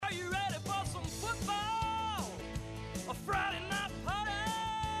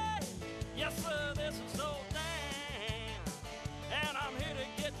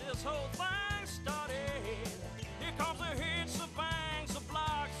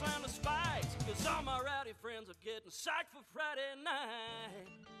friends are getting psyched for Friday night.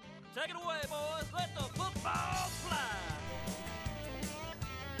 Take it away, boys. Let the football fly.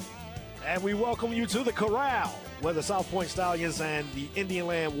 And we welcome you to the Corral, where the South Pointe Stallions and the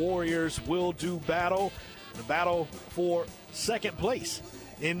Indianland Warriors will do battle. The battle for second place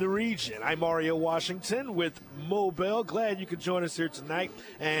in the region. I'm Mario Washington with Mo Bell. Glad you could join us here tonight.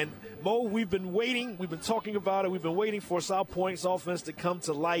 And Mo, we've been waiting. We've been talking about it. We've been waiting for South Pointe's offense to come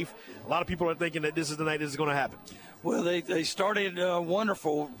to life. A lot of people are thinking that this is the night this is going to happen. Well, they started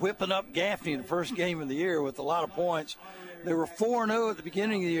wonderful, whipping up Gaffney in the first game of the year with a lot of points. They were 4-0 at the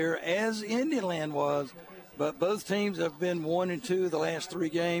beginning of the year, as Indianland was, but both teams have been 1-2 the last 3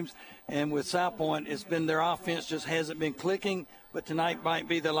 games. And with South Pointe, it's been their offense just hasn't been clicking. But tonight might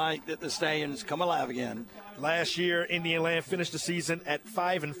be the light that the Stallions come alive again. Last year, Indianland finished the season at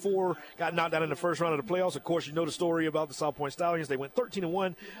 5-4, got knocked out in the first round of the playoffs. Of course, you know the story about the South Pointe Stallions. They went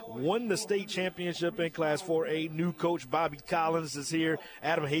 13-1, won the state championship in Class 4A. New coach Bobby Collins is here.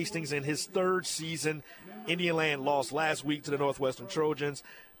 Adam Hastings in his 3rd season. Indianland lost last week to the Northwestern Trojans.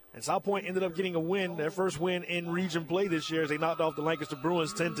 And South Pointe ended up getting a win, their first win in region play this year, as they knocked off the Lancaster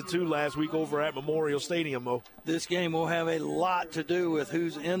Bruins 10-2 last week over at Memorial Stadium, Mo. This game will have a lot to do with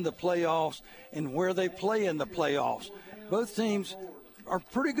who's in the playoffs and where they play in the playoffs. Both teams are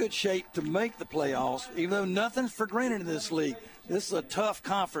pretty good shape to make the playoffs, even though nothing's for granted in this league. This is a tough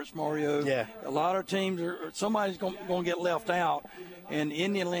conference, Mario. Yeah. A lot of teams, somebody's going to get left out, and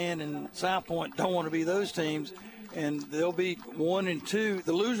Indianland and South Pointe don't want to be those teams. And they'll be 1-2.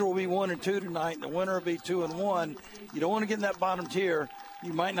 The loser will be 1-2 tonight, and the winner will be 2-1. You don't want to get in that bottom tier.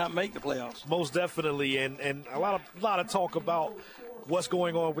 You might not make the playoffs. Most definitely, and a lot of talk about what's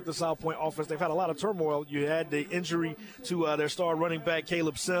going on with the South Pointe offense. They've had a lot of turmoil. You had the injury to their star running back,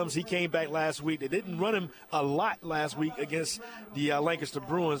 Caleb Sims. He came back last week. They didn't run him a lot last week against the Lancaster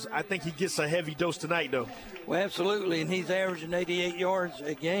Bruins. I think he gets a heavy dose tonight, though. Well, absolutely, and he's averaging 88 yards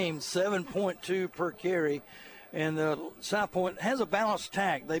a game, 7.2 per carry. And South Pointe has a balanced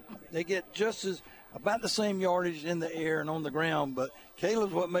attack. They get just as about the same yardage in the air and on the ground, but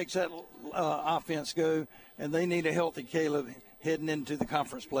Caleb's what makes that offense go, and they need a healthy Caleb heading into the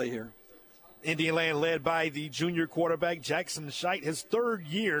conference play here. Indianland led by the junior quarterback, Jackson Scheidt, his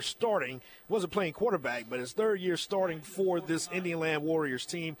 3rd year starting. He wasn't playing quarterback, but his 3rd year starting for this Indianland Warriors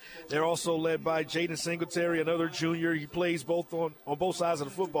team. They're also led by Jaden Singletary, another junior. He plays both on both sides of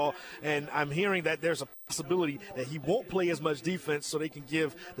the football, and I'm hearing that there's a possibility that he won't play as much defense so they can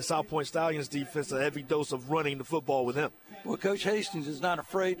give the South Pointe Stallions defense a heavy dose of running the football with him. Well, Coach Hastings is not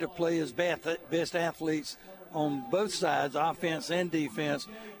afraid to play his best athletes on both sides, offense and defense.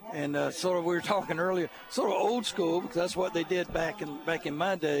 And sort of we were talking earlier, sort of old school, because that's what they did back in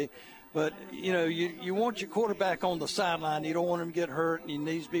my day. But, you know, you want your quarterback on the sideline. You don't want him to get hurt, and he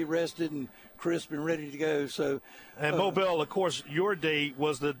needs to be rested and crisp and ready to go. So, and Mo Bell, of course, your day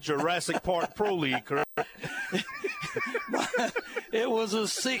was the Jurassic Park Pro League, correct? It was the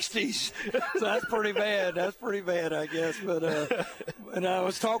 60s, so that's pretty bad. That's pretty bad, I guess. But and I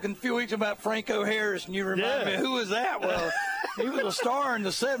was talking a few weeks about Franco Harris, and you remind me, who was that? Well, he was a star in the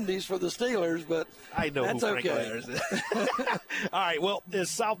 70s for the Steelers, but I know that's who Franco okay. Harris is. All right, well,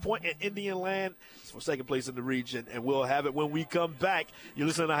 it's South Pointe and Indianland for second place in the region, and we'll have it when we come back. You're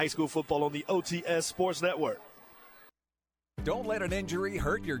listening to High School Football on the OTS Sports Network. Don't let an injury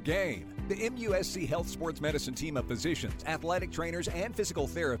hurt your game. The MUSC Health Sports Medicine team of physicians, athletic trainers, and physical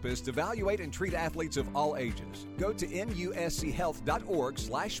therapists evaluate and treat athletes of all ages. Go to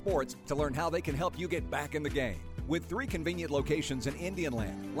muschealth.org/sports to learn how they can help you get back in the game. With 3 convenient locations in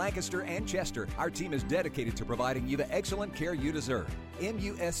Indianland, Lancaster, and Chester, our team is dedicated to providing you the excellent care you deserve.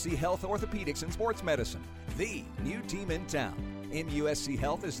 MUSC Health Orthopedics and Sports Medicine, the new team in town. MUSC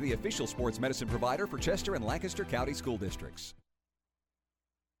Health is the official sports medicine provider for Chester and Lancaster County School Districts.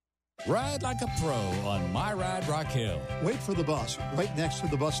 Ride like a pro on My Ride Rock Hill. Wait for the bus right next to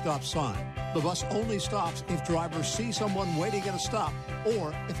the bus stop sign. The bus only stops if drivers see someone waiting at a stop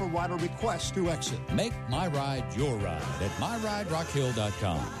or if a rider requests to exit. Make My Ride your ride at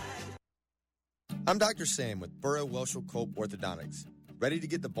myriderockhill.com. I'm Dr. Sam with Burrow Welshel Culp Orthodontics. Ready to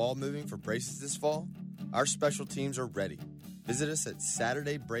get the ball moving for braces this fall? Our special teams are ready. Visit us at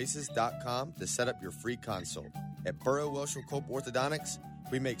SaturdayBraces.com to set up your free consult. At Burrow Welshel Culp Orthodontics,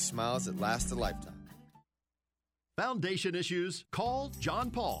 we make smiles that last a lifetime. Foundation issues? Call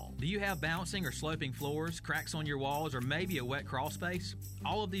John Paul. Do you have bouncing or sloping floors, cracks on your walls, or maybe a wet crawl space?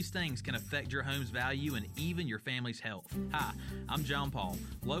 All of these things can affect your home's value and even your family's health. Hi, I'm John Paul,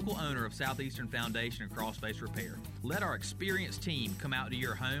 local owner of Southeastern Foundation and Crawl Space Repair. Let our experienced team come out to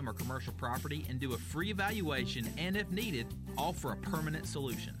your home or commercial property and do a free evaluation and, if needed, offer a permanent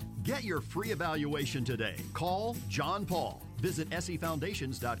solution. Get your free evaluation today. Call John Paul. Visit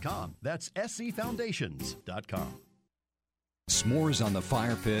sefoundations.com. That's sefoundations.com. S'mores on the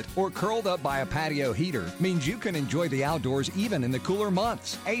fire pit or curled up by a patio heater means you can enjoy the outdoors even in the cooler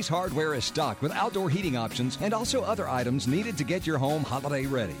months. Ace Hardware is stocked with outdoor heating options and also other items needed to get your home holiday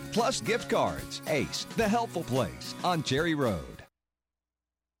ready. Plus gift cards. Ace, the helpful place on Cherry Road.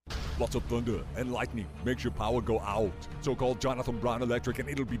 Lots of thunder and lightning makes your power go out. So call Jonathan Brown Electric and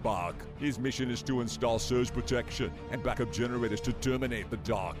it'll be back. His mission is to install surge protection and backup generators to terminate the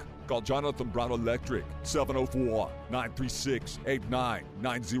dark. Call Jonathan Brown Electric,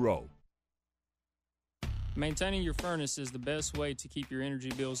 704-936-8990. Maintaining your furnace is the best way to keep your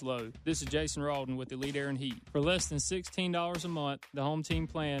energy bills low. This is Jason Rawdon with Elite Air and Heat. For less than $16 a month, the Home Team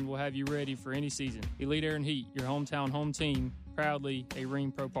plan will have you ready for any season. Elite Air and Heat, your hometown home team, proudly a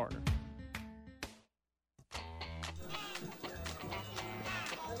Rheem Pro partner.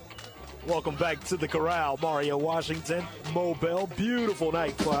 Welcome back to the Corral. Mario Washington, Mo Bell. Beautiful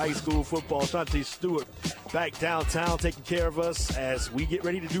night for high school football. Shantae Stewart back downtown taking care of us as we get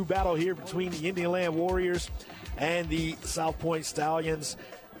ready to do battle here between the Indian Land Warriors and the South Pointe Stallions.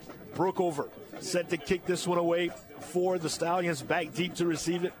 Brookover set to kick this one away for the Stallions. Back deep to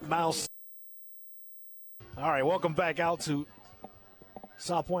receive it, Miles. All right, welcome back out to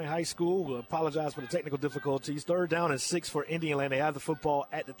South Pointe High School. We'll apologize for the technical difficulties. 3rd down and 6 for Indian Land. They have the football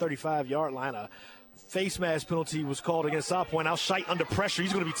at the 35-yard line. A face mask penalty was called against South Pointe. Now Scheidt under pressure.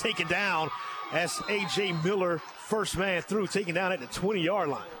 He's going to be taken down as A.J. Miller, first man through, taken down at the 20-yard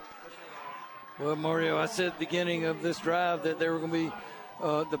line. Well, Mario, I said at the beginning of this drive that there were going to be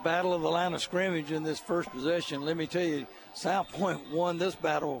the battle of the line of scrimmage in this first possession. Let me tell you, South Pointe won this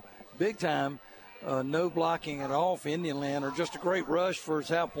battle big time. No blocking at all for Indian Land, or just a great rush for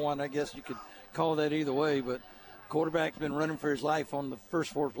South Pointe. I guess you could call that either way, but quarterback's been running for his life on the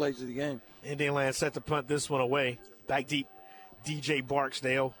first 4 plays of the game. Indian Land set to punt this one away. Back deep, DJ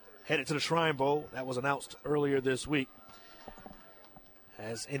Barksdale headed to the Shrine Bowl. That was announced earlier this week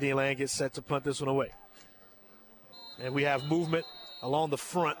as Indian Land gets set to punt this one away. And we have movement along the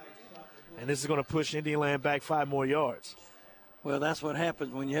front, and this is going to push Indian Land back 5 more yards. Well, that's what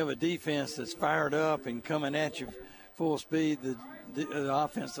happens when you have a defense that's fired up and coming at you full speed. The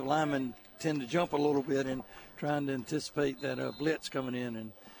offensive linemen tend to jump a little bit in trying to anticipate that blitz coming in,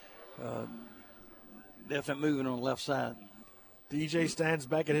 and definite moving on the left side. DJ stands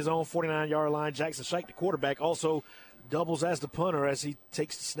back at his own 49-yard line. Jackson Scheidt, the quarterback, also doubles as the punter as he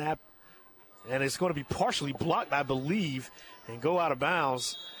takes the snap, and it's going to be partially blocked, I believe, and go out of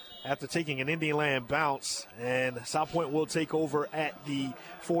bounds after taking an Indian Land bounce, and South Pointe will take over at the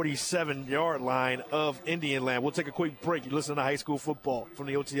 47-yard line of Indian Land. We'll take a quick break. You listen to high school football from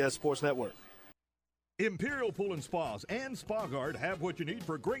the OTS Sports Network. Imperial Pool and Spas and Spa Guard have what you need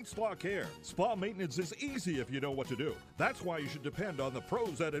for great spa care. Spa maintenance is easy if you know what to do. That's why you should depend on the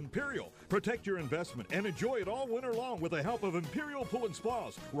pros at Imperial. Protect your investment and enjoy it all winter long with the help of Imperial Pool and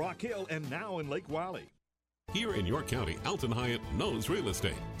Spas, Rock Hill, and now in Lake Wylie. Here in York County, Alton Hyatt knows real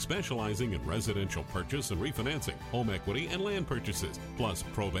estate, specializing in residential purchase and refinancing, home equity and land purchases, plus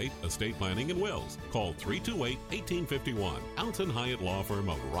probate, estate planning, and wills. Call 328-1851. Alton Hyatt Law Firm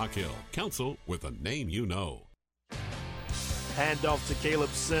of Rock Hill. Counsel with a name you know. Handoff to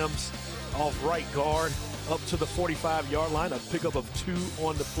Caleb Sims off right guard up to the 45-yard line. A pickup of 2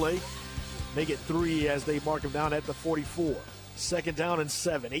 on the play. Make it 3 as they mark him down at the 44. 2nd down and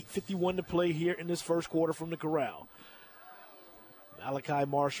 7. 8:51 to play here in this first quarter from the Corral. Malachi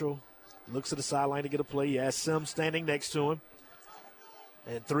Marshall looks to the sideline to get a play. He has Sims standing next to him.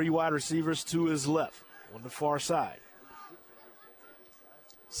 And 3 wide receivers to his left on the far side.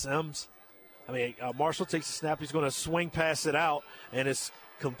 Marshall takes the snap. He's going to swing pass it out, and it's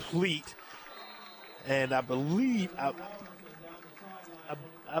complete. And I believe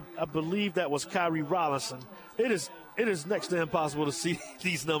that was Kyrie Robinson. It is next to impossible to see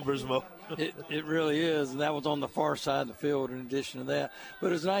these numbers, Mo. It really is, and that was on the far side of the field in addition to that. But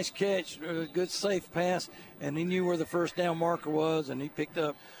it was a nice catch, a good safe pass, and he knew where the first down marker was, and he picked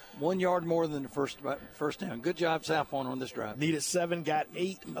up 1 yard more than the first down. Good job, South Pointe, on this drive. Needed 7, got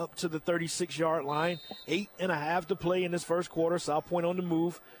 8 up to the 36-yard line. 8.5 to play in this first quarter. South Pointe on the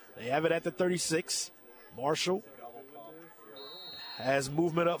move. They have it at the 36. Marshall has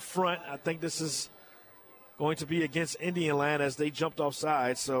movement up front. I think this is going to be against Indian Land as they jumped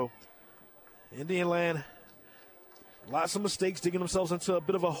offside. So Indian Land, lots of mistakes, digging themselves into a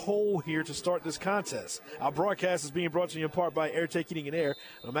bit of a hole here to start this contest. Our broadcast is being brought to you in part by AirTech Heating and Air.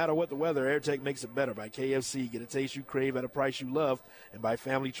 No matter what the weather, AirTech makes it better. By KFC, get a taste you crave at a price you love. And by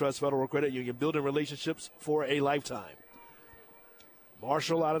Family Trust Federal Credit Union, building relationships for a lifetime.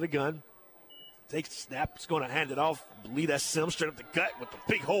 Marshall out of the gun. Takes the snap. He's going to hand it off. I believe that's Sims straight up the gut with the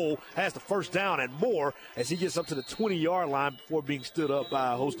big hole. Has the first down and more as he gets up to the 20-yard line before being stood up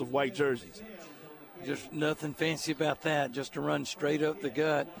by a host of white jerseys. Just nothing fancy about that. Just to run straight up the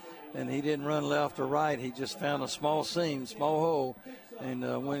gut. And he didn't run left or right. He just found a small seam, small hole. And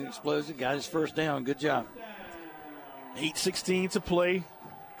when it exploded, got his first down. Good job. 8:16 to play.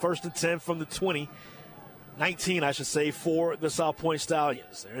 First and 10 from the 20. 19, I should say, for the South Pointe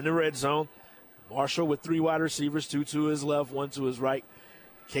Stallions. They're in the red zone. Marshall with 3 wide receivers, 2 to his left, 1 to his right.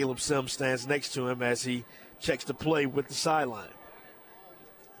 Caleb Sims stands next to him as he checks the play with the sideline.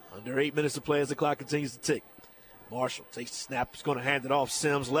 Under 8 minutes to play as the clock continues to tick. Marshall takes the snap. He's going to hand it off.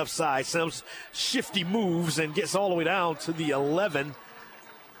 Sims left side. Sims shifty moves and gets all the way down to the 11.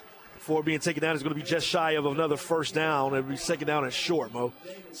 Before being taken down, is going to be just shy of another first down. It'll be second down and short, Mo.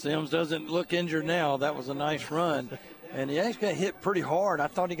 Sims doesn't look injured now. That was a nice run. And he actually got hit pretty hard. I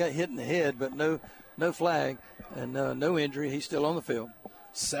thought he got hit in the head, but no flag and no injury. He's still on the field.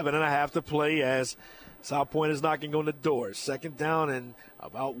 7.5 to play as South Pointe is knocking on the door. Second down and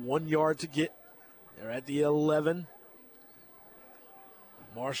about 1 yard to get. They're at the 11.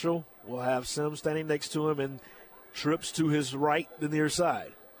 Marshall will have Sims standing next to him and trips to his right, the near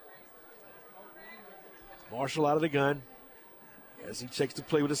side. Marshall out of the gun. As he checks the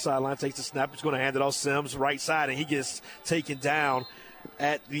play with the sideline, takes the snap, he's going to hand it off Sims, right side, and he gets taken down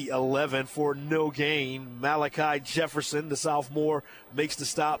at the 11 for no gain. Malachi Jefferson, the sophomore, makes the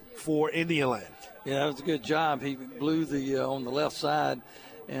stop for Indianland. Yeah, that was a good job. He blew the on the left side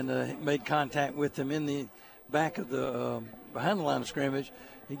and made contact with him in the back of the behind the line of scrimmage.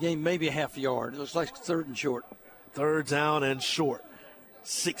 He gained maybe a half a yard. It looks like third and short. Third down and short.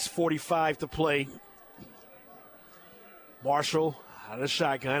 6:45 to play. Marshall out of the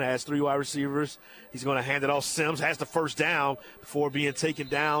shotgun, has 3 wide receivers. He's going to hand it off. Sims has the first down before being taken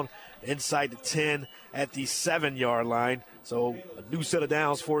down inside the 10 at the 7-yard line. So a new set of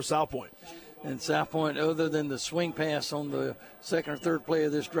downs for South Pointe. And South Pointe, other than the swing pass on the second or third play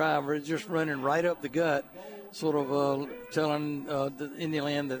of this drive, is just running right up the gut, sort of telling the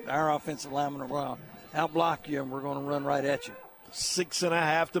Indianland that our offensive linemen are going to outblock you and we're going to run right at you.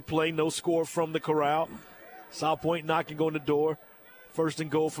 6.5 to play. No score from the corral. South Pointe knocking on the door. First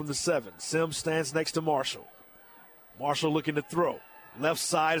and goal from the 7. Sims stands next to Marshall. Marshall looking to throw. Left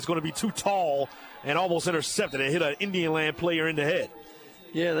side is going to be too tall and almost intercepted. It hit an Indianland player in the head.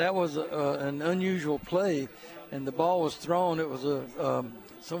 Yeah, that was an unusual play, and the ball was thrown. It was a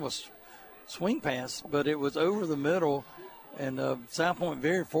swing pass, but it was over the middle, and South Pointe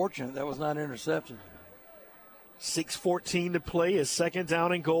very fortunate that was not intercepted. 6:14 to play. A second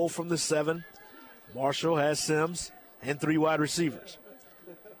down and goal from the 7. Marshall has Sims and 3 wide receivers.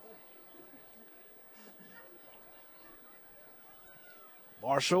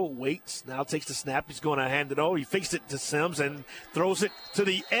 Marshall waits, now takes the snap. He's going to hand it over. He fakes it to Sims and throws it to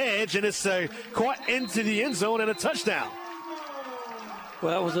the edge, and it's caught into the end zone and a touchdown.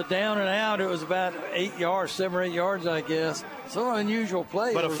 Well, it was a down and out. It was about 8 yards, 7 or 8 yards, I guess. So unusual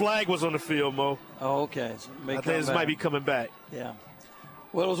play. But a flag was on the field, Mo. Oh, okay. So I think this might be coming back. Yeah.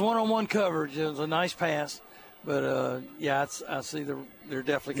 Well, it was one-on-one coverage. It was a nice pass. But, I see they're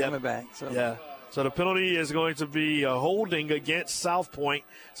definitely coming back. So. Yeah. So the penalty is going to be holding against South Pointe.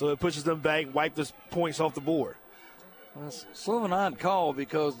 So it pushes them back, wipe the points off the board. Well, it's sort of an odd call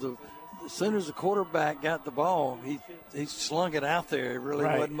because as soon as the quarterback got the ball, he slung it out there. It really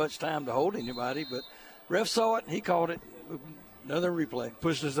wasn't much time to hold anybody. But ref saw it. He called it. Another replay.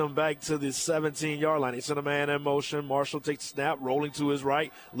 Pushes them back to the 17-yard line. He sent a man in motion. Marshall takes the snap, rolling to his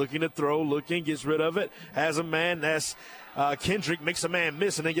right, looking to throw, gets rid of it. Has a man. That's Kendrick, makes a man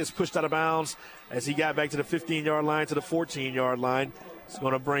miss, and then gets pushed out of bounds as he got back to the 15-yard line to the 14-yard line. It's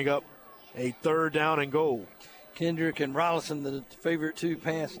going to bring up a third down and goal. Kendrick and Rollison, the favorite 2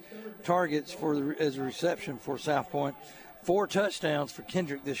 pass targets as a reception for South Pointe. 4 touchdowns for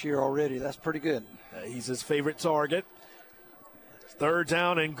Kendrick this year already. That's pretty good. He's his favorite target. Third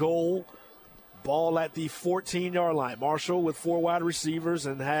down and goal. Ball at the 14-yard line. Marshall with 4 wide receivers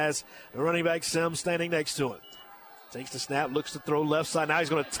and has the running back Sims standing next to him. Takes the snap, looks to throw left side. Now he's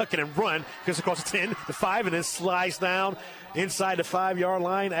going to tuck it and run. Gets across the 10, the 5, and then slides down inside the 5-yard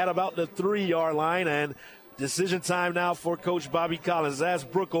line at about the 3-yard line. And decision time now for Coach Bobby Collins. That's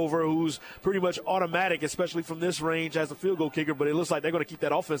Brookover, who's pretty much automatic, especially from this range as a field goal kicker. But it looks like they're going to keep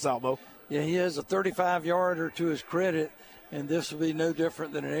that offense out, Mo. Yeah, he has a 35-yarder to his credit. And this will be no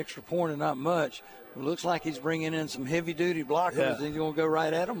different than an extra point and not much. It looks like he's bringing in some heavy-duty blockers, and he's going to go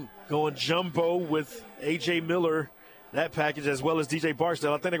right at them. Going jumbo with A.J. Miller, that package, as well as D.J.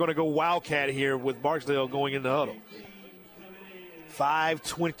 Barksdale. I think they're going to go Wildcat here with Barksdale going in the huddle.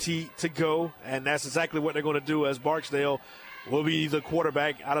 5:20 to go, and that's exactly what they're going to do as Barksdale will be the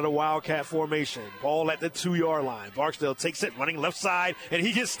quarterback out of the Wildcat formation. Ball at the 2-yard line. Barksdale takes it, running left side, and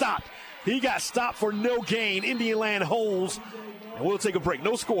he gets stopped. He got stopped for no gain. Indian Land holds, and we'll take a break.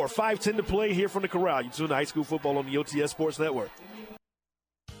 No score, 5:10 to play here from the Corral. You tune to high school football on the OTS Sports Network.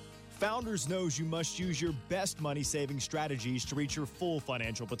 Founders knows you must use your best money-saving strategies to reach your full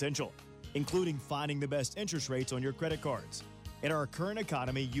financial potential, including finding the best interest rates on your credit cards. In our current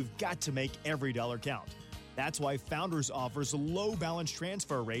economy, you've got to make every dollar count. That's why Founders offers low balance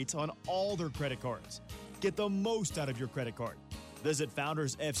transfer rates on all their credit cards. Get the most out of your credit card. Visit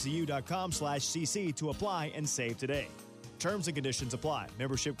foundersfcu.com/cc to apply and save today. Terms and conditions apply.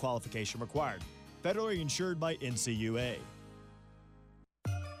 Membership qualification required. Federally insured by NCUA.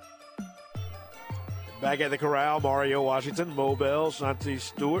 Back at the Corral, Mario Washington, Mo Bell, Shanti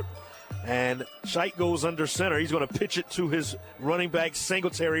Stewart. And Scheidt goes under center. He's going to pitch it to his running back,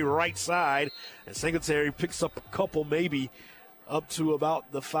 Singletary, right side. And Singletary picks up a couple, maybe up to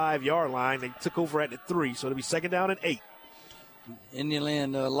about the 5-yard line. They took over at the 3, so it'll be 2nd down and 8. Indian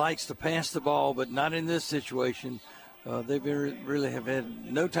Land likes to pass the ball, but not in this situation. They really have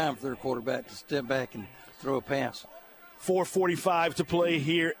had no time for their quarterback to step back and throw a pass. 4:45 to play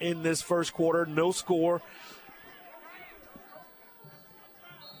here in this first quarter. No score.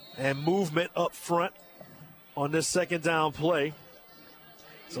 And movement up front on this 2nd down play.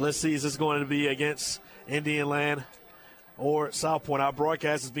 So let's see, is this going to be against Indian Land or South Pointe? Our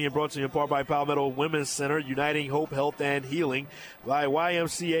broadcast is being brought to you in part by Palmetto Women's Center, Uniting Hope, Health, and Healing, by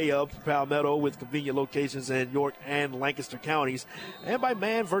YMCA of Palmetto with convenient locations in York and Lancaster counties, and by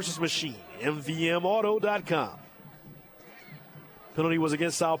Man vs. Machine, MVMauto.com. Penalty was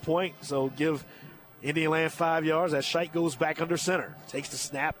against South Pointe, so give Indian Land 5 yards as Scheidt goes back under center. Takes the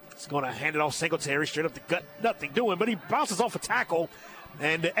snap. He's going to hand it off Singletary straight up the gut. Nothing doing, but he bounces off a tackle,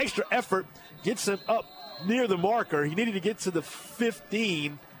 and the extra effort gets him up near the marker. He needed to get to the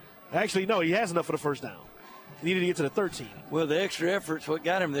 15. Actually, no, he has enough for the first down. He needed to get to the 13. Well, the extra effort's what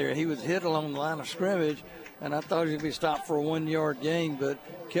got him there. He was hit along the line of scrimmage, and I thought he would be stopped for a 1-yard gain, but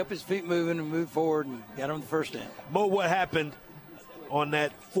kept his feet moving and moved forward and got him the first down. Mo, what happened on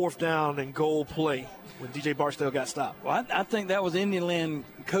that 4th down and goal play when DJ Barksdale got stopped? Well, I think that was Indian Land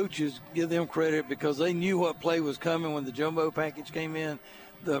coaches, give them credit, because they knew what play was coming when the jumbo package came in.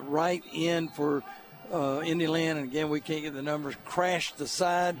 The right end for Indian Land, and again, we can't get the numbers, crashed the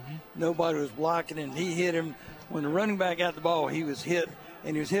side. Nobody was blocking, and he hit him. When the running back got the ball, he was hit,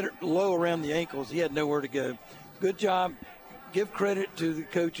 and he was hit low around the ankles. He had nowhere to go. Good job. Give credit to the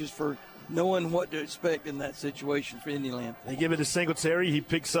coaches for knowing what to expect in that situation for Indian Land. They give it to Singletary. He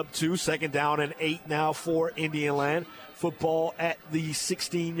picks up 2. 2nd down and 8 now for Indian Land. Football at the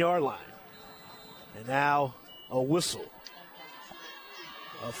 16-yard line. And now a whistle.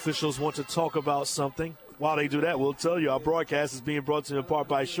 Officials want to talk about something. While they do that, we'll tell you our broadcast is being brought to you in part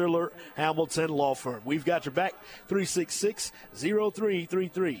by Schiller Hamilton Law Firm. We've got your back,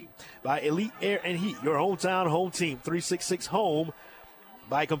 366-0333. By Elite Air and Heat, your hometown home team, 366-HOME.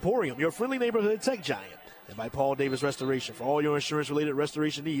 By Comporium, your friendly neighborhood tech giant. And by Paul Davis Restoration. For all your insurance-related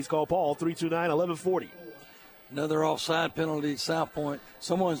restoration needs, call Paul, 329-1140. Another offside penalty, South Pointe.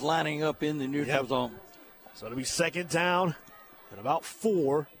 Someone's lining up in the neutral zone. So it'll be 2nd down and about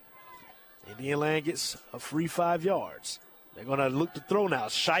 4. Indian Land gets a free 5 yards. They're going to look to throw now.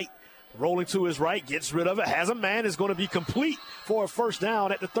 Scheidt rolling to his right, gets rid of it, has a man, is going to be complete for a first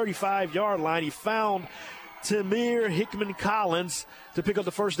down at the 35-yard line. He found Tamir Hickman-Collins to pick up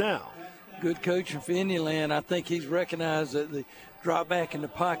the first down. Good coaching for Indian Land. I think he's recognized that the drop back in the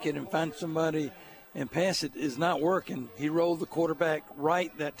pocket and find somebody and pass it is not working. He rolled the quarterback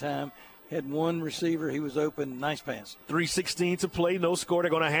right that time. Had one receiver. He was open. Nice pass. 3:16 to play. No score.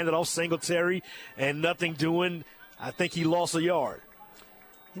 They're going to hand it off Singletary and nothing doing. I think he lost a yard.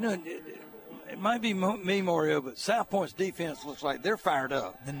 You know, it might be me, Mario, but South Pointe's defense looks like they're fired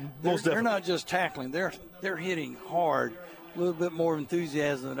up. They're not just tackling. They're hitting hard. A little bit more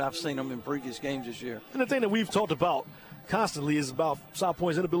enthusiasm than I've seen them in previous games this year. And the thing that we've talked about constantly is about South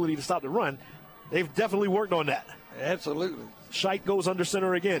Pointe's inability to stop the run. They've definitely worked on that. Absolutely. Scheidt goes under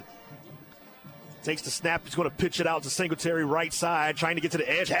center again. Takes the snap. He's going to pitch it out to Singletary right side, trying to get to the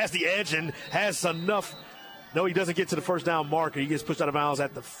edge. Has the edge and has enough. No, he doesn't get to the first down marker. He gets pushed out of bounds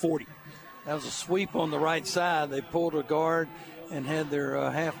at the 40. That was a sweep on the right side. They pulled a guard and had their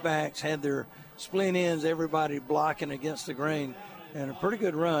halfbacks, had their split ends, everybody blocking against the grain. And a pretty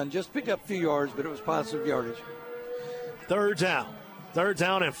good run. Just picked up a few yards, but it was positive yardage. 3rd down. 3rd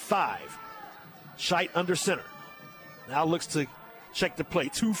down and 5. Scheidt under center. Now looks to check the play.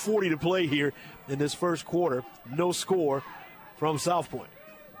 2:40 to play here in this first quarter. No score. from South Pointe.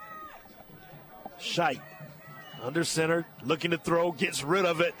 Scheidt under center, looking to throw, gets rid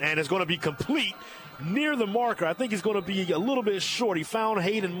of it, and it's going to be complete near the marker. I think he's going to be a little bit short. He found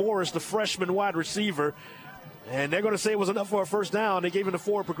Hayden Morris, the freshman wide receiver, and they're going to say it was enough for a first down. They gave him the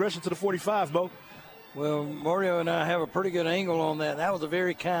forward progression to the 45, Mo. Well, Mario and I have a pretty good angle on that. That was a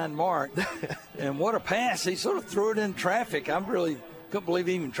very kind mark. And what a pass. He sort of threw it in traffic. I really couldn't believe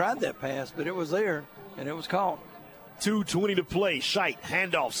he even tried that pass, but it was there, and it was caught. 2:20 to play. Scheidt,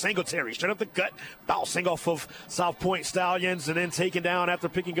 handoff, Singletary, straight up the gut, bouncing off of South Pointe Stallions, and then taken down after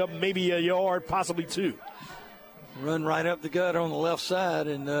picking up maybe a yard, possibly 2. Run right up the gut on the left side,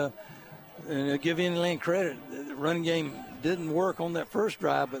 and give Indiana credit. The running game didn't work on that first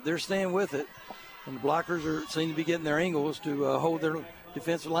drive, but they're staying with it. And the blockers seem to be getting their angles to hold their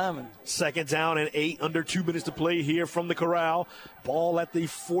defensive linemen. 2nd down and 8, under 2 minutes to play here from the corral. Ball at the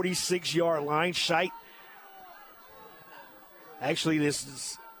 46-yard line. Scheidt. Actually, this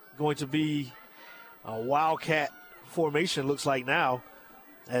is going to be a Wildcat formation, looks like now,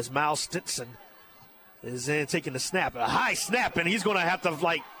 as Miles Stinson is in taking the snap. A high snap, and he's going to have to,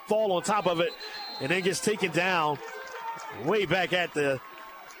 fall on top of it, and then gets taken down way back at the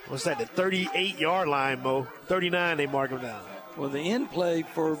 38-yard line, Mo. 39, they mark him down. Well, the end play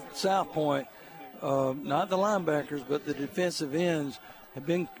for South Pointe, not the linebackers, but the defensive ends, have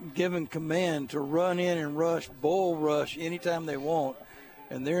been given command to run in and rush, bull rush anytime they want,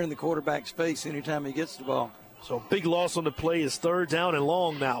 and they're in the quarterback's face anytime he gets the ball. So big loss on the play is 3rd down and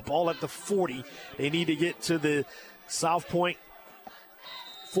long now. Ball at the 40. They need to get to the South Pointe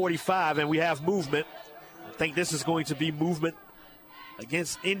 45, and we have movement. I think this is going to be movement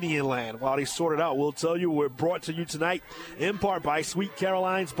against Indian Land. While they sort it out, we'll tell you we're brought to you tonight in part by Sweet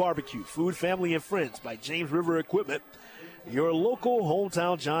Caroline's Barbecue, Food, Family, and Friends, by James River Equipment, your local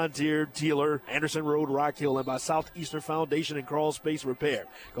hometown John Deere dealer, Anderson Road, Rock Hill, and by Southeastern Foundation and Crawl Space Repair.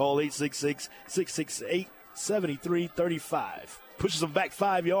 Call 866-668-7335. Pushes them back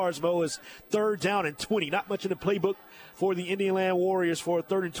 5 yards, Mo, is 3rd down and 20. Not much in the playbook for the Indian Land Warriors for a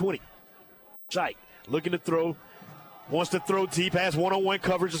 3rd and 20. Scheidt looking to throw. Wants to throw deep, has one-on-one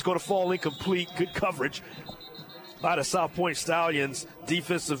coverage. It's going to fall incomplete. Good coverage by the South Pointe Stallions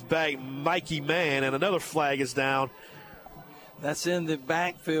defensive back, Mikey Mann, and another flag is down. That's in the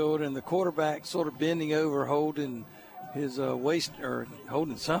backfield, and the quarterback sort of bending over, holding his waist, or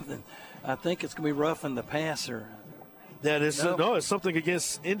holding something. I think it's going to be roughing the passer. Yeah, it's something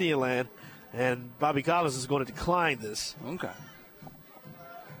against Indian Land, and Bobby Collins is going to decline this. Okay.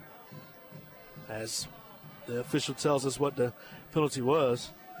 As the official tells us what the penalty was.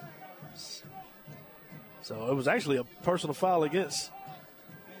 So it was actually a personal foul against.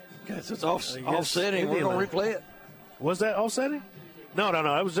 Okay, so it's offsetting. We're going to replay it. Was that offsetting? No.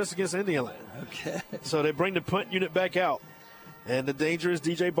 It was just against Indian Land. Okay. So they bring the punt unit back out. And the dangerous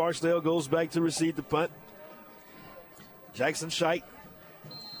DJ Barksdale goes back to receive the punt. Jackson Scheidt.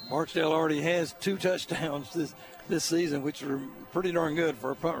 Barksdale already has 2 touchdowns this season, which are pretty darn good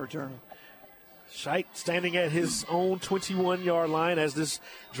for a punt returner. Scheidt standing at his own 21-yard line as this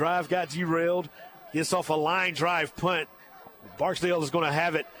drive got derailed. Gets off a line drive punt. Barksdale is going to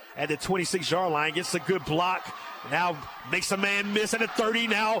have it at the 26-yard line. Gets a good block. Now makes a man miss at the 30.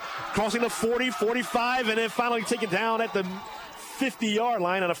 Now crossing the 40, 45, and then finally taken down at the 50-yard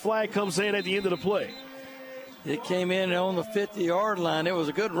line. And a flag comes in at the end of the play. It came in on the 50-yard line. It was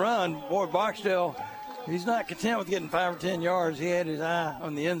a good run. Boy, Barksdale, he's not content with getting 5 or 10 yards. He had his eye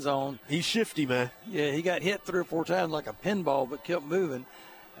on the end zone. He's shifty, man. Yeah, he got hit 3 or 4 times like a pinball, but kept moving.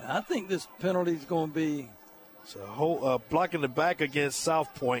 I think this penalty is going to be. So blocking the back against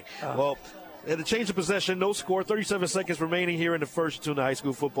South Pointe. Well, at a change of possession, no score, 37 seconds remaining here in the first. Tune to high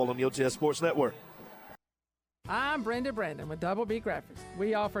school football on the OTS Sports Network. I'm Brenda Brandon with Double B Graphics.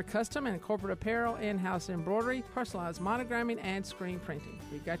 We offer custom and corporate apparel, in-house embroidery, personalized monogramming, and screen printing.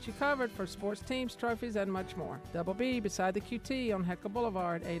 We got you covered for sports teams, trophies, and much more. Double B beside the QT on Heckle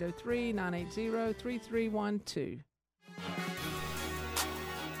Boulevard, 803-980-3312.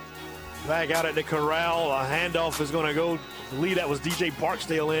 Back out at the corral. A handoff is going to go. The lead that was DJ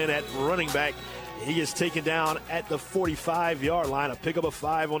Barksdale in at running back. He is taken down at the 45-yard line. A pick up of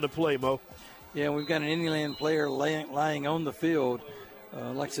 5 on the play, Mo. Yeah, we've got an Indian Land player lying on the field.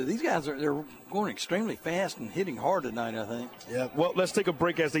 Like I said, these guys they're going extremely fast and hitting hard tonight, I think. Yeah, well, let's take a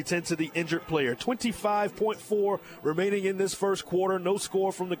break as they tend to the injured player. 25.4 remaining in this first quarter. No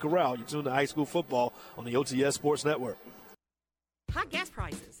score from the corral. You tune to high school football on the OTS Sports Network. High gas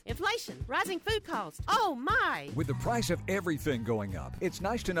prices, inflation, inflation, rising food costs. Oh, my. With the price of everything going up, it's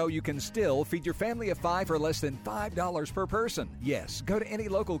nice to know you can still feed your family of 5 for less than $5 per person. Yes, go to any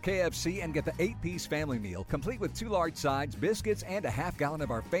local KFC and get the 8-piece family meal, complete with 2 large sides, biscuits, and a half gallon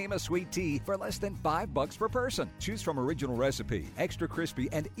of our famous sweet tea for less than $5 per person. Choose from original recipe, extra crispy,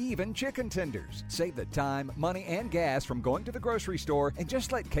 and even chicken tenders. Save the time, money, and gas from going to the grocery store and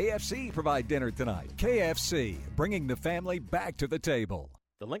just let KFC provide dinner tonight. KFC, bringing the family back to the table.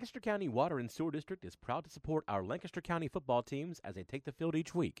 The Lancaster County Water and Sewer District is proud to support our Lancaster County football teams as they take the field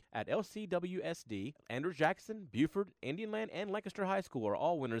each week. At LCWSD, Andrews Jackson, Buford, Indianland, and Lancaster High School are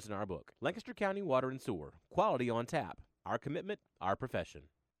all winners in our book. Lancaster County Water and Sewer, quality on tap. Our commitment, our profession.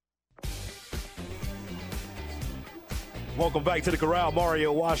 Welcome back to the Corral.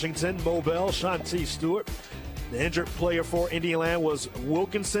 Mario Washington, Mo Bell, Shanti Stewart. The injured player for Indianland was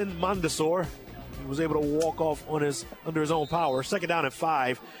Wilkinson Mondesor. He was able to walk off on under his own power. Second down and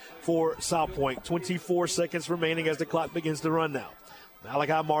 5 for South Pointe. 24 seconds remaining as the clock begins to run now.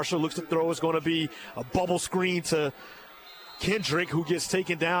 Malachi Marshall looks to throw. It's going to be a bubble screen to Kendrick, who gets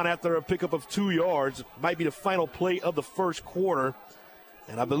taken down after a pickup of 2 yards. Might be the final play of the first quarter,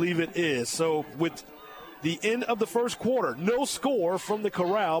 and I believe it is. So with the end of the first quarter, no score from the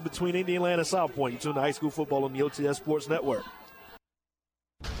Corral between Indianland and South Pointe. You tune to high school football on the OTS Sports Network.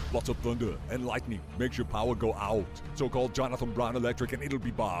 Lots of thunder and lightning makes your power go out. So call Jonathan Brown Electric and it'll be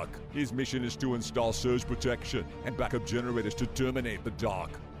back. His mission is to install surge protection and backup generators to terminate the dark.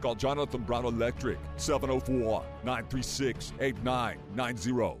 Call Jonathan Brown Electric,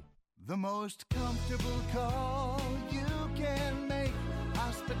 704-936-8990. The most comfortable call you can make.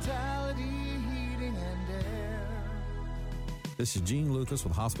 Hospitality Heating and Air. This is Gene Lucas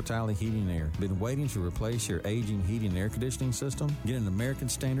with Hospitality Heating and Air. Been waiting to replace your aging heating and air conditioning system? Get an American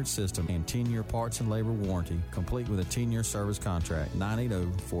Standard system and 10-year parts and labor warranty, complete with a 10-year service contract.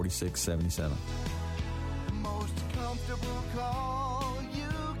 980-4677. The most comfortable call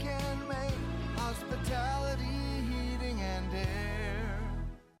you can make. Hospitality Heating and Air.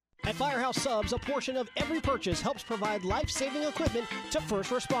 At Firehouse Subs, a portion of every purchase helps provide life-saving equipment to first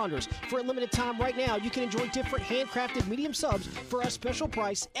responders. For a limited time right now, you can enjoy different handcrafted medium subs for a special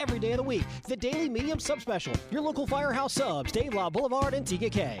price every day of the week. The Daily Medium Sub Special. Your local Firehouse Subs, Dave Law Boulevard and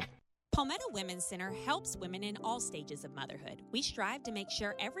TKK. Palmetto Women's Center helps women in all stages of motherhood. We strive to make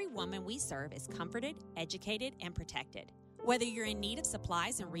sure every woman we serve is comforted, educated, and protected. Whether you're in need of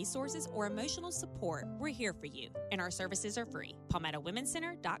supplies and resources or emotional support, we're here for you, and our services are free.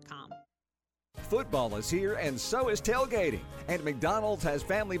 PalmettoWomenCenter.com. Football is here, and so is tailgating. And McDonald's has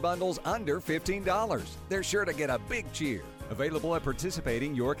family bundles under $15. They're sure to get a big cheer. Available at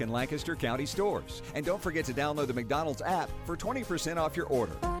participating York and Lancaster County stores. And don't forget to download the McDonald's app for 20% off your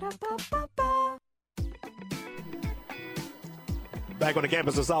order. Back on the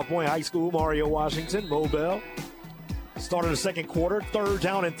campus of South Pointe High School, Mario Washington, Mo Bell. Start of the second quarter, 3rd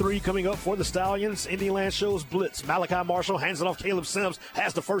down and 3 coming up for the Stallions. Indianland shows blitz. Malachi Marshall hands it off. Caleb Sims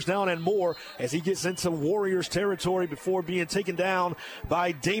has the first down and more as he gets into Warriors territory before being taken down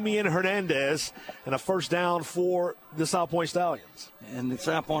by Damian Hernandez. And a first down for the South Pointe Stallions. And the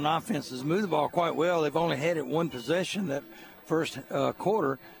South Pointe offense has moved the ball quite well. They've only had it one possession that first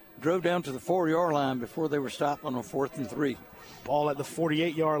quarter. Drove down to the 4-yard line before they were stopped on a 4th and 3. Ball at the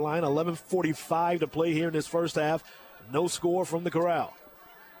 48-yard line. 11:45 to play here in this first half. No score from the Corral.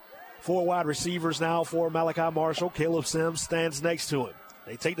 4 wide receivers now for Malachi Marshall. Caleb Sims stands next to him.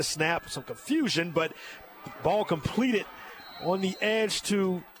 They take the snap, some confusion, but ball completed on the edge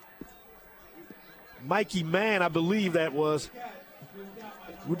to Mikey Mann, I believe that was.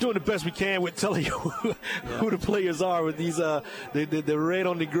 We're doing the best we can with telling you who the players are with these the red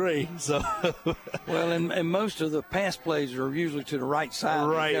on the gray. So, well, and most of the pass plays are usually to the right side.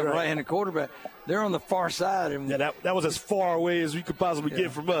 Right-handed quarterback. They're on the far side. And yeah, that was as far away as we could possibly get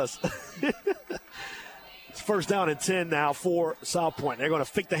from us. It's first down and 10 now for South Pointe. They're going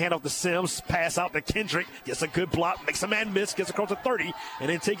to fake the handoff to Sims, pass out to Kendrick, gets a good block, makes a man miss, gets across the 30, and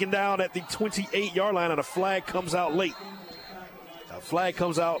then taken down at the 28-yard line, and a flag comes out late. Flag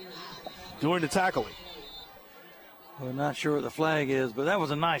comes out during the tackling. Well, not sure what the flag is, but that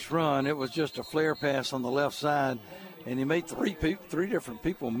was a nice run. It was just a flare pass on the left side, and he made three different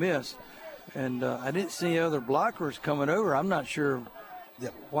people miss. And I didn't see other blockers coming over. I'm not sure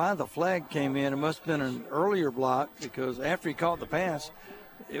why the flag came in. It must have been an earlier block because after he caught the pass,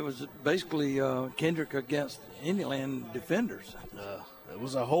 it was basically Kendrick against Indianland defenders. It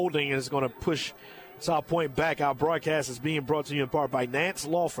was a holding, and it's going to push South Pointe back. Our broadcast is being brought to you in part by Nance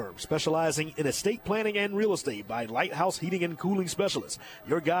Law Firm, specializing in estate planning and real estate, by Lighthouse Heating and Cooling Specialists,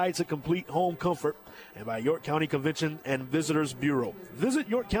 your guide to complete home comfort, and by York County Convention and Visitors Bureau.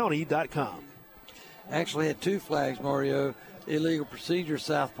 Visit yorkcounty.com. Actually had two flags, Mario. Illegal procedure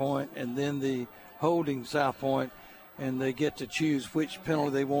South Pointe, and then the holding South Pointe, and they get to choose which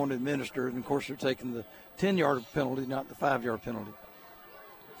penalty they want administered. And, of course, they're taking the 10-yard penalty, not the 5-yard penalty.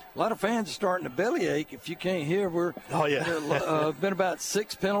 A lot of fans are starting to bellyache. If you can't hear, we're been about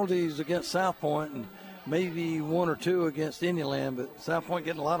 6 penalties against South Pointe and maybe 1 or 2 against Indianland, but South Pointe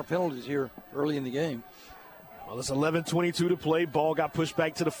getting a lot of penalties here early in the game. Well, it's 11:22 to play. Ball got pushed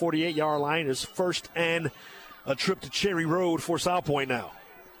back to the 48-yard line. It's first and a trip to Cherry Road for South Pointe now.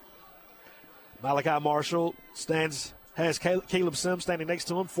 Malachi Marshall has Caleb Sims standing next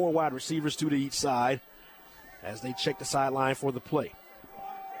to him, 4 wide receivers, 2 to each side, as they check the sideline for the play.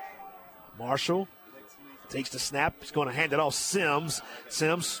 Marshall takes the snap. He's going to hand it off Sims.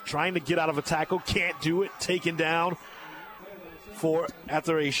 Sims trying to get out of a tackle. Can't do it. Taken down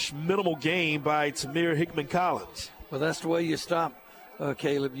after a minimal gain by Tamir Hickman-Collins. Well, that's the way you stop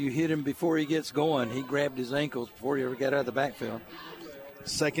Caleb. You hit him before he gets going. He grabbed his ankles before he ever got out of the backfield.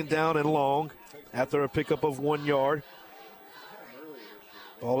 Second down and long after a pickup of 1 yard.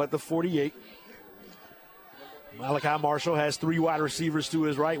 Ball at the 48. Malachi Marshall has 3 wide receivers to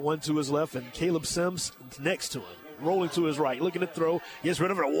his right, 1 to his left, and Caleb Sims next to him, rolling to his right, looking to throw. Gets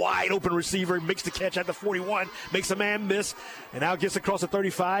rid of a wide open receiver, makes the catch at the 41, makes a man miss, and now gets across the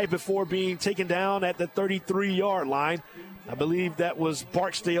 35 before being taken down at the 33-yard line. I believe that was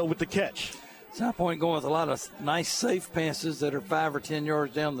Barksdale with the catch. South Pointe going with a lot of nice, safe passes that are 5 or 10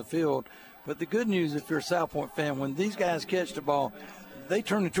 yards down the field. But the good news, if you're a South Pointe fan, when these guys catch the ball, they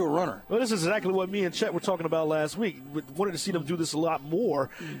turn into a runner. Well, this is exactly what me and Chet were talking about last week. We wanted to see them do this a lot more,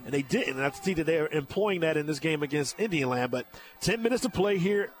 and they didn't. And I see that they're employing that in this game against Indianland. But 10 minutes to play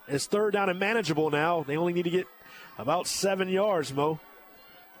here. It's third down and manageable now. They only need to get about 7 yards, Mo.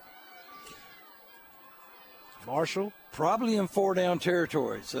 Marshall. Probably in 4-down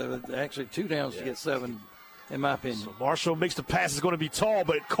territory. So actually 2 downs to get 7, in my opinion. So Marshall makes the pass. It's going to be tall,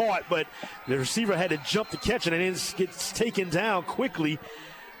 but caught. But the receiver had to jump to catch it, and it gets taken down quickly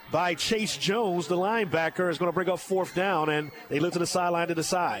by Chase Jones. The linebacker is going to bring up 4th down, and they look to the sideline to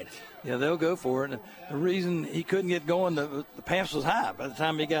decide. Yeah, they'll go for it. The reason he couldn't get going, the pass was high. By the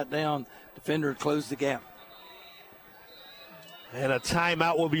time he got down, defender closed the gap. And a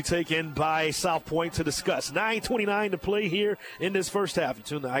timeout will be taken by South Pointe to discuss. 9:29 to play here in this first half. You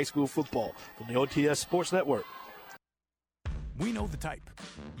tune to high school football from the OTS Sports Network. We know the type.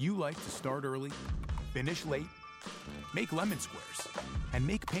 You like to start early, finish late, make lemon squares, and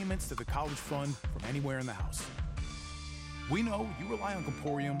make payments to the college fund from anywhere in the house. We know you rely on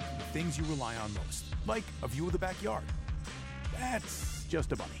Comporium for the things you rely on most, like a view of the backyard. That's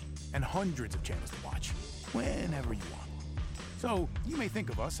just a bunny, and hundreds of channels to watch, whenever you want. So you may think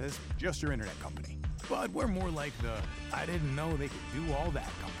of us as just your internet company, but we're more like the I didn't know they could do all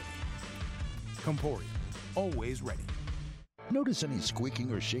that company. Comporium, always ready. Notice any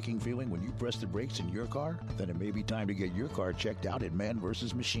squeaking or shaking feeling when you press the brakes in your car? Then it may be time to get your car checked out at Man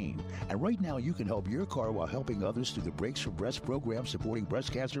vs. Machine. And right now you can help your car while helping others through the Brakes for Breast program supporting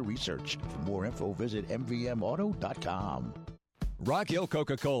breast cancer research. For more info, visit mvmauto.com. Rock Hill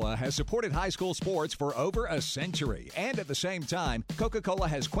Coca-Cola has supported high school sports for over a century. And at the same time, Coca-Cola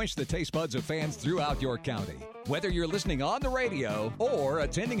has quenched the taste buds of fans throughout York County. Whether you're listening on the radio or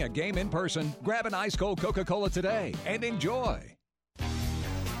attending a game in person, grab an ice cold Coca-Cola today and enjoy.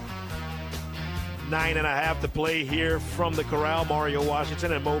 9.5 to play here from the Corral. Mario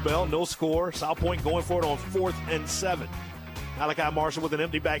Washington and Mo Bell. No score. South Pointe going for it on 4th and 7. Malachi Marshall with an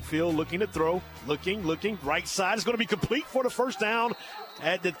empty backfield, looking to throw, looking, right side is going to be complete for the first down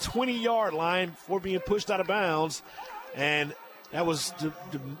at the 20-yard line before being pushed out of bounds, and that was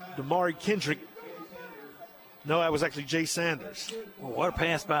Damari Kendrick. No, that was actually Jay Sanders. Well, what a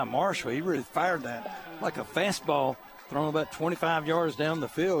pass by Marshall. He really fired that like a fastball, thrown about 25 yards down the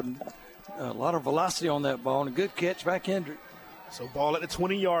field, and a lot of velocity on that ball, and a good catch by Kendrick. So ball at the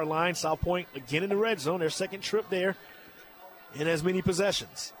 20-yard line. South Pointe again in the red zone, their second trip there in as many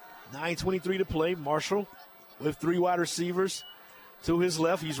possessions. 9:23 to play. Marshall with 3 wide receivers to his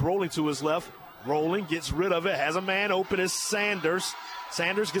left. He's rolling to his left. Rolling, gets rid of it, has a man open as Sanders.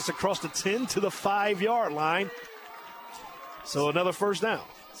 Sanders gets across the 10 to the 5-yard line. So another first down.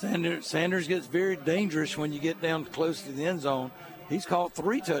 Sanders gets very dangerous when you get down close to the end zone. He's caught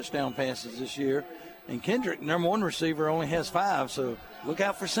 3 touchdown passes this year. And Kendrick, number 1 receiver, only has 5. So look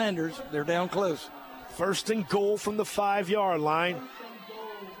out for Sanders. They're down close. First and goal from the 5-yard line.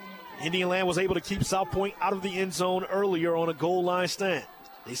 Indian Land was able to keep South Pointe out of the end zone earlier on a goal line stand.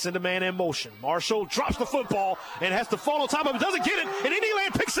 They send a man in motion. Marshall drops the football and has to fall on top of it. Doesn't get it, and Indian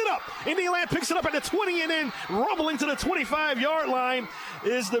Land picks it up. Indian Land picks it up at the 20, and then rumbling to the 25-yard line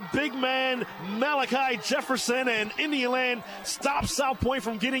is the big man Malachi Jefferson, and Indian Land stops South Pointe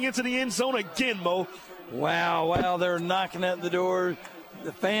from getting into the end zone again, Mo. Wow, they're knocking at the door.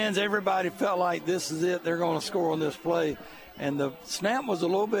 The fans, everybody felt like this is it. They're going to score on this play. And the snap was a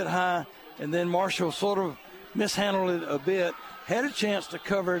little bit high, and then Marshall sort of mishandled it a bit. Had a chance to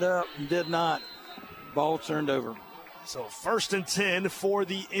cover it up and did not. Ball turned over. So 1st and 10 for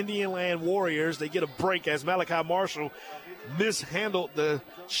the Indian Land Warriors. They get a break as Malachi Marshall mishandled the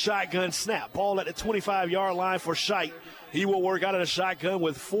shotgun snap. Ball at the 25-yard line for Scheidt. He will work out of the shotgun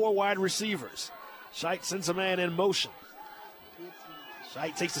with 4 wide receivers. Scheidt sends a man in motion.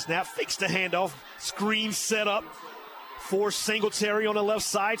 Scheidt takes the snap, fakes the handoff, screen set up for Singletary on the left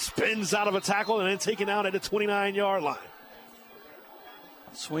side, spins out of a tackle and then taken out at the 29-yard line.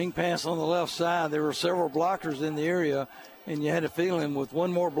 Swing pass on the left side. There were several blockers in the area, and you had a feeling with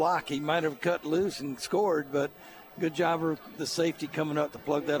one more block he might have cut loose and scored, but good job of the safety coming up to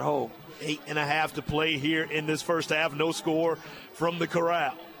plug that hole. 8.5 to play here in this first half. No score from the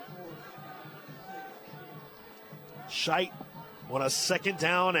corral. Scheidt on a 2nd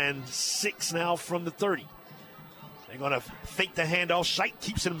down and 6 now from the 30. They're going to fake the handoff. Scheidt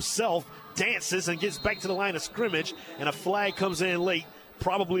keeps it himself, dances, and gets back to the line of scrimmage, and a flag comes in late.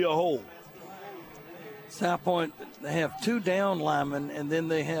 Probably a hold. South Pointe, they have 2 down linemen, and then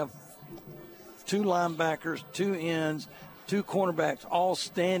they have 2 linebackers, 2 ends, 2 cornerbacks, all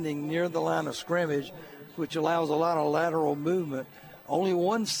standing near the line of scrimmage, which allows a lot of lateral movement. Only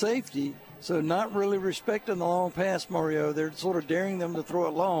 1 safety, so not really respecting the long pass, Mario. They're sort of daring them to throw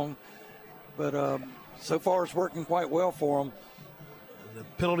it long, but so far it's working quite well for them. The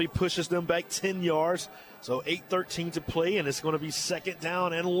penalty pushes them back 10 yards. So 8:13 to play, and it's going to be 2nd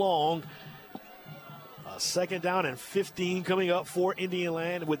down and long. 2nd down and 15 coming up for Indian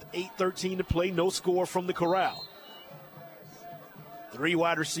Land with 8:13 to play. No score from the corral. 3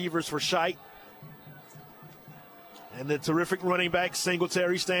 wide receivers for Scheidt. And the terrific running back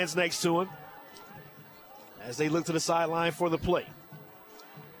Singletary stands next to him as they look to the sideline for the play.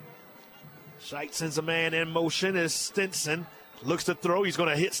 Scheidt sends a man in motion as Stinson looks to throw. He's going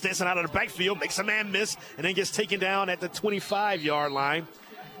to hit Stinson out of the backfield, makes a man miss, and then gets taken down at the 25-yard line.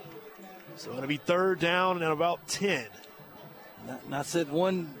 So it'll be 3rd down and about 10. And I said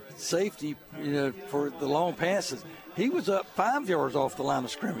 1 safety, for the long passes. He was up 5 yards off the line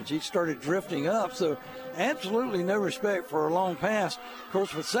of scrimmage. He started drifting up, so absolutely no respect for a long pass. Of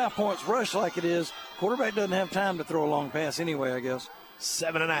course, with South Pointe's rush like it is, quarterback doesn't have time to throw a long pass anyway, I guess.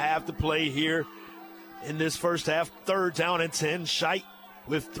 7.5 to play here in this first half. 3rd down and 10. Scheidt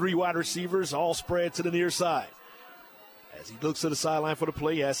with 3 wide receivers, all spread to the near side. As he looks to the sideline for the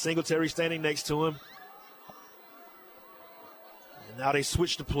play, he has Singletary standing next to him. And now they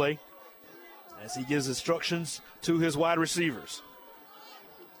switch to play as he gives instructions to his wide receivers.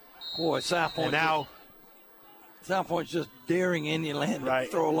 Boy, South Pointe. And now South Pointe's just daring Indian Land to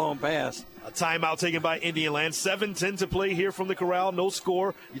throw a long pass. A timeout taken by Indian Land. 7:10 to play here from the corral. No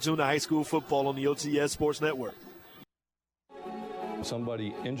score. You tune to high school football on the OTS Sports Network.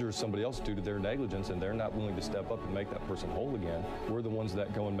 Somebody injures somebody else due to their negligence and they're not willing to step up and make that person whole again, we're the ones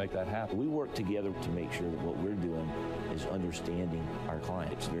that go and make that happen. We work together to make sure that what we're doing is understanding our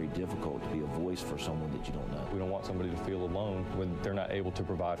client. It's very difficult to be a voice for someone that you don't know. We don't want somebody to feel alone when they're not able to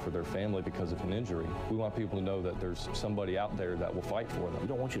provide for their family because of an injury. We want people to know that there's somebody out there that will fight for them. We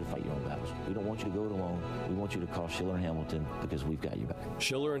don't want you to fight your own battles. We don't want you to go it alone. We want you to call Schiller & Hamilton because we've got your back.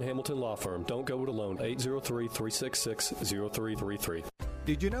 Schiller & Hamilton Law Firm. Don't go it alone. 803-366-0333.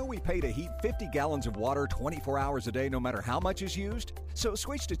 Did you know we pay to heat 50 gallons of water 24 hours a day no matter how much is used? So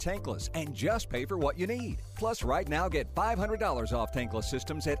switch to tankless and just pay for what you need. Plus, right now, get $500 off tankless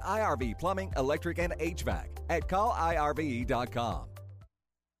systems at IRV Plumbing, Electric, and HVAC at callirve.com.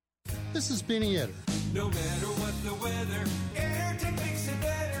 This is Benny Etter. No matter what the weather, AirTech makes it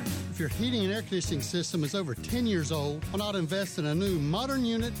better. If your heating and air conditioning system is over 10 years old, why not invest in a new modern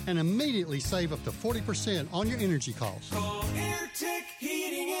unit and immediately save up to 40% on your energy costs? Call AirTech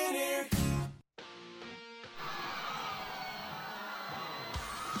Heating and Air.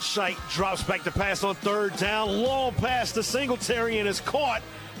 Scheidt drops back to pass on 3rd down. Long pass to Singletary and is caught,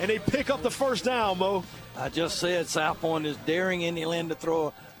 and they pick up the 1st down, Mo. I just said South Pointe is daring Indian Land to throw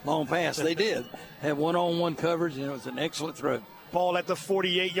a long pass. They did. Have one-on-one coverage, and it was an excellent throw. Ball at the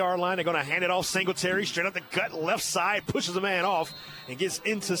 48-yard line. They're going to hand it off Singletary straight up the gut, left side, pushes the man off, and gets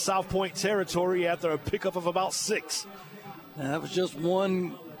into South Pointe territory after a pickup of about 6. Now, that was just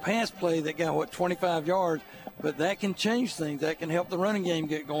one pass play that got, 25 yards, but that can change things. That can help the running game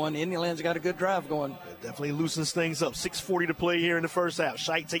get going. Indiana's got a good drive going. It definitely loosens things up. 6:40 to play here in the first half.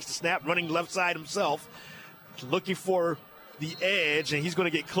 Scheidt takes the snap, running left side himself, looking for the edge, and he's going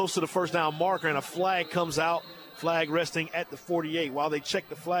to get close to the first down marker, and a flag comes out. Flag resting at the 48. While they check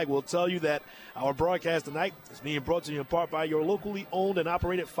the flag, we'll tell you that our broadcast tonight is being brought to you in part by your locally owned and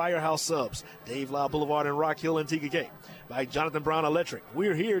operated Firehouse Subs, Dave Lau Boulevard in Rock Hill and TKK. By Jonathan Brown Electric,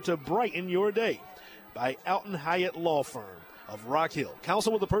 we're here to brighten your day. By Alton Hyatt Law Firm of Rock Hill,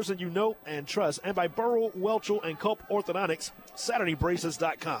 counsel with the person you know and trust. And by Burrow, Welchel, and Culp Orthodontics,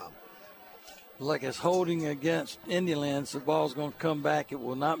 SaturdayBraces.com. Like it's holding against Indiana's, the ball's going to come back. It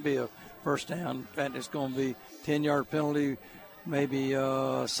will not be a first down. In fact, it's going to be 10-yard penalty, maybe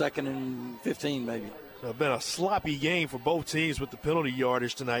second and 15 maybe. It's been a sloppy game for both teams with the penalty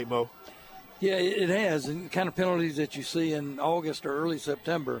yardage tonight, Mo. Yeah, it has. And the kind of penalties that you see in August or early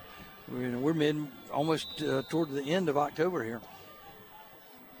September, we're almost toward the end of October here.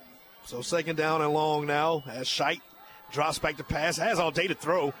 So second down and long now as Scheidt drops back to pass, has all day to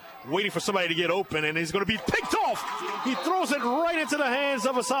throw, waiting for somebody to get open, and he's going to be picked off. He throws it right into the hands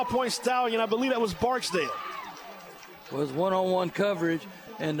of a South Pointe Stallion. I believe that was Barksdale. It was one-on-one coverage,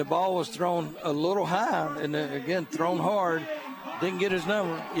 and the ball was thrown a little high, and again, thrown hard. Didn't get his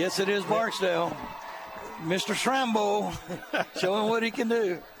number. Yes, it is Barksdale. Mr. Shrambo showing what he can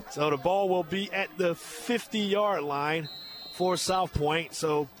do. So the ball will be at the 50-yard line for South Pointe.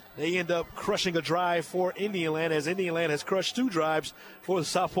 So they end up crushing a drive for Indiana, as Indiana has crushed 2 drives for the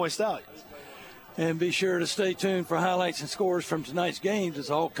South Pointe Stallions. And be sure to stay tuned for highlights and scores from tonight's games. It's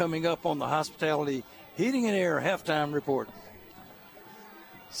all coming up on the Hospitality Heating and Air halftime report.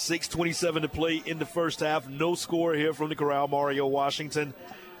 6:27 to play in the first half. No score here from the corral. Mario Washington,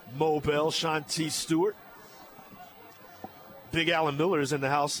 Mo Bell, Shanti Stewart. Big Alan Miller is in the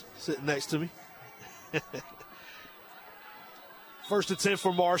house sitting next to me. First and 10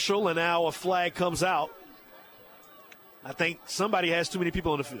 for Marshall, and now a flag comes out. I think somebody has too many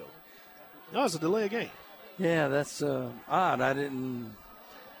people on the field. No, it's a delay of game. Yeah, that's odd.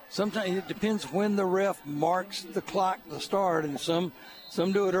 Sometimes it depends when the ref marks the clock to start, and some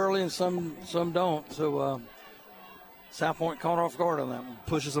do it early and some don't. So South Pointe caught off guard on that one.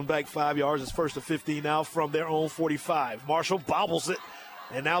 Pushes them back 5 yards. It's first to 15 now from their own 45. Marshall bobbles it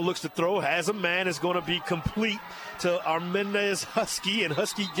and now looks to throw. Has a man. Is going to be complete to Armendez Husky, and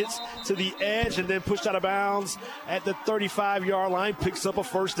Husky gets to the edge and then pushed out of bounds at the 35-yard line. Picks up a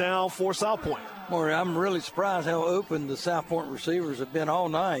first down for South Pointe. Maury, I'm really surprised how open the South Pointe receivers have been all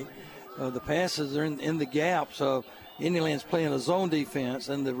night. The passes are in the gap, so Indiana's playing a zone defense,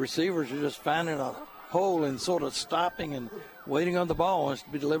 and the receivers are just finding a hole and sort of stopping and waiting on the ball and it's to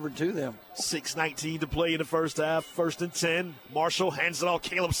be delivered to them. 6:19 to play in the first half. First and 10. Marshall hands it off.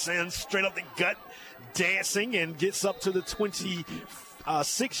 Caleb Sins straight up the gut, dancing, and gets up to the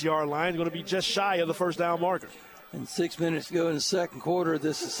 26-yard line. Going to be just shy of the first down marker. And 6 minutes to go in the second quarter.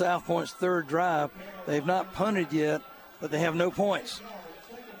 This is South Pointe's third drive. They've not punted yet, but they have no points.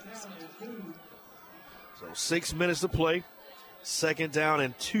 So 6 minutes to play. Second down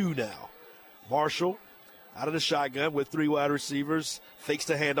and 2 now. Marshall out of the shotgun with 3 wide receivers. Fakes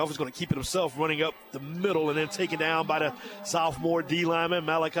the handoff. He's going to keep it himself, running up the middle and then taken down by the sophomore D lineman,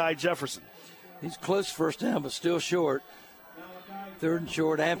 Malachi Jefferson. He's close first down, but still short. Third and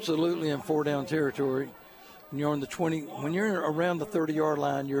short, absolutely in 4-down territory. When you're on the 20, when you're around the 30-yard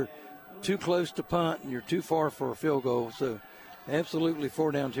line, you're too close to punt and you're too far for a field goal. So absolutely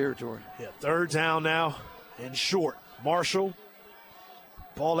 4-down territory. Yeah, third down now and short. Marshall,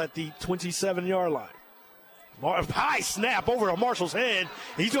 ball at the 27-yard line. High snap over Marshall's head.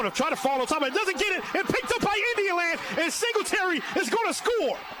 He's going to try to fall on top of it. Doesn't get it. And picked up by Indiana. And Singletary is going to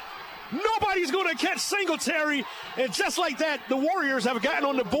score. Nobody's going to catch Singletary. And just like that, the Warriors have gotten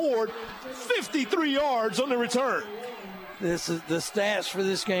on the board 53 yards on the return. The stats for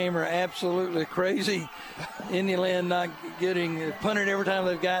this game are absolutely crazy. Indiana not getting punted every time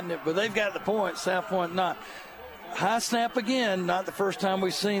they've gotten it, but they've got the point. South Pointe not. High snap again, not the first time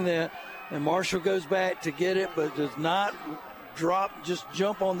we've seen that. And Marshall goes back to get it, but does not drop, just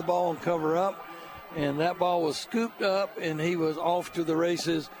jump on the ball and cover up. And that ball was scooped up, and he was off to the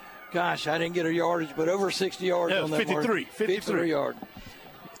races. Gosh, I didn't get a yardage, but over 60 yards on that 53 yard.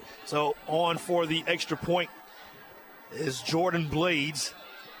 So on for the extra point is Jordan Blades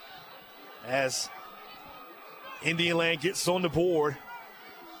as Indiana gets on the board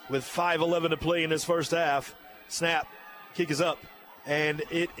with 5:11 to play in this first half. Snap, kick is up. And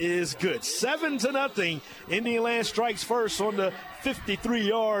it is good. 7-0. Indian Land strikes first on the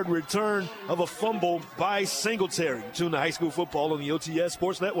 53-yard return of a fumble by Singletary. Tune to high school football on the OTS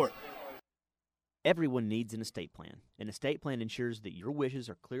Sports Network. Everyone needs an estate plan. An estate plan ensures that your wishes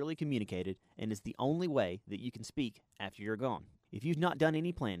are clearly communicated and is the only way that you can speak after you're gone. If you've not done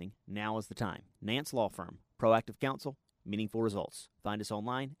any planning, now is the time. Nance Law Firm. Proactive counsel, meaningful results. Find us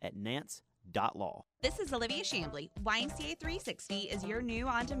online at nance.law. This is Olivia Shambly. YMCA 360 is your new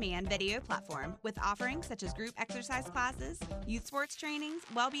on-demand video platform with offerings such as group exercise classes, youth sports trainings,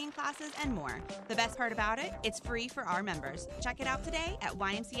 well-being classes, and more. The best part about it, it's free for our members. Check it out today at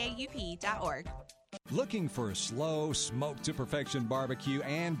ymcaup.org. Looking for slow, smoke-to-perfection barbecue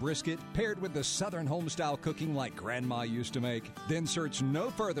and brisket paired with the Southern home-style cooking like Grandma used to make? Then search no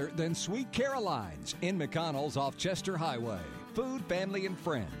further than Sweet Caroline's in McConnell's off Chester Highway. Food, family, and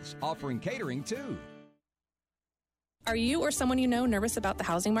friends, offering catering too. Are you or someone you know nervous about the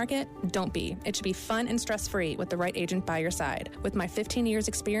housing market? Don't be. It should be fun and stress-free with the right agent by your side. With my 15 years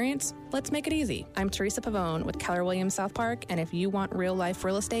experience, let's make it easy. I'm Teresa Pavone with Keller Williams South Park, and if you want real-life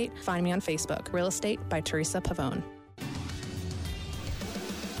real estate, find me on Facebook. Real Estate by Teresa Pavone.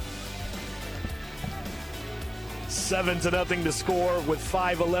 7-0 to score with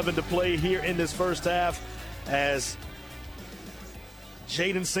 5:11 to play here in this first half as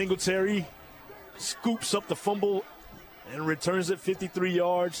Jaden Singletary scoops up the fumble and returns it 53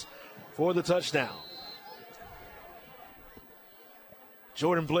 yards for the touchdown.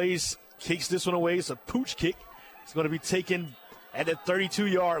 Jordan Blaze kicks this one away. It's a pooch kick. It's going to be taken at the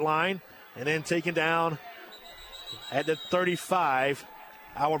 32-yard line and then taken down at the 35.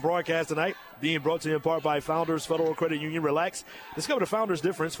 Our broadcast tonight being brought to you in part by Founders Federal Credit Union. Relax. Discover the Founders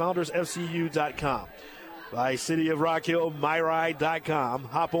difference, foundersfcu.com. By City of Rock Hill, MyRide.com.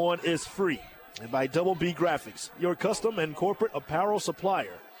 Hop on is free. And by Double B Graphics, your custom and corporate apparel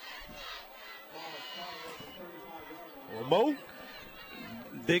supplier. Well, Mo?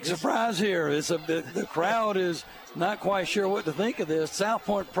 Big surprise here. The crowd is not quite sure what to think of this. South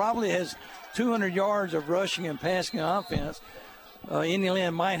Pointe probably has 200 yards of rushing and passing offense. Indian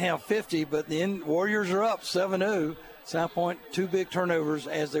Land might have 50, but the Warriors are up 7-0. South Pointe, 2 big turnovers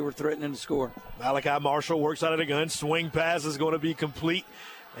as they were threatening to score. Malachi Marshall works out of the gun. Swing pass is going to be complete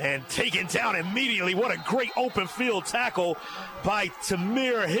and taken down immediately. What a great open field tackle by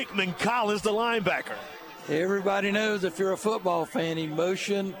Tamir Hickman Collins, the linebacker. Everybody knows if you're a football fan,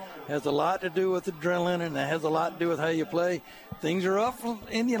 emotion has a lot to do with adrenaline, and that has a lot to do with how you play. Things are up for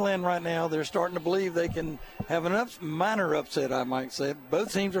Indian Land right now. They're starting to believe they can have an minor upset, I might say.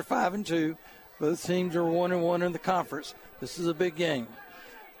 Both teams are 5-2. Both teams are 1-1 in the conference. This is a big game.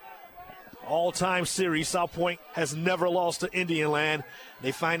 All-time series. South Pointe has never lost to Indian Land.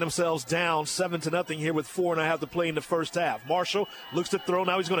 They find themselves down 7-0 here with 4.5 to play in the first half. Marshall looks to throw.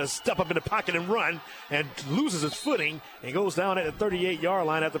 Now he's going to step up in the pocket and run and loses his footing and goes down at the 38-yard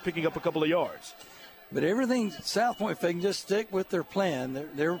line after picking up a couple of yards. But everything South Pointe, if they can just stick with their plan,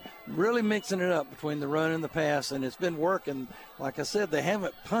 they're really mixing it up between the run and the pass, and it's been working. Like I said, they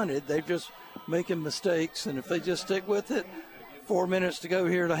haven't punted. They're just making mistakes, and if they just stick with it, 4 minutes to go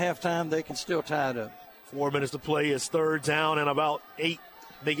here to halftime, they can still tie it up. 4 minutes to play is third down and about 8.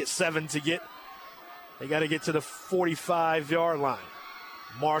 Make it 7 to get. They got to get to the 45-yard line.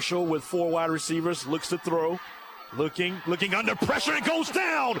 Marshall with 4 wide receivers looks to throw. Looking under pressure. It goes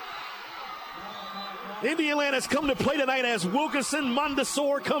down. Indian Land has come to play tonight as Wilkinson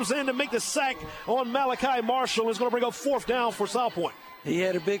Mondesor comes in to make the sack on Malachi Marshall. Is going to bring up 4th down for South Pointe. He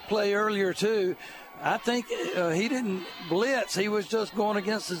had a big play earlier, too. I think he didn't blitz. He was just going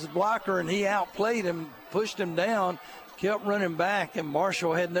against his blocker, and he outplayed him, pushed him down, kept running back, and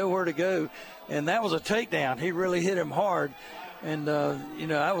Marshall had nowhere to go. And that was a takedown. He really hit him hard. And,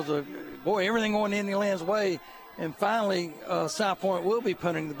 that was everything going Indian Land's way. And finally, South Pointe will be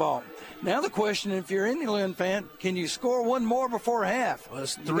punting the ball. Now the question, if you're an Indian Land fan, can you score one more before half? Well,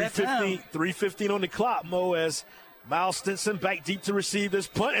 it's 3:15 on the clock, Mo, as Miles Stinson back deep to receive this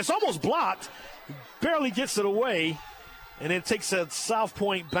punt. It's almost blocked. Barely gets it away, and then takes a South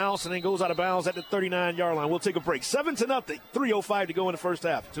Pointe bounce and then goes out of bounds at the 39-yard line. We'll take a break. 7-0, 3:05 to go in the first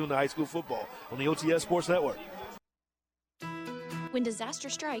half. Tune to high school football on the OTS Sports Network. When disaster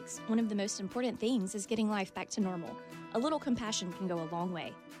strikes, one of the most important things is getting life back to normal. A little compassion can go a long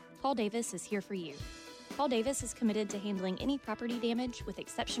way. Paul Davis is here for you. Paul Davis is committed to handling any property damage with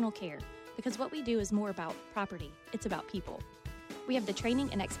exceptional care, because what we do is more about property. It's about people. We have the training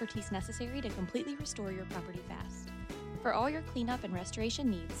and expertise necessary to completely restore your property fast. For all your cleanup and restoration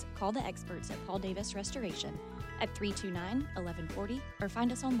needs, call the experts at Paul Davis Restoration at 329-1140 or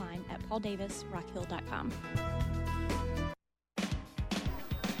find us online at pauldavisrockhill.com.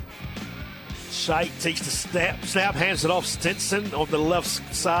 Scheit takes the snap, hands it off Stinson on the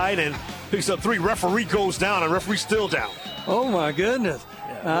left side, and picks up 3. Referee goes down, and referee still down. Oh, my goodness.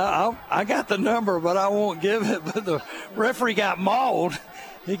 I got the number, but I won't give it. But the referee got mauled.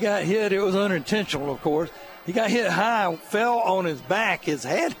 He got hit. It was unintentional, of course. He got hit high, fell on his back. His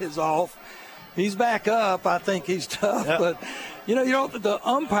head is off. He's back up. I think he's tough. Yep. But, the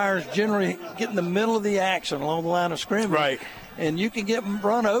umpires generally get in the middle of the action along the line of scrimmage. Right. And you can get him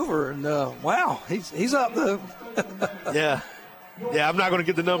run over. And, wow, he's up, though. Yeah. Yeah, I'm not going to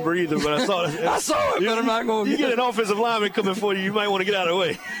get the number either, but I saw it. I saw it, but I'm not going to get it. You get an offensive lineman coming for you, you might want to get out of the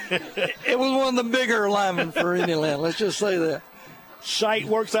way. It was one of the bigger linemen for Indiana. Let's just say that. Scheit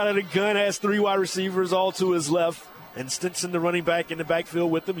works out of the gun, has 3 wide receivers all to his left, and Stinson, the running back, in the backfield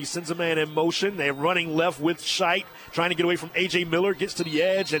with him. He sends a man in motion. They're running left with Scheit, trying to get away from A.J. Miller, gets to the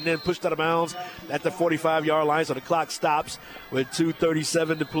edge, and then pushed out of bounds at the 45-yard line, so the clock stops with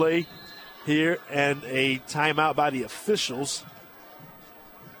 2:37 to play here, and a timeout by the officials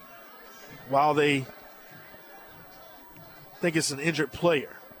while they think it's an injured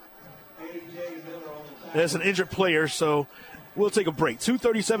player. There's an injured player, so we'll take a break.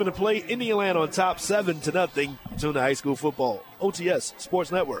 2:37 to play. Indiana on top, 7-0. Tuna High School football. OTS Sports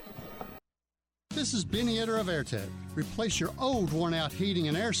Network. This is Benny Etter of AirTech. Replace your old worn-out heating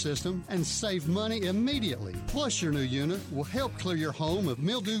and air system and save money immediately. Plus, your new unit will help clear your home of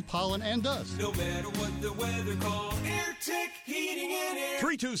mildew, pollen, and dust. No matter what the weather calls, AirTech Heating and Air.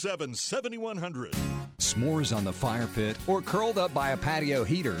 327-7100. S'mores on the fire pit or curled up by a patio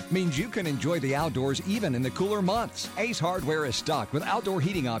heater means you can enjoy the outdoors even in the cooler months. Ace Hardware is stocked with outdoor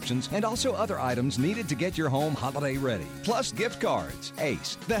heating options and also other items needed to get your home holiday ready. Plus gift cards.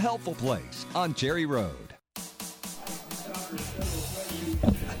 Ace, the helpful place on Cherry Road.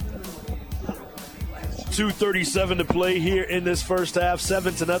 2:37 to play here in this first half.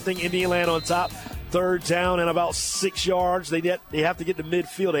 7-0. Indiana on top. 3rd down and about 6 yards. They have to get to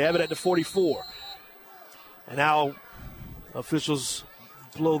midfield. They have it at the 44. And now officials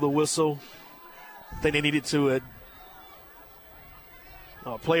blow the whistle. I think they needed to.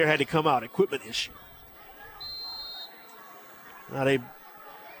 A player had to come out. Equipment issue. Now they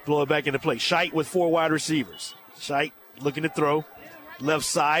blow it back into play. Scheit with 4 wide receivers. Scheit looking to throw. Left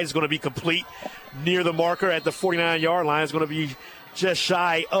side is going to be complete. Near the marker at the 49-yard line. Is going to be just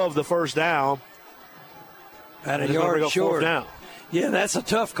shy of the first down. About a yard short. Down. Yeah, that's a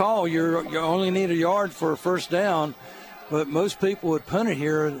tough call. You only need a yard for a first down, but most people would punt it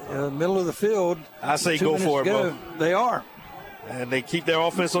here in the middle of the field. I say go for it, bro. They are. And they keep their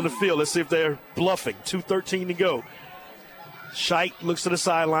offense on the field. Let's see if they're bluffing. 2:13 to go. Scheit looks to the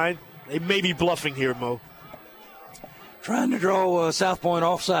sideline. They may be bluffing here, Mo. Trying to draw South Pointe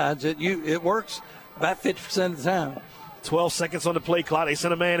offsides. It works about 50% of the time. 12 seconds on the play clock. They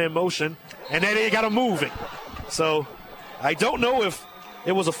sent a man in motion, and then they got him moving. So I don't know if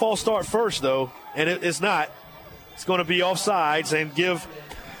it was a false start first, though, and it's not. It's going to be offsides and give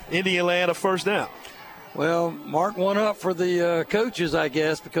Indiana a first down. Well, mark one up for the coaches, I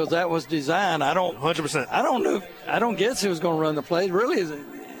guess, because that was designed. 100%. I don't know. I don't guess who was going to run the play. Really,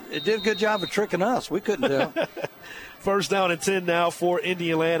 it did a good job of tricking us. We couldn't tell. First down and 10 now for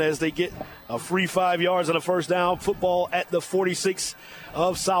Indiana as they get a free 5 yards on a first down. Football at the 46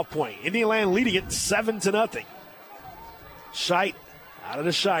 of South Pointe. Indiana leading it 7-0. Scheit out of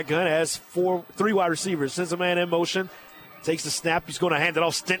the shotgun has 3 wide receivers. Sends a man in motion. Takes the snap. He's going to hand it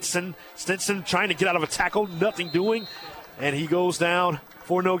off Stinson. Stinson trying to get out of a tackle. Nothing doing. And he goes down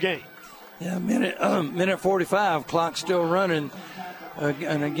for no gain. Yeah, minute 45. Clock still running.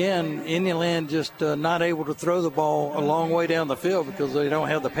 And again, Indiana just not able to throw the ball a long way down the field because they don't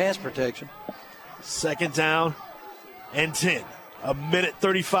have the pass protection. 2nd down and 10. A minute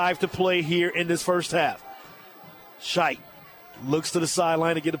 35 to play here in this first half. Scheit looks to the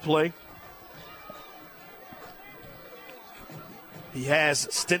sideline to get a play. He has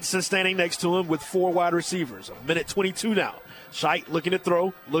Stinson standing next to him with 4 wide receivers. A minute 22 now. Scheit looking to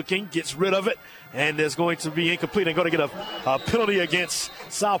throw, gets rid of it, and is going to be incomplete and going to get a penalty against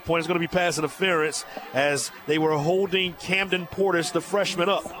South Pointe. It's going to be pass interference as they were holding Camden Portis, the freshman,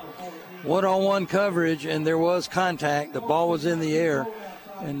 up. One-on-one coverage, and there was contact. The ball was in the air,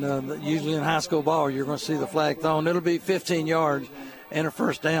 and usually in high school ball, you're going to see the flag thrown. It'll be 15 yards and a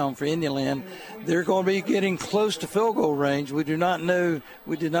first down for Indiana. They're going to be getting close to field goal range. We do not know.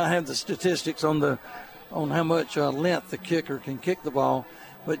 We did not have the statistics on how much length the kicker can kick the ball.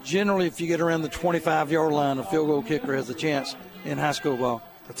 But generally, if you get around the 25-yard line, a field goal kicker has a chance in high school ball.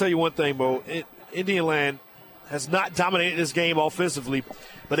 I'll tell you one thing, Bo. Indiana has not dominated this game offensively,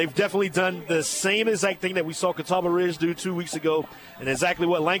 but they've definitely done the same exact thing that we saw Catawba Ridge do 2 weeks ago and exactly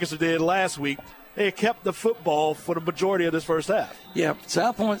what Lancaster did last week. They kept the football for the majority of this first half. Yeah,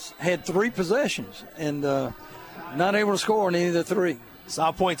 South Pointe had 3 possessions and not able to score on any of the 3.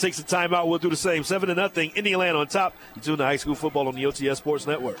 South Pointe takes the timeout. We'll do the same. 7-0. Indiana on top. You tune to high school football on the OTS Sports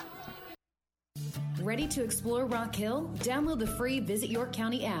Network. Ready to explore Rock Hill? Download the free Visit York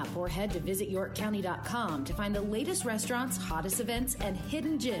County app or head to visityorkcounty.com to find the latest restaurants, hottest events, and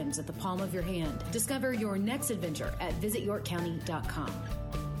hidden gems at the palm of your hand. Discover your next adventure at visityorkcounty.com.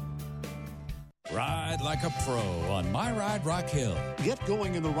 Ride like a pro on My Ride Rock Hill. Get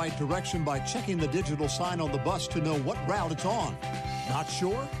going in the right direction by checking the digital sign on the bus to know what route it's on. Not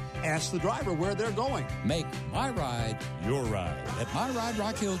sure? Ask the driver where they're going. Make My Ride your ride at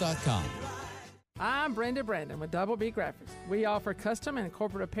myriderockill.com. I'm Brenda Brandon with Double B Graphics. We offer custom and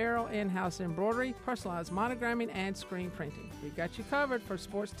corporate apparel, in-house embroidery, personalized monogramming, and screen printing. We got you covered for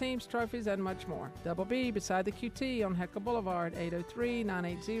sports teams, trophies, and much more. Double B beside the QT on Heckle Boulevard,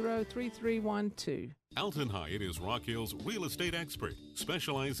 803-980-3312. Alton Hyatt is Rock Hill's real estate expert,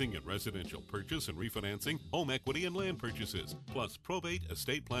 specializing in residential purchase and refinancing, home equity and land purchases, plus probate,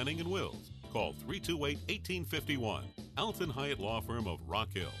 estate planning, and wills. Call 328-1851. Alton Hyatt Law Firm of Rock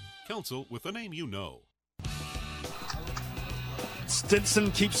Hill. Counsel with the name you know.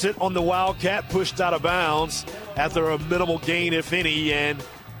 Stinson keeps it on the Wildcat, pushed out of bounds after a minimal gain, if any, and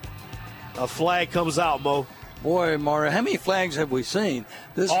a flag comes out, Mo. Boy, Mario, how many flags have we seen?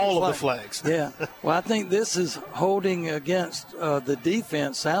 All of the flags. Yeah. Well, I think this is holding against the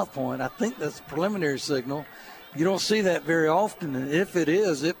defense, South Pointe. I think that's a preliminary signal. You don't see that very often. And if it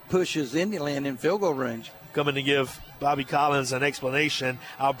is, it pushes Indiana in field goal range. Coming to give Bobby Collins an explanation.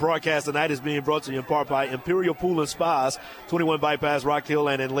 Our broadcast tonight is being brought to you in part by Imperial Pool and Spas, 21 Bypass, Rock Hill,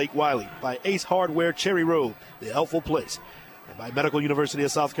 and in Lake Wiley. By Ace Hardware, Cherry Road, the helpful place. And by Medical University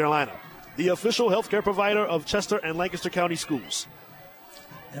of South Carolina, the official healthcare provider of Chester and Lancaster County Schools.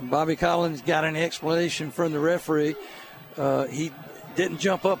 And Bobby Collins got an explanation from the referee. He didn't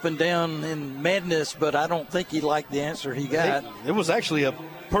jump up and down in madness, but I don't think he liked the answer he got. It was actually a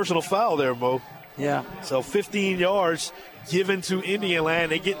personal foul there, Mo. Yeah. So 15 yards given to Indiana.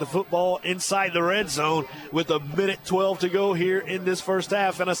 They get the football inside the red zone with a minute 12 to go here in this first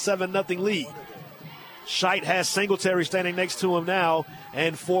half and a 7-0 lead. Scheidt has Singletary standing next to him now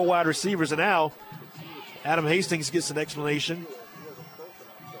and 4 wide receivers. And now Adam Hastings gets an explanation.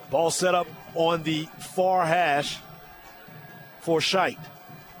 Ball set up on the far hash for Scheidt.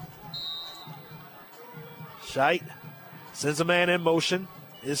 Scheidt sends a man in motion.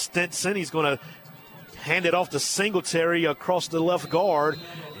 Is Stinson. He's going to hand it off to Singletary across the left guard,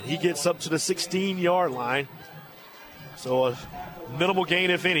 and he gets up to the 16-yard line. So a minimal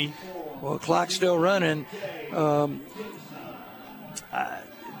gain, if any. Well, clock's still running.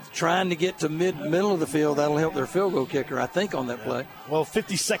 Trying to get to middle of the field, that'll help their field goal kicker, I think, on that play. Well,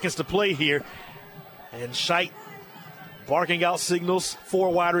 50 seconds to play here. And Scheidt barking out signals.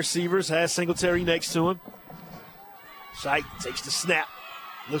 4 wide receivers, has Singletary next to him. Scheidt takes the snap.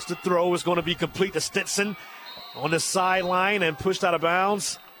 Looks to throw, is going to be complete to Stinson on the sideline and pushed out of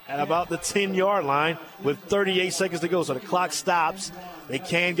bounds at about the 10-yard line with 38 seconds to go. So the clock stops. They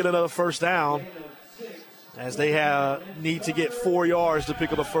can get another first down as they need to get 4 yards to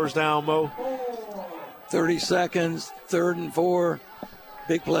pick up a first down, Mo. 30 seconds, 3rd and 4.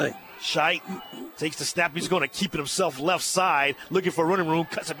 Big play. Scheidt takes the snap. He's going to keep it himself left side, looking for running room,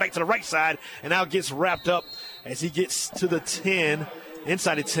 cuts it back to the right side, and now gets wrapped up as he gets to the 10.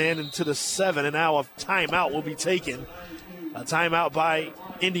 Inside the 10 and to the 7, and now a timeout will be taken. A timeout by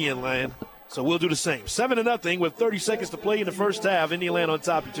Indiana. So we'll do the same. 7-0 with 30 seconds to play in the first half. Indiana on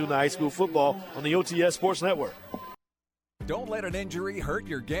top. You tune to high school football on the OTS Sports Network. Don't let an injury hurt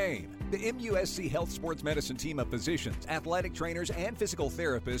your game. The MUSC Health Sports Medicine team of physicians, athletic trainers, and physical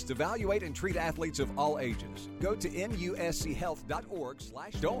therapists evaluate and treat athletes of all ages. Go to muschealth.org/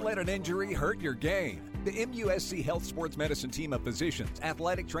 Don't let an injury hurt your game. The MUSC Health Sports Medicine team of physicians,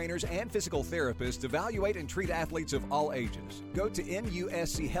 athletic trainers, and physical therapists evaluate and treat athletes of all ages. Go to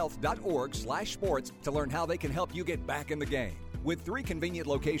muschealth.org/sports to learn how they can help you get back in the game. With 3 convenient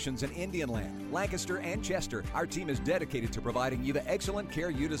locations in Indianland, Lancaster, and Chester, our team is dedicated to providing you the excellent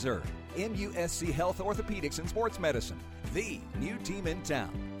care you deserve. MUSC Health Orthopedics and Sports Medicine, the new team in town.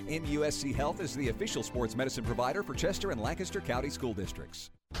 MUSC Health is the official sports medicine provider for Chester and Lancaster County School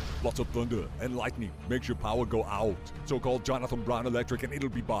Districts. Lots of thunder and lightning makes your power go out. So call Jonathan Brown Electric and it'll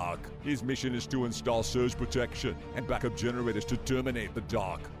be back. His mission is to install surge protection and backup generators to terminate the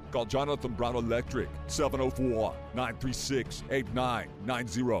dark. Call Jonathan Brown Electric,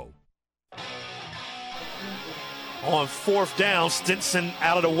 704-936-8990. On fourth down, Stinson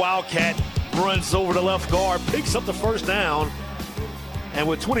out of the Wildcat, runs over the left guard, picks up the first down. And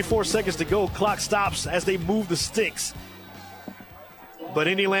with 24 seconds to go, clock stops as they move the sticks. But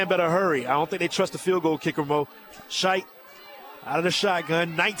Indiana better hurry. I don't think they trust the field goal kicker, Mo. Scheidt out of the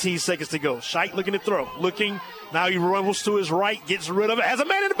shotgun, 19 seconds to go. Scheidt looking to throw. Now he rumbles to his right, gets rid of it, has a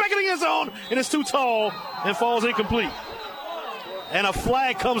man in the back of the end zone, and it's too tall and falls incomplete. And a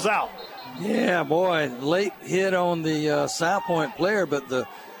flag comes out. Yeah, boy, late hit on the South Pointe player, but the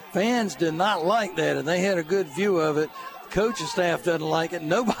fans did not like that, and they had a good view of it. Coaching staff doesn't like it.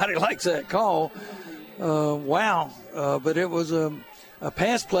 Nobody likes that call. But it was a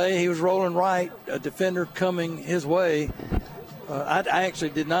pass play. He was rolling right, a defender coming his way. I actually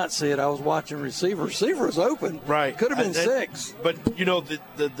did not see it. I was watching receiver. Receiver was open. Right. Could have been 6. But,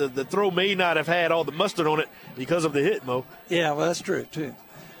 the throw may not have had all the mustard on it because of the hit, Mo. Yeah, well, that's true, too.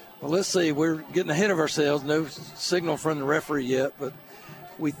 Well, let's see. We're getting ahead of ourselves. No signal from the referee yet, but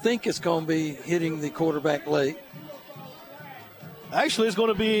we think it's going to be hitting the quarterback late. Actually, it's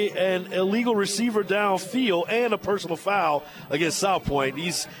going to be an illegal receiver downfield and a personal foul against South Pointe.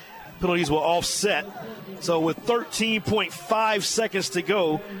 These penalties will offset. So with 13.5 seconds to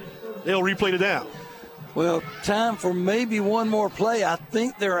go, they'll replay the down. Well, time for maybe one more play. I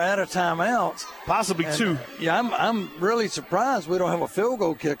think they're out of timeouts. Possibly 2. Yeah, I'm really surprised we don't have a field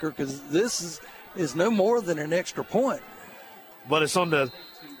goal kicker because this is no more than an extra point. But it's on the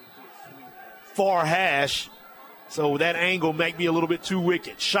far hash. So that angle might be a little bit too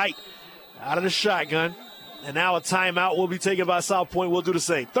wicked. Scheidt out of the shotgun. And now a timeout will be taken by South Pointe. We'll do the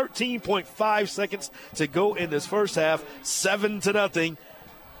same. 13.5 seconds to go in this first half. 7-0.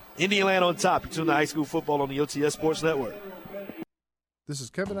 Indiana on top. You tune to high school football on the OTS Sports Network. This is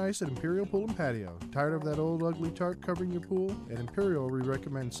Kevin Ice at Imperial Pool and Patio. Tired of that old ugly tarp covering your pool? At Imperial, we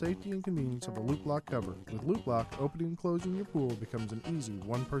recommend safety and convenience of a loop lock cover. With loop lock, opening and closing your pool becomes an easy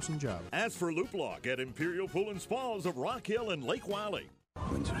one-person job. Ask for loop lock at Imperial Pool and Spas of Rock Hill and Lake Wiley.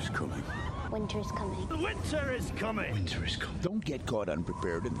 Winter is coming. Winter is coming. Winter is coming. Winter is coming. Don't get caught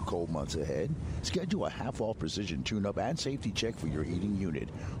unprepared in the cold months ahead. Schedule a half-off precision tune-up and safety check for your heating unit.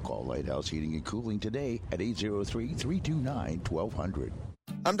 Call Lighthouse Heating and Cooling today at 803-329-1200.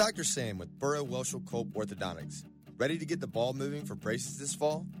 I'm Dr. Sam with Burrow Welshel Culp Orthodontics. Ready to get the ball moving for braces this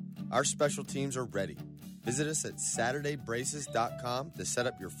fall? Our special teams are ready. Visit us at SaturdayBraces.com to set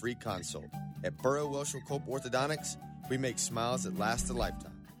up your free consult. At Burrow Welshel Culp Orthodontics, we make smiles that last a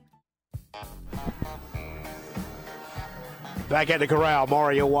lifetime. Back at the corral,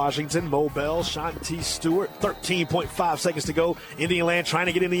 Mario Washington, Mo Bell, Shanti Stewart, 13.5 seconds to go. Indiana trying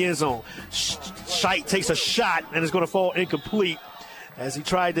to get in the end zone. Scheidt takes a shot and is going to fall incomplete as he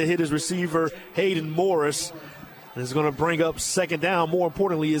tried to hit his receiver, Hayden Morris. And is going to bring up second down. More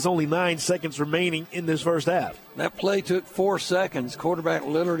importantly, is only 9 seconds remaining in this first half. That play took 4 seconds. Quarterback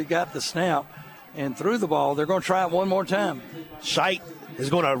literally got the snap and threw the ball. They're going to try it one more time. Scheidt is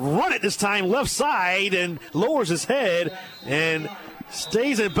going to run it this time left side and lowers his head and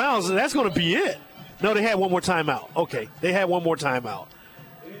stays in bounds. And that's going to be it. No, they had one more timeout. Okay, they had one more timeout.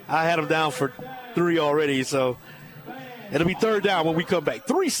 I had them down for 3 already, so it'll be third down when we come back.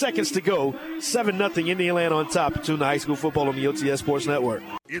 3 seconds to go. 7-0 Indiana on top. Tune to high school football on the OTS Sports Network.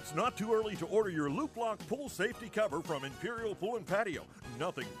 It's not too early to order your Loop Lock pool safety cover from Imperial Pool and Patio.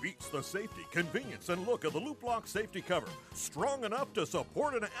 Nothing beats the safety, convenience, and look of the Loop Lock safety cover. Strong enough to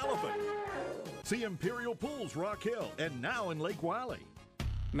support an elephant. See Imperial Pools, Rock Hill, and now in Lake Wiley.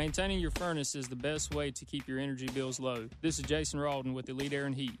 Maintaining your furnace is the best way to keep your energy bills low. This is Jason Rawdon with Elite Air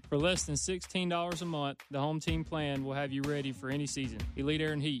and Heat. For less than $16 a month, the Home Team plan will have you ready for any season. Elite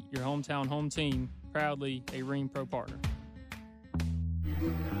Air and Heat, your hometown home team, proudly a Ring Pro partner.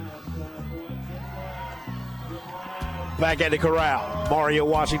 Back at the corral, Mario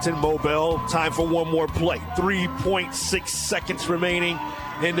Washington, Mo Bell. Time for one more play. 3.6 seconds remaining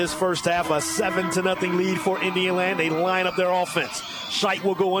in this first half. A 7-0 lead for Indiana. They line up their offense. Scheidt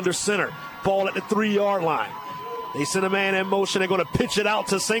will go under center. Ball at the 3-yard line. They send a man in motion. They're going to pitch it out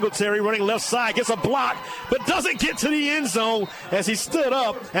to Singletary, running left side. Gets a block, but doesn't get to the end zone as he stood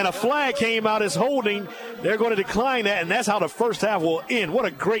up, and a flag came out as holding. They're going to decline that, and that's how the first half will end. What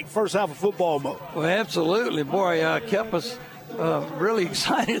a great first half of football, Mo. Well, absolutely. Boy, kept us really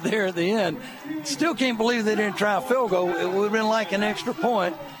excited there at the end. Still can't believe they didn't try a field goal. It would have been like an extra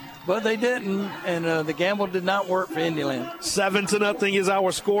point. But they didn't, and the gamble did not work for Indiana. 7-0 is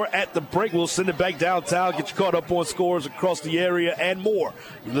our score at the break. We'll send it back downtown, get you caught up on scores across the area and more.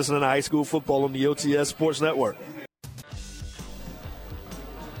 You're listening to high school football on the OTS Sports Network.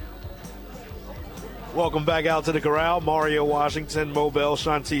 Welcome back out to the corral. Mario Washington, Mo Bell,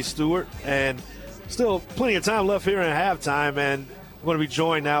 Shanti Stewart, and Still plenty of time left here in halftime, and we're going to be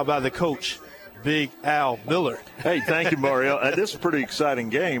joined now by the coach, Big Al Miller. Hey, thank you, Mario. This is a pretty exciting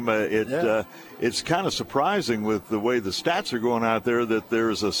game. It's kind of surprising with the way the stats are going out there that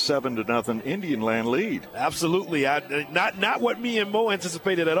there's a 7-0 Indian Land lead. Absolutely. Not what me and Mo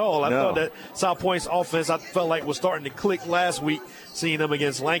anticipated at all. I thought that South Pointe's offense, I felt like, was starting to click last week, seeing them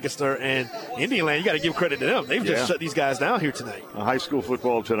against Lancaster. And Indian Land, you got to give credit to them. They've just shut these guys down here tonight. High school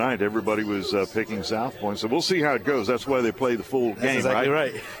football tonight, everybody was picking South Pointe. So we'll see how it goes. That's why they play the full game, exactly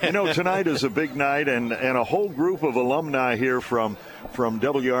right. Tonight is a big night, and a whole group of alumni here from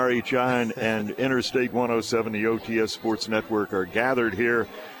WRHI and Interstate 107, the OTS Sports Network, are gathered here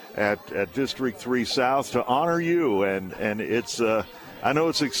at District 3 South to honor you. And it's I know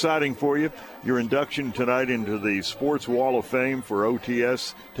it's exciting for you. Your induction tonight into the Sports Wall of Fame for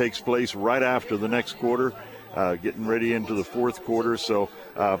OTS takes place right after the next quarter, getting ready into the fourth quarter. So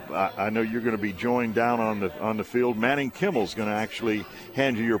I know you're going to be joined down on the field. Manning Kimmel's going to actually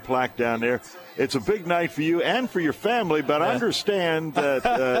hand you your plaque down there. It's a big night for you and for your family, but I understand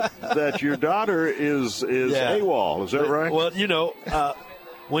that your daughter is AWOL. Is that right? Well,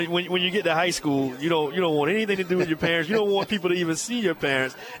 when you get to high school, you don't want anything to do with your parents. You don't want people to even see your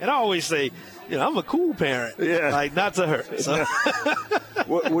parents. And I always say, I'm a cool parent. Yeah. Like, not to her. So.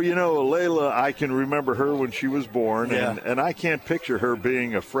 Well, Layla, I can remember her when she was born, and I can't picture her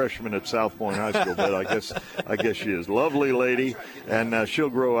being a freshman at South Pointe High School, but I guess she is. Lovely lady, and she'll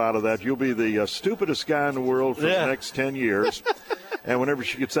grow out of that. You'll be the stupidest guy in the world for the next 10 years. And whenever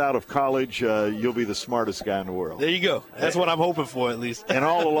she gets out of college, you'll be the smartest guy in the world. There you go. That's what I'm hoping for, at least. And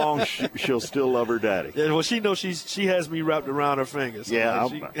all along, she'll still love her daddy. Yeah, well, she knows she has me wrapped around her fingers.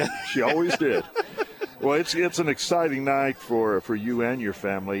 So she always did. Well, it's an exciting night for you and your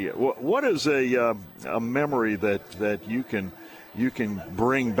family. What is a memory that you can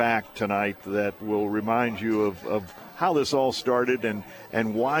bring back tonight that will remind you of how this all started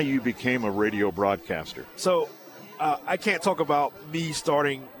and why you became a radio broadcaster? So I can't talk about me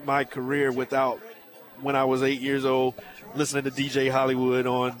starting my career without when I was 8 years old, listening to DJ Hollywood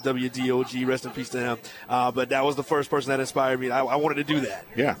on WDOG, rest in peace to him. But that was the first person that inspired me. I wanted to do that.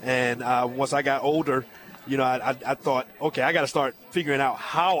 Yeah. And once I got older, I thought, okay, I got to start figuring out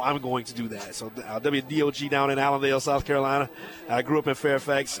how I'm going to do that. So WDOG down in Allendale, South Carolina. I grew up in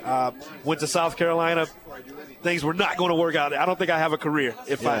Fairfax. Went to South Carolina. Things were not going to work out. I don't think I have a career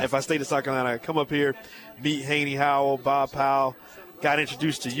if I stayed in South Carolina. I come up here, meet Haney Howell, Bob Powell, got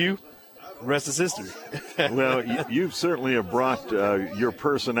introduced to you. The rest is history. Well, you certainly have brought your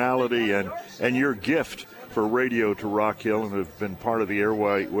personality and your gift for radio to Rock Hill and have been part of the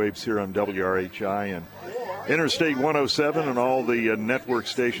airwaves here on WRHI and Interstate 107 and all the network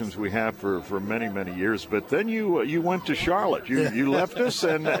stations we have for many, many years. But then you went to Charlotte. You left us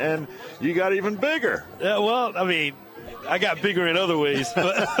and you got even bigger. Yeah, well, I mean, I got bigger in other ways,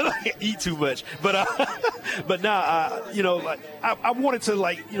 but I eat too much. But now, I wanted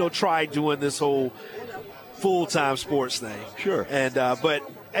to try doing this whole full-time sports thing. Sure. And but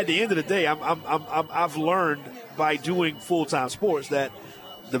at the end of the day, I've learned by doing full-time sports that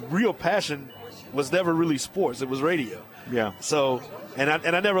the real passion was never really sports; it was radio. Yeah. So, and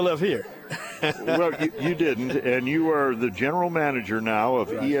I never left here. Well, you didn't, and you are the general manager now of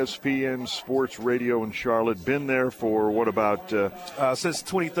ESPN Sports Radio in Charlotte. Been there for what about? Since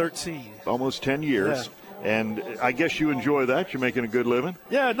 2013. Almost 10 years. Yeah. And I guess you enjoy that. You're making a good living.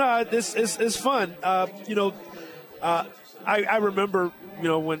 Yeah, no, it's fun. I remember,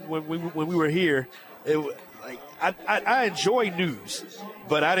 when we were here, I enjoy news,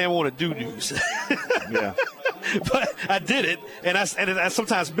 but I didn't want to do news. Yeah. But I did it, and I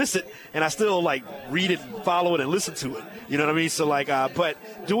sometimes miss it, and I still read it and follow it and listen to it. You know what I mean? So but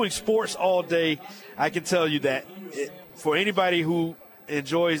doing sports all day, I can tell you that for anybody who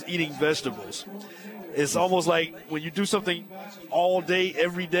enjoys eating vegetables, it's almost like when you do something all day,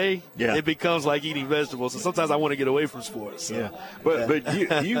 every day, it becomes like eating vegetables. So sometimes I want to get away from sports. So. Yeah,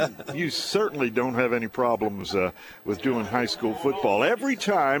 but you certainly don't have any problems with doing high school football. Every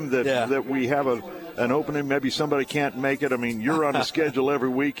time that we have an opening, maybe somebody can't make it. I mean, you're on the schedule every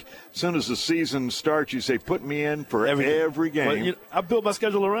week. As soon as the season starts, you say, "Put me in for every game." Well, I built my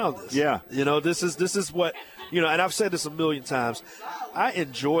schedule around this. Yeah, this is what and I've said this a million times. I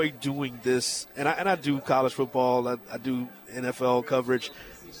enjoy doing this, and I do college football. I do NFL coverage.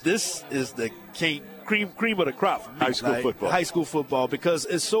 This is the cream of the crop for me. High school football, because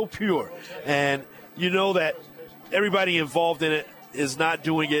it's so pure, and that everybody involved in it is not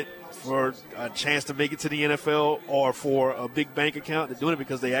doing it for a chance to make it to the NFL or for a big bank account. They're doing it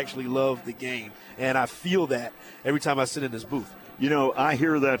because they actually love the game, and I feel that every time I sit in this booth. You know, I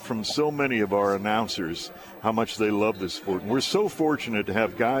hear that from so many of our announcers, how much they love this sport. And we're so fortunate to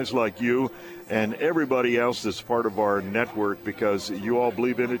have guys like you and everybody else that's part of our network, because you all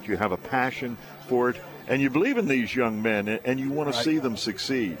believe in it, you have a passion for it, and you believe in these young men, and you want to see them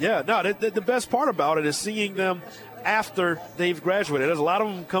succeed. Yeah, no, the best part about it is seeing them after they've graduated. There's a lot of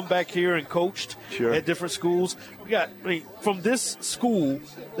them come back here and coached at different schools. From this school,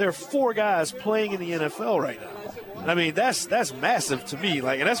 there are 4 guys playing in the NFL right now. I mean, that's massive to me.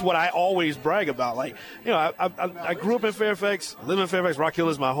 And that's what I always brag about. I grew up in Fairfax, live in Fairfax. Rock Hill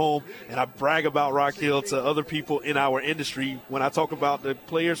is my home, and I brag about Rock Hill to other people in our industry when I talk about the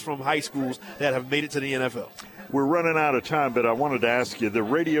players from high schools that have made it to the NFL. We're running out of time, but I wanted to ask you, the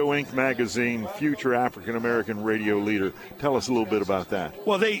Radio Inc. magazine, Future African American Radio Leader. Tell us a little bit about that.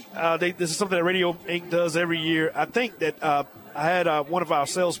 Well, this is something that Radio Inc. does every year. I think that I had one of our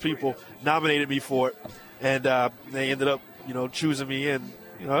salespeople nominated me for it, and they ended up, choosing me in.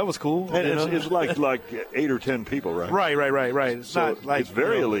 That was cool. And it's like 8 or 10 people, right? Right. It's so not like it's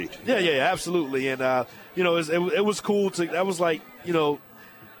very elite. Yeah, absolutely. And it was cool to. That was like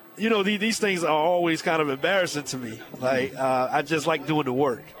these things are always kind of embarrassing to me. I just like doing the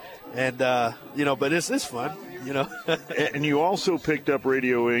work, and but it's fun. And you also picked up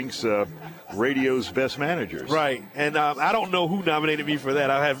Radio Inc.'s Radio's Best Managers. Right. And I don't know who nominated me for that.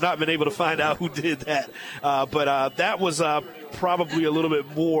 I have not been able to find out who did that. But that was probably a little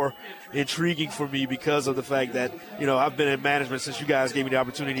bit more intriguing for me because of the fact that, I've been in management since you guys gave me the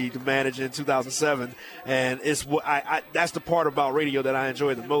opportunity to manage in 2007. And it's what that's the part about radio that I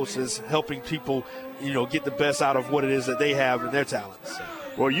enjoy the most, is helping people, get the best out of what it is that they have and their talents.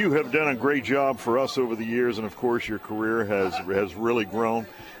 Well, you have done a great job for us over the years, and, of course, your career has really grown.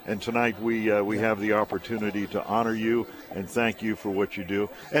 And tonight we have the opportunity to honor you and thank you for what you do.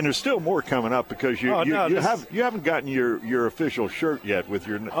 And there's still more coming up, because you haven't gotten your official shirt yet with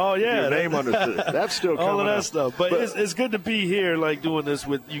your name on it. That's still coming up. All of that stuff. But it's good to be here, doing this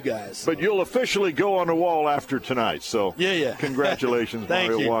with you guys. But you'll officially go on the wall after tonight. So congratulations,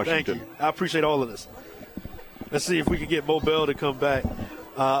 Mario Washington. Thank you. I appreciate all of this. Let's see if we can get Mo Bell to come back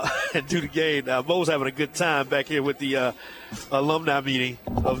and do the game. Mo's having a good time back here with the alumni meeting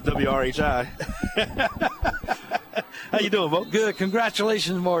of WRHI. How you doing, Mo? Good.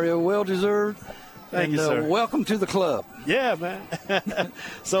 Congratulations, Mario. Well deserved. Thank you, sir. Welcome to the club. Yeah, man.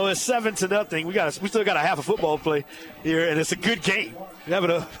 So it's 7-0. We still got a half a football play here, and it's a good game. We're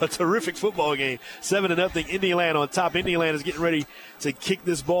having a terrific football game. 7-0. Indiana on top. Indiana is getting ready to kick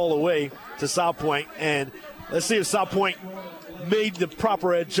this ball away to South Pointe, and let's see if South Pointe made the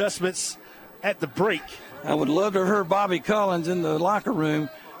proper adjustments at the break. I would love to have heard Bobby Collins in the locker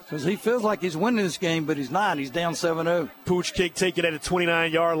room, because he feels like he's winning this game, but he's not. He's down 7-0. Pooch kick, take it at the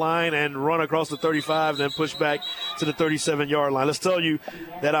 29-yard line and run across the 35, then push back to the 37-yard line. Let's tell you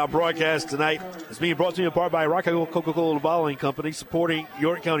that our broadcast tonight is being brought to you in part by Rock Hill Coca-Cola Bottling Company, supporting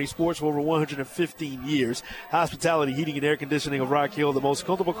York County sports for over 115 years. Hospitality, heating, and air conditioning of Rock Hill, the most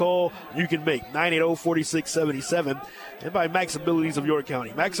comfortable call you can make, 980-4677. And by Max Abilities of York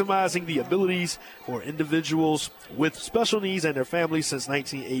County, maximizing the abilities for individuals with special needs and their families since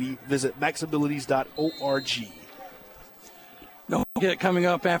 1980. Visit maxabilities.org. Don't forget, coming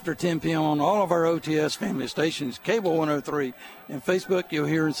up after 10 p.m. on all of our OTS family stations, Cable 103, and Facebook, you'll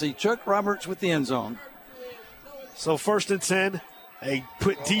hear and see Chuck Roberts with the end zone. So 1st and 10. They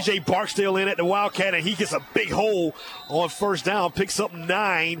put DJ Barksdale in at the Wildcat, and he gets a big hole on 1st down, picks up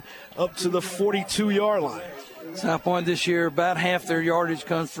 9 up to the 42-yard line. South Pointe this year, about half their yardage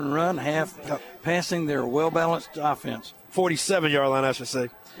comes from run, half passing. Their well-balanced offense. 47-yard line, I should say.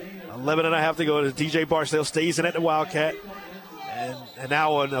 11.5 to go. DJ Barksdale stays in at the Wildcat. And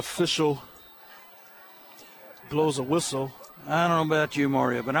now an official blows a whistle. I don't know about you,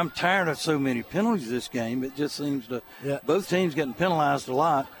 Mario, but I'm tired of so many penalties this game. It just seems to both teams getting penalized a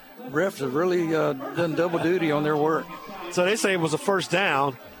lot. Refs have really done double duty on their work. So they say it was a 1st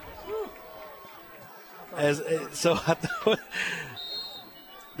down. So I thought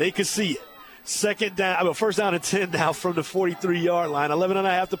they could see it. 1st down and 10 now from the 43-yard line.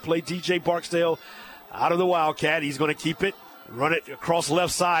 11.5 to play. DJ Barksdale out of the Wildcat. He's going to keep it, run it across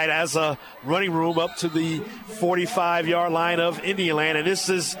left side as a running room up to the 45-yard line of Indiana. And this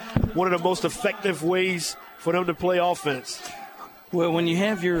is one of the most effective ways for them to play offense. Well, when you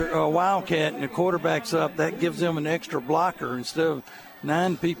have your Wildcat and the quarterback's up, that gives them an extra blocker instead of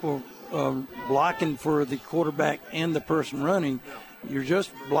 9 people blocking for the quarterback and the person running. You're just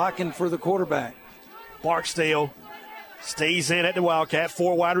blocking for the quarterback. Barksdale stays in at the Wildcat.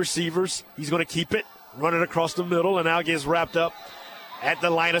 4 wide receivers. He's going to keep it, run it across the middle, and now gets wrapped up at the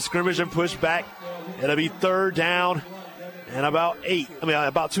line of scrimmage and pushed back. It'll be 3rd down And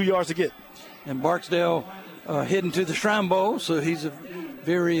about 2 yards to get. And Barksdale heading to the Shrine Bowl, so he's a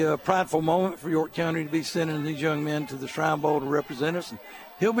very prideful moment for York County to be sending these young men to the Shrine Bowl to represent us. And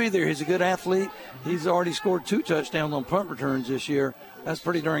he'll be there. He's a good athlete. He's already scored 2 touchdowns on punt returns this year. That's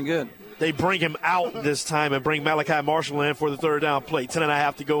pretty darn good. They bring him out this time and bring Malachi Marshall in for the third down play.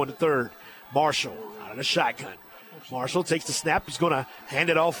 10.5 to go in the third. Marshall out of the shotgun. Marshall takes the snap. He's going to hand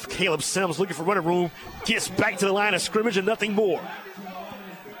it off. Caleb Sims looking for running room. Gets back to the line of scrimmage and nothing more.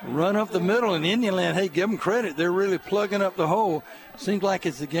 Run up the middle in Indian Land. Hey, give them credit. They're really plugging up the hole. Seems like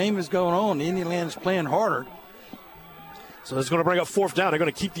as the game is going on, Indian Land is playing harder. So it's going to bring up fourth down. They're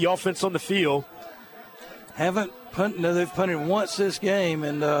going to keep the offense on the field. They've punted once this game,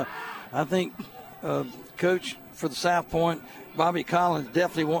 and I think coach for the South Point, Bobby Collins,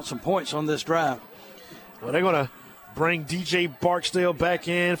 definitely wants some points on this drive. Well, they're going to bring DJ Barksdale back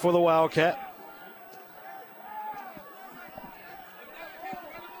in for the Wildcat.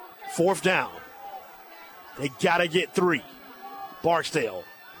 Fourth down. They got to get 3. Barksdale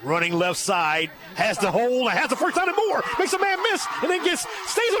running left side, has the hold, has the first down and more, makes a man miss, and then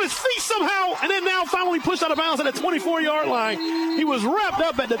stays on his feet somehow, and then now finally pushed out of bounds at the 24-yard line. He was wrapped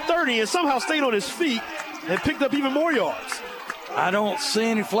up at the 30 and somehow stayed on his feet and picked up even more yards. I don't see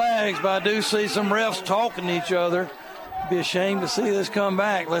any flags, but I do see some refs talking to each other. It'd be a shame to see this come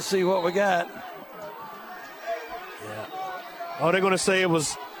back. Let's see what we got. Yeah. Oh, they're going to say it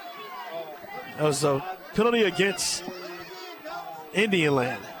was a penalty against Indian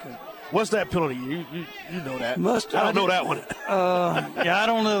Land. What's that penalty? You know that. I don't know that one. Yeah, I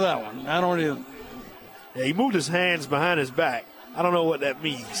don't know that one. I don't either. Yeah, he moved his hands behind his back. I don't know what that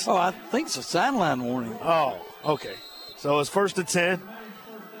means. Oh, I think it's a sideline warning. Oh, okay. So it's 1st and 10.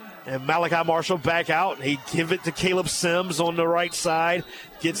 And Malachi Marshall back out. He give it to Caleb Sims on the right side.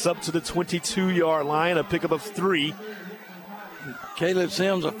 Gets up to the 22-yard line. A pickup of 3. Caleb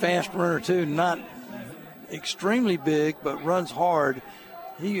Sims, a fast runner, too. Not extremely big, but runs hard.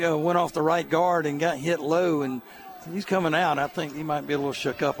 He went off the right guard and got hit low, and he's coming out. I think he might be a little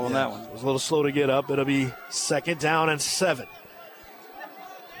shook up on that one. It was a little slow to get up. It'll be 2nd down and 7.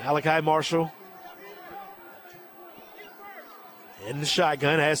 Malachi Marshall in the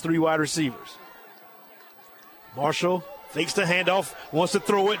shotgun, has 3 wide receivers. Marshall fakes the handoff, wants to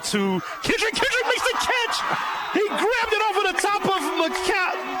throw it to Kendrick. Kendrick makes the catch. He grabbed it over the top of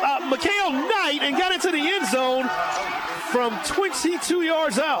Mikhail Knight and got into the end zone from 22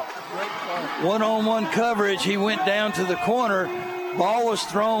 yards out. One-on-one coverage. He went down to the corner. Ball was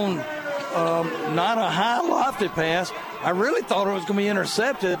thrown, not a high lofty pass. I really thought it was going to be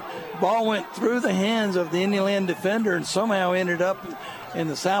intercepted. Ball went through the hands of the Indian Land defender and somehow ended up in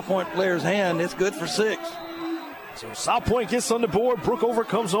the South Point player's hand. It's good for 6. So South Point gets on the board. Brookover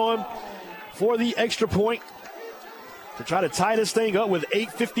comes on for the extra point to try to tie this thing up with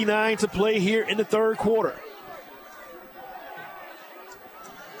 8:59 to play here in the third quarter.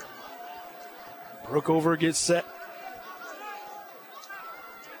 Brookover gets set.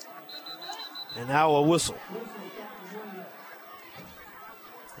 And now a whistle.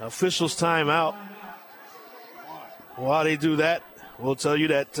 Officials timeout. While they do that, we'll tell you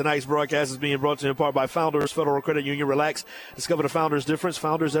that tonight's broadcast is being brought to you in part by Founders Federal Credit Union. Relax. Discover the Founders difference.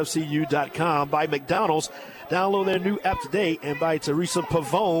 FoundersFCU.com. By McDonald's. Download their new app today. And by Teresa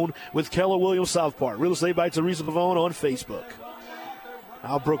Pavone with Keller Williams South Park. Real estate by Teresa Pavone on Facebook.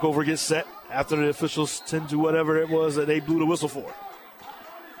 Now Brookover gets set after the officials tend to whatever it was that they blew the whistle for.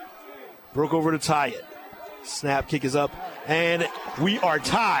 Brookover to tie it. Snap, kick is up, and we are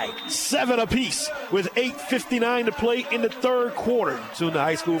tied 7 apiece with 8:59 to play in the third quarter. Tune to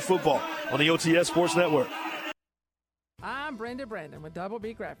high school football on the OTS Sports Network. I'm Brenda Brandon with Double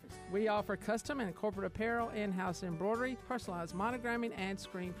B Graphics. We offer custom and corporate apparel, in-house embroidery, personalized monogramming, and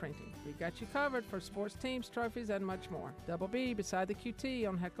screen printing. We got you covered for sports teams, trophies, and much more. Double B beside the QT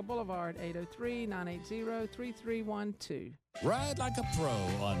on Heckle Boulevard, 803-980-3312. Ride like a pro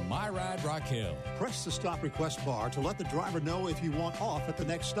on My Ride Rock Hill. Press the stop request bar to let the driver know if you want off at the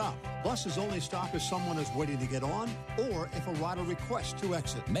next stop. Buses only stop if someone is waiting to get on or if a rider requests to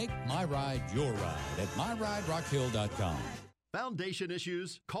exit. Make My Ride your ride at myriderockhill.com. Foundation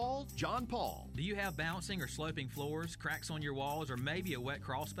issues? Call John Paul. Do you have bouncing or sloping floors, cracks on your walls, or maybe a wet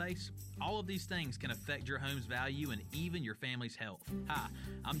crawl space? All of these things can affect your home's value and even your family's health. Hi,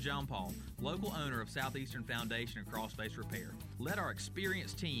 I'm John Paul, local owner of Southeastern Foundation and Crawl Space Repair. Let our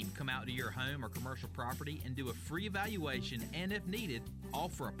experienced team come out to your home or commercial property and do a free evaluation and, if needed,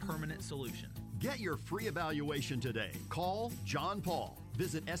 offer a permanent solution. Get your free evaluation today. Call John Paul.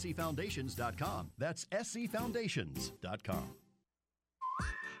 Visit sefoundations.com. That's sefoundations.com.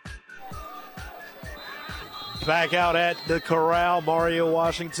 Back out at the corral, Mario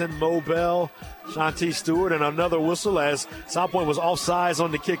Washington, Mo Bell, Shanti Stewart, and another whistle as South Pointe was offsides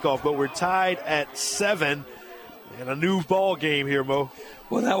on the kickoff. But we're tied at 7 and a new ball game here, Mo.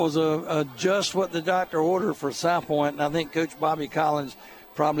 Well, that was just what the doctor ordered for South Pointe, and I think Coach Bobby Collins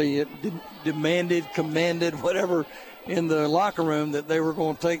probably commanded, whatever, in the locker room that they were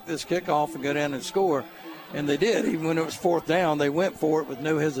going to take this kickoff and go down and score. And they did. Even when it was 4th down, they went for it with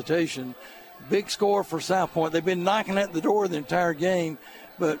no hesitation. Big score for South Pointe. They've been knocking at the door the entire game,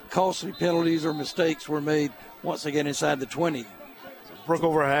 but costly penalties or mistakes were made once they get inside the 20.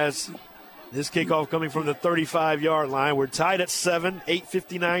 Brookover has this kickoff coming from the 35-yard line. We're tied at 7,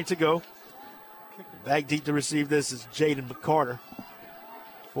 8:59 to go. Back deep to receive this is Jaden McCarter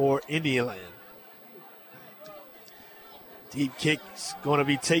for Indian Land. Deep kick is going to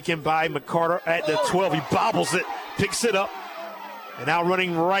be taken by McCarter at the 12. He bobbles it, picks it up, and now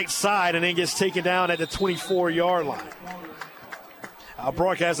running right side, and then gets taken down at the 24-yard line. Our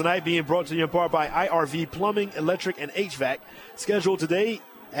broadcast tonight being brought to you in part by IRV Plumbing, Electric, and HVAC. Scheduled today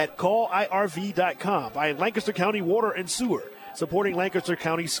at callirv.com. By Lancaster County Water and Sewer, supporting Lancaster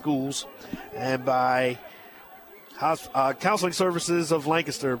County schools. And by Counseling Services of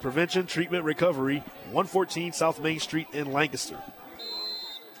Lancaster, Prevention, Treatment, Recovery, 114 South Main Street in Lancaster.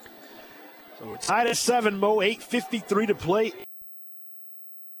 So we're tied at 7, Mo, 8:53 to play.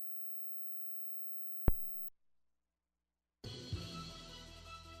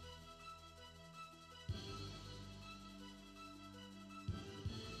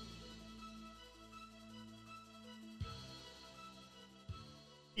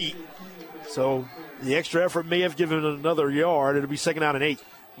 So the extra effort may have given another yard. It'll be 2nd down and 8.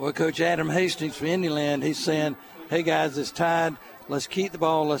 Well, Coach Adam Hastings from Indian, he's saying, hey, guys, it's tied. Let's keep the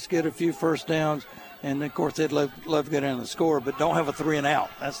ball. Let's get a few first downs. And, of course, they'd love to go down and score, but don't have a 3 and out.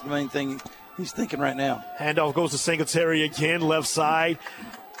 That's the main thing he's thinking right now. Handoff goes to Singletary again, left side.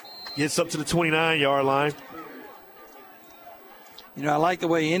 Gets up to the 29-yard line. You know, I like the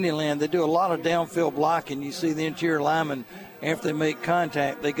way Indian, they do a lot of downfield blocking. You see the interior linemen, after they make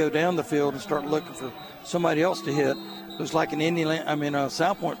contact, they go down the field and start looking for somebody else to hit. Looks like an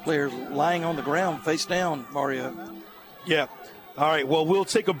South Pointe player lying on the ground, face down, Mario. Yeah. All right, well, we'll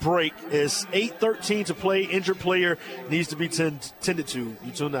take a break. It's 8:13 to play. Injured player needs to be tended to.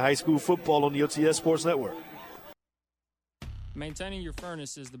 You tune to high school football on the OTS Sports Network. Maintaining your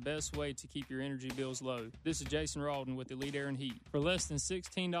furnace is the best way to keep your energy bills low. This is Jason Rawdon with Elite Air and Heat. For less than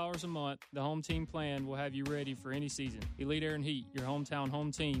 $16 a month, the Home Team Plan will have you ready for any season. Elite Air and Heat, your hometown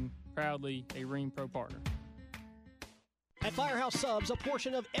home team, proudly a Ream Pro partner. At Firehouse Subs, a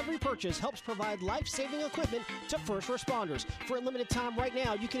portion of every purchase helps provide life-saving equipment to first responders. For a limited time right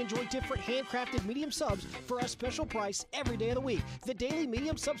now, you can enjoy different handcrafted medium subs for a special price every day of the week. The Daily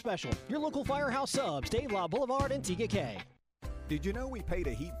Medium Sub Special. Your local Firehouse Subs, Dave Law Boulevard and TKK. Did you know we pay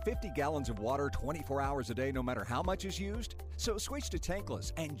to heat 50 gallons of water 24 hours a day no matter how much is used? So switch to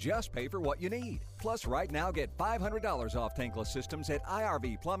tankless and just pay for what you need. Plus, right now, get $500 off tankless systems at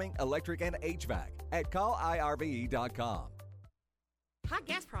IRV Plumbing, Electric, and HVAC at callirve.com. High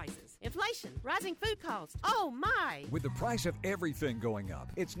gas prices, inflation, rising food costs. Oh, my! With the price of everything going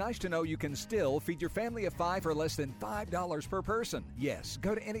up, it's nice to know you can still feed your family of 5 for less than $5 per person. Yes,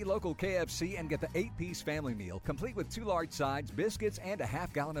 go to any local KFC and get the 8-piece family meal, complete with 2 large sides, biscuits, and a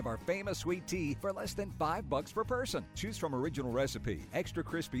half gallon of our famous sweet tea for less than $5 per person. Choose from original recipe, extra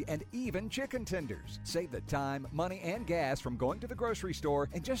crispy, and even chicken tenders. Save the time, money, and gas from going to the grocery store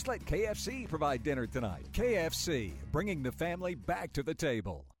and just let KFC provide dinner tonight. KFC, bringing the family back to the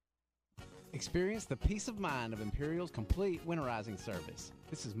table. Experience the peace of mind of Imperial's complete winterizing service.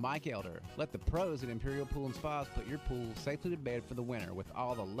 This is Mike Elder. Let the pros at Imperial Pool and Spas put your pool safely to bed for the winter with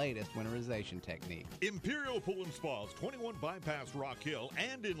all the latest winterization techniques. Imperial Pool and Spas, 21 Bypass Rock Hill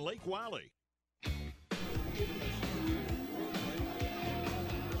and in Lake Wiley.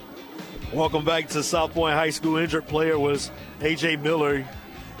 Welcome back to South Pointe High School. Injured player was A.J. Miller. He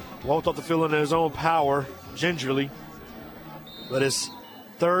walked off the field in his own power, gingerly. But it's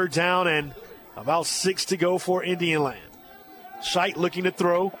 3rd down and about 6 to go for Indian Land. Scheidt looking to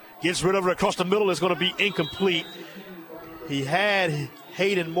throw. Gets rid of it across the middle. It's going to be incomplete. He had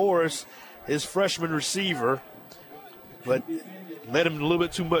Hayden Morris, his freshman receiver, but led him a little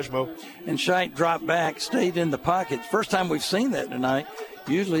bit too much, Mo. And Scheidt dropped back, stayed in the pocket. First time we've seen that tonight.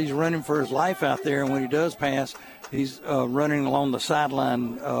 Usually he's running for his life out there, and when he does pass, he's running along the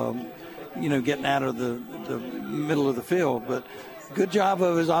sideline, getting out of the middle of the field. But good job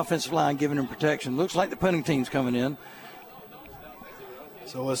of his offensive line giving him protection. Looks like the punting team's coming in.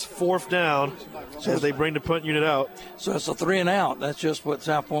 So it's 4th down as they bring the punt unit out. So it's a 3 and out. That's just what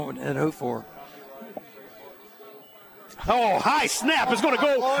South Pointe had hoped for. Oh, high snap. It's going to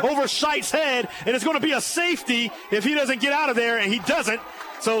go over Scheidt's head, and it's going to be a safety if he doesn't get out of there, and he doesn't.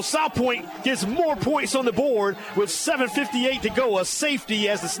 So South Pointe gets more points on the board with 7:58 to go. A safety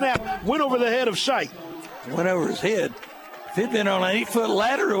as the snap went over the head of Scheidt. Went over his head. If he'd been on an 8-foot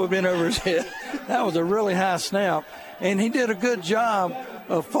ladder, it would have been over his head. That was a really high snap. And he did a good job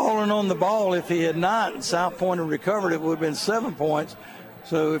of falling on the ball. If he had not, and South Pointe had recovered, it would have been 7 points.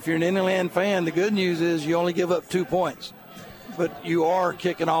 So if you're an Indian Land fan, the good news is you only give up 2 points. But you are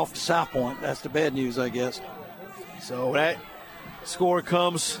kicking off South Pointe. That's the bad news, I guess. So that score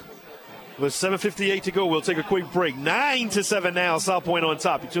comes with 7:58 to go. We'll take a quick break. 9-7 now. South Pointe on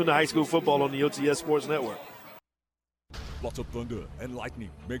top. You tune to high school football on the OTS Sports Network. Lots of thunder and lightning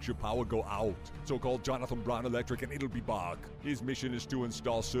makes your power go out. So call Jonathan Brown Electric and it'll be back. His mission is to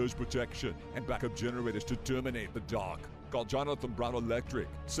install surge protection and backup generators to terminate the dark. Call Jonathan Brown Electric,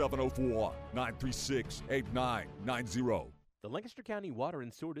 704-936-8990. The Lancaster County Water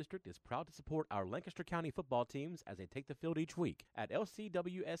and Sewer District is proud to support our Lancaster County football teams as they take the field each week. At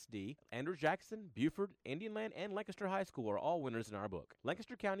LCWSD, Andrews Jackson, Buford, Indian Land, and Lancaster High School are all winners in our book.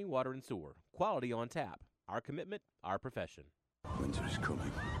 Lancaster County Water and Sewer, quality on tap. Our commitment, our profession. Winter is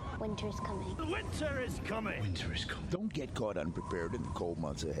coming. Winter is coming. Winter is coming. Winter is coming. Don't get caught unprepared in the cold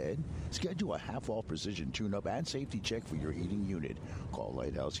months ahead. Schedule a half-off precision tune-up and safety check for your heating unit. Call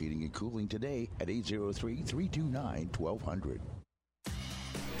Lighthouse Heating and Cooling today at 803-329-1200.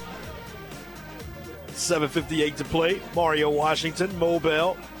 7:58 to play. Mario Washington,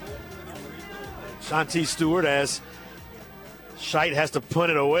 Mobile, Shanti Stewart as Scheidt has to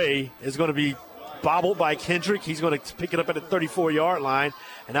punt it away. It's going to be bobbled by Kendrick. He's going to pick it up at the 34-yard line.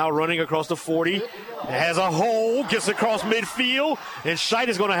 And now running across the 40. It has a hole, gets across midfield, and Scheidt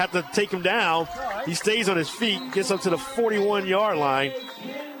is going to have to take him down. He stays on his feet, gets up to the 41-yard line.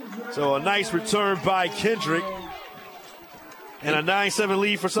 So a nice return by Kendrick. And a 9-7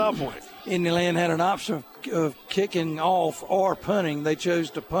 lead for South Pointe. Indian Land had an option of kicking off or punting. They chose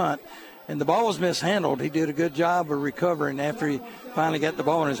to punt. And the ball was mishandled. He did a good job of recovering after he finally got the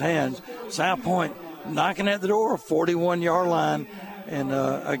ball in his hands. South Pointe knocking at the door, 41-yard line. And,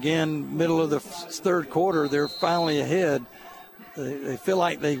 again, middle of the third quarter, they're finally ahead. They feel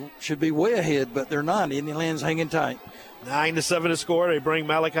like they should be way ahead, but they're not. Indian Land's hanging tight. 9-7 to score. They bring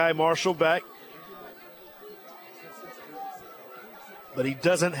Malachi Marshall back. But he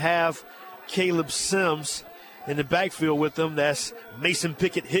doesn't have Caleb Sims in the backfield with them. That's Mason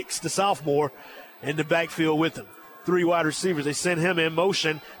Pickett Hicks, the sophomore, in the backfield with them. 3 wide receivers. They send him in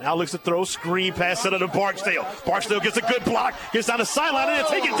motion. Now looks to throw. Screen pass set up to Barksdale. Barksdale gets a good block. Gets down the sideline and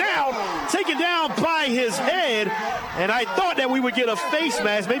taken down. Taken down by his head. And I thought that we would get a face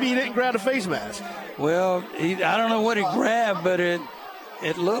mask. Maybe he didn't grab the face mask. Well, I don't know what he grabbed, but it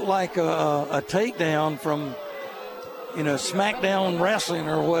looked like a takedown from, SmackDown Wrestling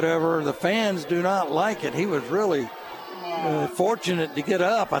or whatever. The fans do not like it. He was really fortunate to get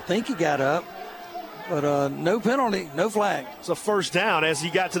up. I think he got up. But no penalty, no flag. It's a first down as he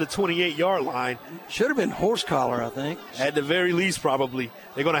got to the 28-yard line. Should have been horse collar, I think. At the very least, probably.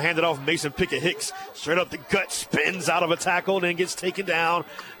 They're going to hand it off Mason Pickett Hicks. Straight up the gut, spins out of a tackle, then gets taken down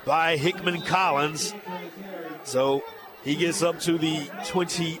by Hickman Collins. So he gets up to the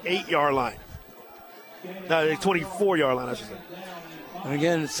 28-yard line. No, the 24-yard line, I should say. And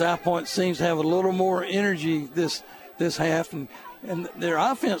again, South Pointe seems to have a little more energy this half, and their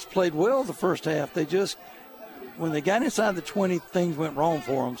offense played well the first half. They just, when they got inside the 20, things went wrong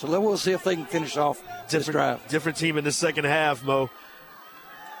for them. So we'll see if they can finish off this drive. Different team in the second half, Mo.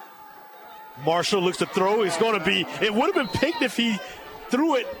 Marshall looks to throw. It's going to be, it would have been picked if he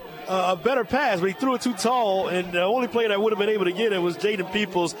threw it a better pass, but he threw it too tall, and the only player that would have been able to get it was Jaden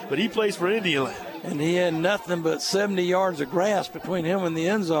Peoples, but he plays for Indian Land. And he had nothing but 70 yards of grass between him and the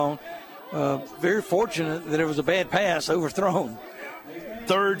end zone. Very fortunate that it was a bad pass overthrown.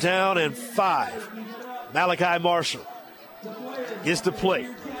 3rd down and 5. Malachi Marshall gets the play.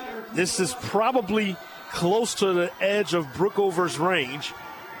 This is probably close to the edge of Brookover's range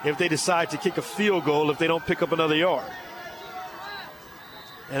if they decide to kick a field goal if they don't pick up another yard.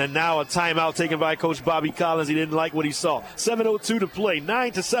 And now a timeout taken by Coach Bobby Collins. He didn't like what he saw. 7:02 to play.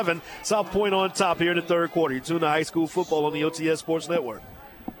 9-7. South Pointe on top here in the third quarter. You tune to high school football on the OTS Sports Network.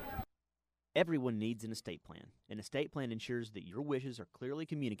 Everyone needs an estate plan. An estate plan ensures that your wishes are clearly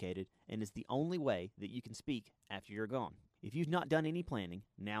communicated and is the only way that you can speak after you're gone. If you've not done any planning,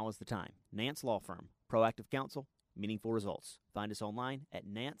 now is the time. Nance Law Firm. Proactive counsel, meaningful results. Find us online at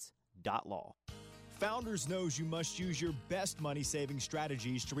nance.law. Founders knows you must use your best money-saving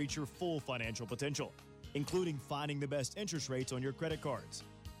strategies to reach your full financial potential, including finding the best interest rates on your credit cards.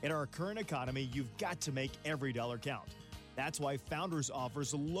 In our current economy, you've got to make every dollar count. That's why Founders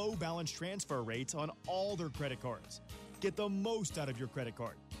offers low balance transfer rates on all their credit cards. Get the most out of your credit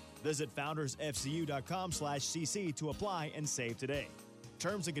card. Visit foundersfcu.com/cc to apply and save today.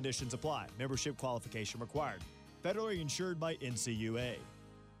 Terms and conditions apply. Membership qualification required. Federally insured by NCUA.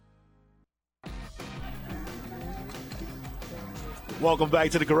 Welcome back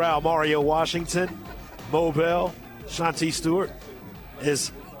to the Corral. Mario Washington, Mo Bell, Shanti Stewart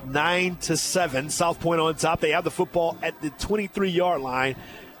is 9-7. South Pointe on top. They have the football at the 23-yard line.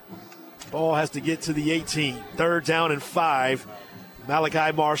 Ball has to get to the 18. 3rd down and 5.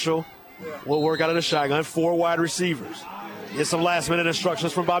 Malachi Marshall will work out of the shotgun. 4 wide receivers. Get some last-minute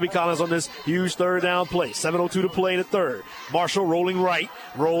instructions from Bobby Collins on this huge 3rd down play. 7:02 to play in the 3rd. Marshall rolling right.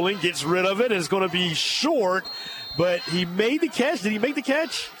 Rolling, gets rid of it. It's going to be short, but he made the catch. Did he make the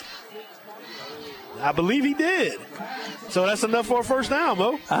catch? I believe he did. So that's enough for a 1st down,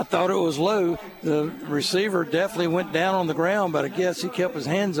 Mo. I thought it was low. The receiver definitely went down on the ground, but I guess he kept his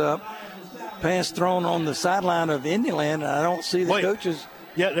hands up. Pass thrown on the sideline of Indianland, and I don't see the coaches.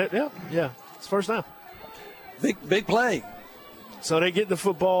 Yeah. It's 1st down. Big play. So they get the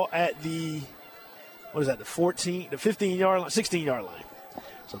football at the, the 15-yard line, 16-yard line.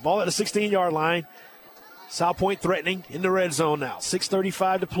 So the ball at the 16-yard line. South Pointe threatening in the red zone now.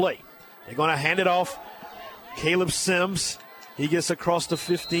 6:35 to play. They're going to hand it off. Caleb Sims, he gets across the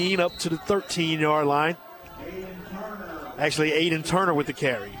 15 up to the 13-yard line. Actually, Aiden Turner with the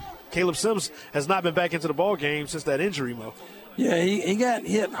carry. Caleb Sims has not been back into the ball game since that injury, Mo. Yeah, he got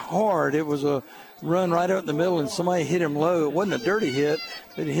hit hard. It was a run right out in the middle, and somebody hit him low. It wasn't a dirty hit,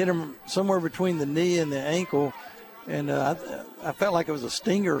 but it hit him somewhere between the knee and the ankle, and I felt like it was a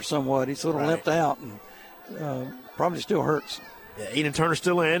stinger somewhat. He sort of limped out, and probably still hurts. Yeah, Aiden Turner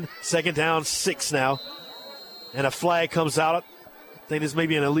still in. 2nd down, 6 now. And a flag comes out. I think this may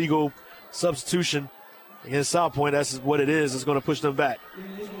be an illegal substitution against South Pointe. That's what it is. It's going to push them back.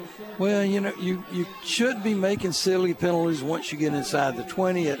 Well, you should be making silly penalties once you get inside the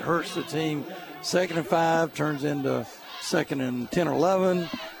 20. It hurts the team. 2nd and 5 turns into 2nd and 10 or 11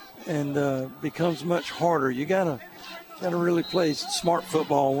 and becomes much harder. You gotta really play smart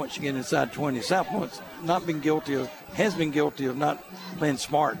football once you get inside 20. South Pointe's has been guilty of not playing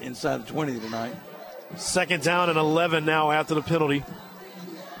smart inside the 20 tonight. 2nd down and 11 now after the penalty.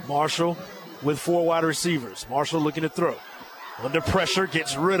 Marshall with 4 wide receivers. Marshall looking to throw. Under pressure,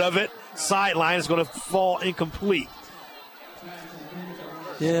 gets rid of it. Sideline is going to fall incomplete.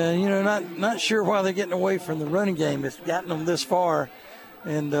 Yeah, not sure why they're getting away from the running game. It's gotten them this far.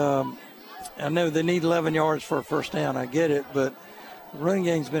 And I know they need 11 yards for a 1st down. I get it, but the running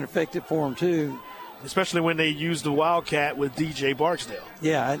game's been effective for them too. Especially when they use the Wildcat with DJ Barksdale.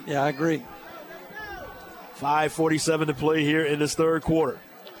 Yeah, I agree. 5:47 to play here in this 3rd quarter.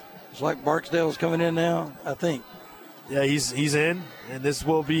 It's like Barksdale's coming in now, I think. Yeah, he's in, and this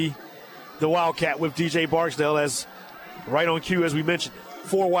will be the Wildcat with DJ Barksdale as right on cue as we mentioned.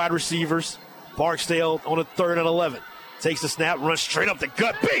 4 wide receivers. Barksdale on a 3rd and 11. Takes the snap, runs straight up the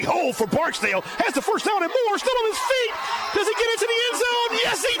gut. Big hole for Barksdale. Has the 1st down and more. Still on his feet. Does he get into the end zone?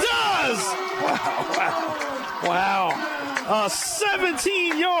 Yes, he does. Wow. A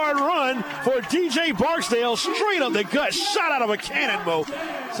 17-yard run for DJ Barksdale. Straight up the gut. Shot out of a cannon, Mo.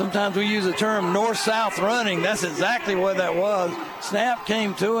 Sometimes we use the term north-south running. That's exactly what that was. Snap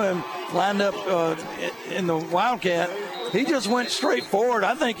came to him, lined up in the Wildcat. He just went straight forward.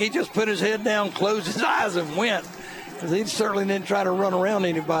 I think he just put his head down, closed his eyes, and went. He certainly didn't try to run around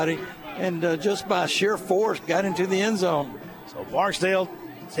anybody, and just by sheer force got into the end zone. So Barksdale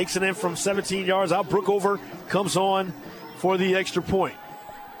takes it in from 17 yards out. Brookover comes on for the extra point.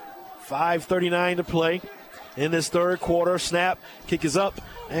 5:39 to play in this 3rd quarter. Snap, kick is up,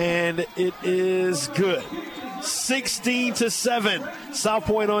 and it is good. 16-7. South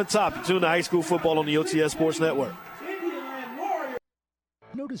Pointe on top. You're tuned to high school football on the OTS Sports Network.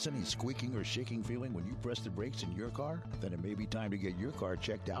 Notice any squeaking or shaking feeling when you press the brakes in your car? Then it may be time to get your car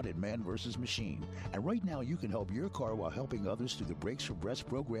checked out at Man vs. Machine. And right now you can help your car while helping others through the Brakes for Breast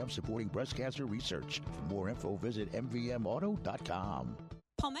program supporting breast cancer research. For more info, visit mvmauto.com.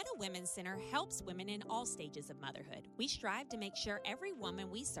 Palmetto Women's Center helps women in all stages of motherhood. We strive to make sure every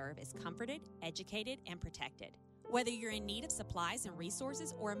woman we serve is comforted, educated, and protected. Whether you're in need of supplies and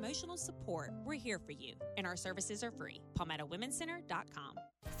resources or emotional support, we're here for you, and our services are free. PalmettoWomenCenter.com.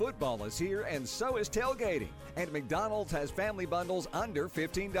 Football is here, and so is tailgating. And McDonald's has family bundles under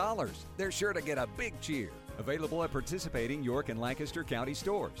 $15. They're sure to get a big cheer. Available at participating York and Lancaster County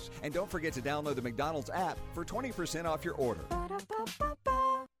stores. And don't forget to download the McDonald's app for 20% off your order.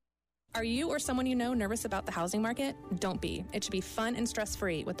 Are you or someone you know nervous about the housing market? Don't be. It should be fun and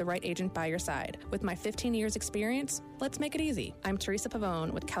stress-free with the right agent by your side. With my 15 years experience, let's make it easy. I'm Teresa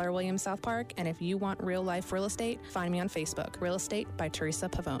Pavone with Keller Williams South Park, and if you want real-life real estate, find me on Facebook. Real Estate by Teresa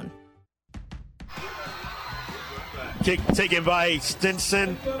Pavone. Kick taken by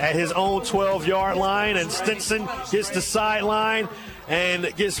Stinson at his own 12-yard line, and Stinson gets the sideline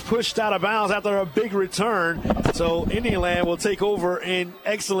and gets pushed out of bounds after a big return. So Indian will take over in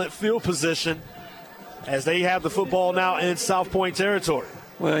excellent field position as they have the football now in South Pointe territory.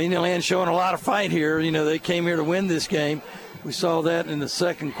 Well, Indian showing a lot of fight here. You know, they came here to win this game. We saw that in the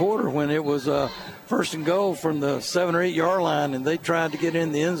second quarter when it was first and goal from the 7 or 8 yard line, and they tried to get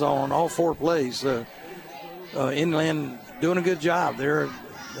in the end zone all 4 plays. Inland doing a good job. They're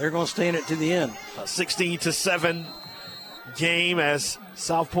going to stay in it to the end. A 16-7 game as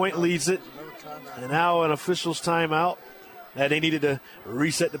South Pointe leads it, and now an official's timeout that they needed to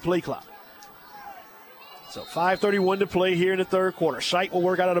reset the play clock. So 5:31 to play here in the third quarter. Scheidt will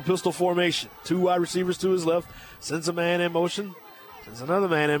work out of the pistol formation. 2 wide receivers to his left. Sends a man in motion. Sends another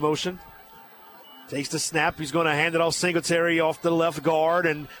man in motion. Takes the snap. He's going to hand it off Singletary off the left guard,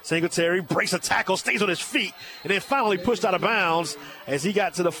 and Singletary breaks a tackle, stays on his feet, and then finally pushed out of bounds as he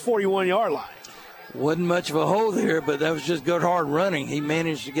got to the 41-yard line. Wasn't much of a hole there, but that was just good hard running. He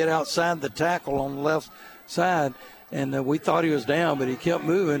managed to get outside the tackle on the left side, and we thought he was down, but he kept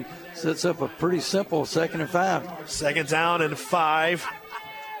moving. Sets up a pretty simple 2nd and 5. 2nd down and 5.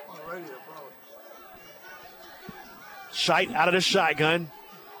 Scheidt out of the shotgun.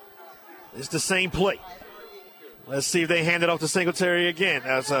 It's the same play. Let's see if they hand it off to Singletary again.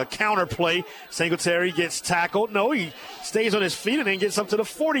 As a counter play, Singletary gets tackled. No, he stays on his feet and then gets up to the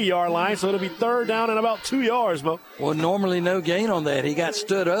 40-yard line, so it'll be 3rd down and about 2 yards, Mo. Well, normally no gain on that. He got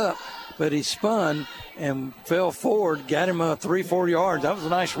stood up, but he spun and fell forward, got him 3-4 yards. That was a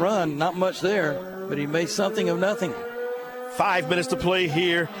nice run. Not much there, but he made something of nothing. 5 minutes to play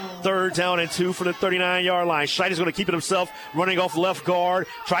here. 3rd down and 2 from the 39-yard line. Scheidt is going to keep it himself, running off left guard.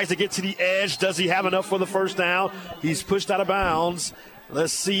 Tries to get to the edge. Does he have enough for the 1st down? He's pushed out of bounds.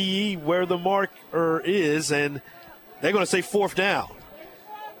 Let's see where the marker is, and they're going to say 4th down.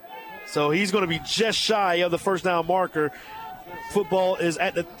 So he's going to be just shy of the 1st down marker. Football is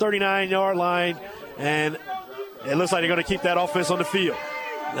at the 39-yard line, and it looks like they're going to keep that offense on the field.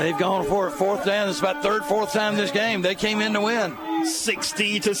 They've gone for it 4th down. It's about 3rd, 4th time this game. They came in to win.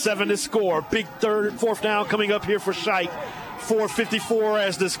 16-7 to score. Big 3rd, 4th down coming up here for Scheidt. 4:54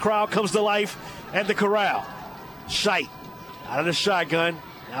 as this crowd comes to life at the corral. Scheidt out of the shotgun.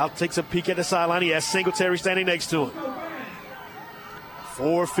 Now takes a peek at the sideline. He has Singletary standing next to him.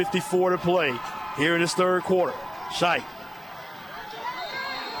 4:54 to play here in this 3rd quarter. Scheidt.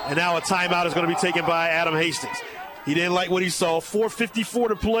 And now a timeout is going to be taken by Adam Hastings. He didn't like what he saw. 4:54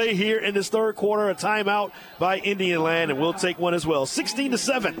 to play here in this 3rd quarter. A timeout by Indian Land, and we'll take one as well.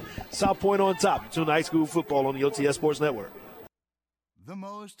 16-7. South Pointe on top. Tuna High School football on the OTS Sports Network. The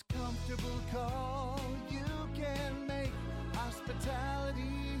most comfortable call you can make. Hospitality,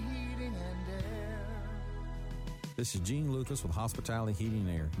 heating, and air. This is Gene Lucas with Hospitality Heating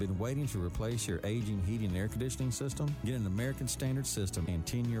and Air. Been waiting to replace your aging heating and air conditioning system? Get an American Standard system and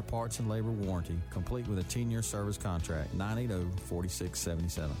 10-year parts and labor warranty, complete with a 10-year service contract.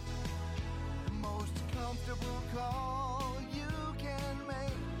 980-4677. The most comfortable call you can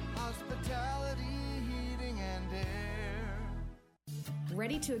make. Hospitality, heating, and air.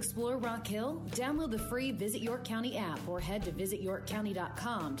 Ready to explore Rock Hill? Download the free Visit York County app or head to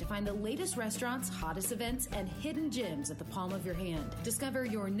visityorkcounty.com to find the latest restaurants, hottest events, and hidden gems at the palm of your hand. Discover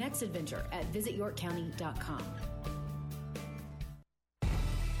your next adventure at visityorkcounty.com.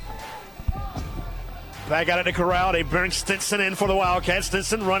 Back out at the corral. They bring Stinson in for the Wildcats.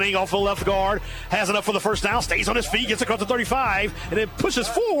 Stinson running off the left guard. Has enough for the 1st down. Stays on his feet. Gets across the 35. And then pushes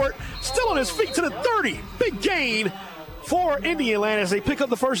forward. Still on his feet to the 30. Big gain for Indian Land as they pick up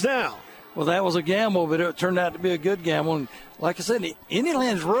the 1st down. Well, that was a gamble, but it turned out to be a good gamble. And like I said, Indian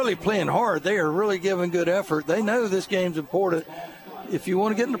Land's really playing hard. They are really giving good effort. They know this game's important. If you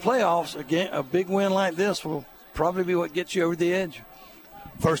want to get in the playoffs, again, a big win like this will probably be what gets you over the edge.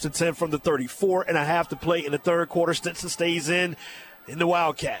 1st and 10 from the 34.5 to play in the 3rd quarter. Stinson stays in the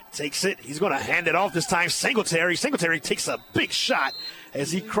Wildcat. Takes it. He's going to hand it off this time. Singletary takes a big shot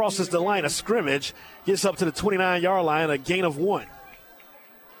as he crosses the line of scrimmage. Gets up to the 29-yard line, a gain of 1.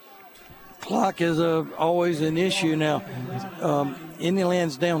 Clock is always an issue now. Indian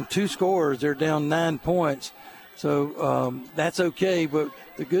Land's down 2 scores. They're down 9 points. So that's okay. But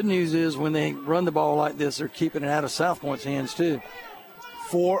the good news is when they run the ball like this, they're keeping it out of South Pointe's hands too.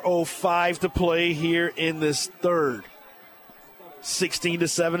 4:05 to play here in this 3rd.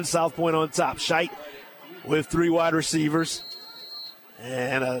 16-7, South Pointe on top. Scheidt with 3 wide receivers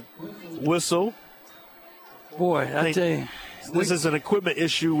and a whistle. Boy, I tell you. This is an equipment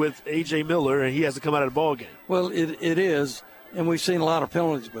issue with A.J. Miller, and he has to come out of the ball game. Well, it is, and we've seen a lot of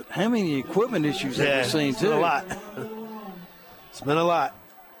penalties, but how many equipment issues have we seen, it's too? been a lot. It's been a lot.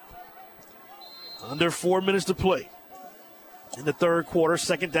 Under 4 minutes to play in the third quarter,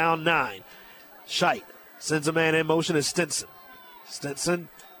 2nd down, 9. Scheidt sends a man in motion as Stinson.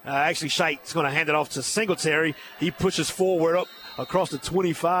 Scheidt's going to hand it off to Singletary. He pushes forward up across the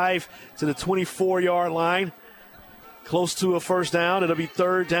 25 to the 24-yard line. Close to a first down. It'll be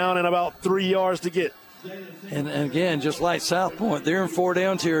 3rd down and about 3 yards to get. And again, just like South Pointe, they're in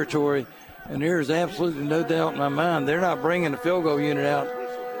 4-down territory, and there is absolutely no doubt in my mind they're not bringing the field goal unit out.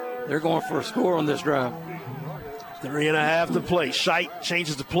 They're going for a score on this drive. 3.5 to play. Scheidt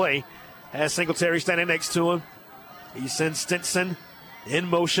changes the play. Has Singletary standing next to him. He sends Stinson in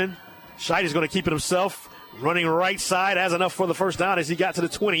motion. Scheidt is going to keep it himself. Running right side, has enough for the first down as he got to the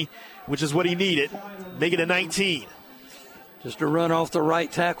 20, which is what he needed. Make it a 19. Just a run off the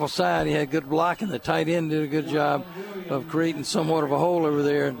right tackle side. He had good blocking. The tight end did a good job of creating somewhat of a hole over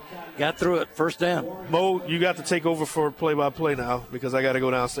there and got through it. First down. Mo, you got to take over for play-by-play now because I got to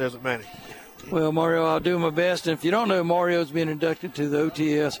go downstairs with Manny. Well, Mario, I'll do my best. And if you don't know, Mario's been inducted to the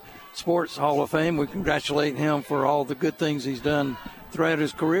OTS Sports Hall of Fame. We congratulate him for all the good things he's done throughout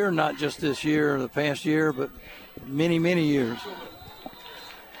his career, not just this year or the past year, but many, many years.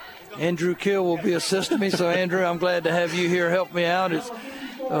 Andrew Kill will be assisting me. So, Andrew, I'm glad to have you here help me out.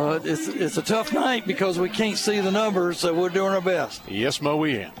 It's a tough night because we can't see the numbers, so we're doing our best. Yes, Mo,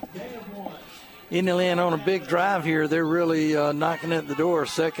 we am. Indiana on a big drive here. They're really knocking at the door,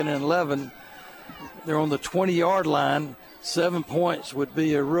 2nd and 11. They're on the 20-yard line. 7 points would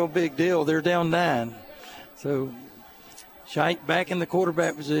be a real big deal. They're down 9. So, Scheidt back in the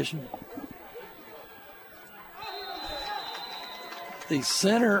quarterback position. The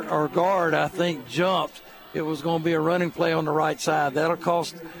center or guard, I think, jumped. It was going to be a running play on the right side. That'll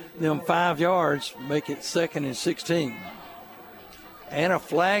cost them 5 yards, make it 2nd and 16. And a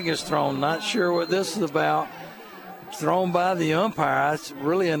flag is thrown. Not sure what this is about. Thrown by the umpire. It's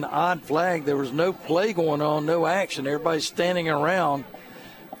really an odd flag. There was no play going on, no action. Everybody's standing around.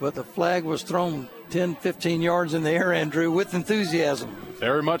 But the flag was thrown 10, 15 yards in the air, Andrew, with enthusiasm.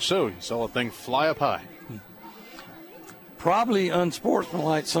 Very much so. You saw the thing fly up high. Probably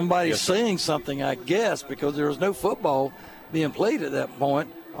unsportsmanlike. Somebody saying something, I guess, because there was no football being played at that point.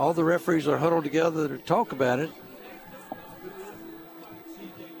 All the referees are huddled together to talk about it.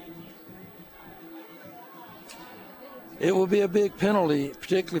 It will be a big penalty,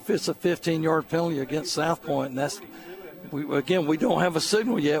 particularly if it's a 15-yard penalty against South Pointe. And we don't have a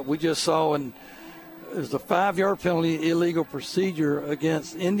signal yet. We just saw it was a 5-yard penalty, illegal procedure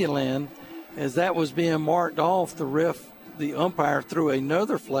against Indianland. As that was being marked off, the umpire threw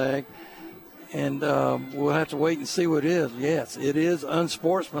another flag, and we'll have to wait and see what it is. Yes, it is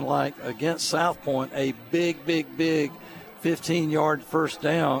unsportsmanlike against South Pointe, a big 15-yard first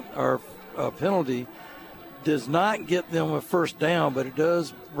down or penalty. Does not get them a first down, but it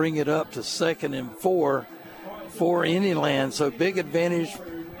does bring it up to 2nd and 4 for Indianland. So big advantage for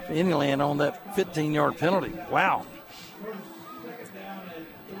Indianland on that 15-yard penalty. Wow.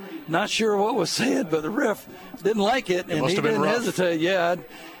 Not sure what was said, but the ref didn't like it, and he didn't hesitate. Yeah,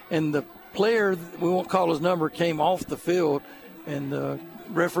 and the player, we won't call his number, came off the field, and the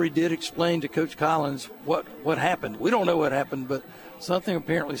referee did explain to Coach Collins what happened. We don't know what happened, but something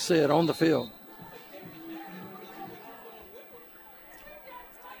apparently said on the field.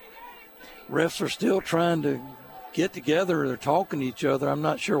 Refs are still trying to get together. They're talking to each other. I'm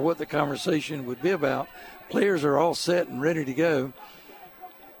not sure what the conversation would be about. Players are all set and ready to go.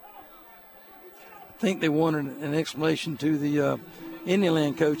 I think they wanted an explanation to the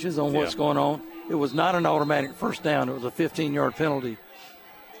Indianland coaches on what's going on. It was not an automatic first down. It was a 15-yard penalty.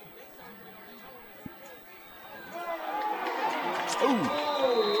 Ooh.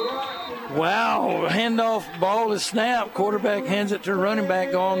 Wow, handoff, ball is snapped. Quarterback hands it to running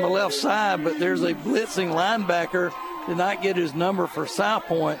back on the left side, but there's a blitzing linebacker. Did not get his number for South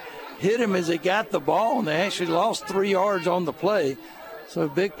Pointe. Hit him as he got the ball, and they actually lost 3 yards on the play. So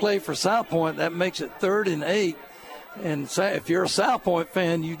big play for South Pointe. That makes it 3rd and 8. And if you're a South Pointe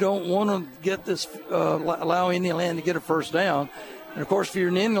fan, you don't want to get this, allow Indianland to get a first down. And, of course, if you're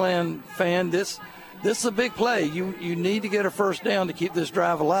an Indianland fan, this is a big play. You need to get a first down to keep this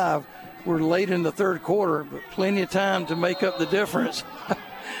drive alive. We're late in the third quarter, but plenty of time to make up the difference.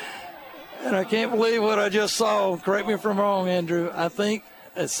 And I can't believe what I just saw. Correct me if I'm wrong, Andrew. I think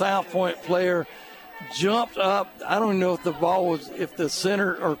a South Pointe player jumped up. I don't know if the ball was, if the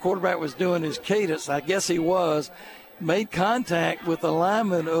center or quarterback was doing his cadence. I guess he was. Made contact with the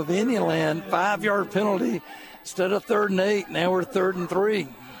lineman of Indianland. 5-yard penalty instead of 3rd and 8. Now we're 3rd and 3.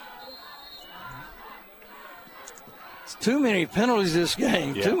 It's too many penalties this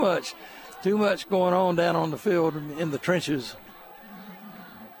game. Yeah. Too much going on down on the field in the trenches.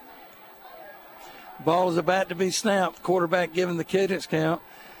 Ball is about to be snapped. Quarterback giving the cadence count.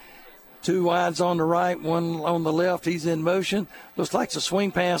 2 wides on the right, 1 on the left. He's in motion. Looks like it's a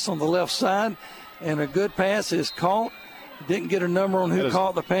swing pass on the left side. And a good pass is caught. Didn't get a number on who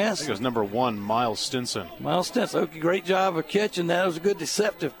caught the pass. I think it was number 1, Miles Stinson. Miles Stinson, okay, great job of catching that. It was a good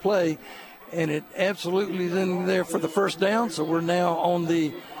deceptive play. And it absolutely is in there for the first down. So we're now on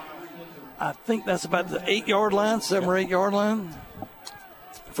the, I think that's about the 8-yard line, 7 or 8-yard line.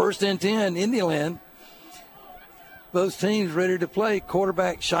 1st and 10, Indianland. Both teams ready to play.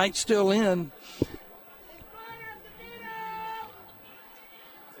 Quarterback Scheidt still in.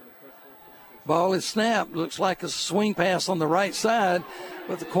 Ball is snapped. Looks like a swing pass on the right side,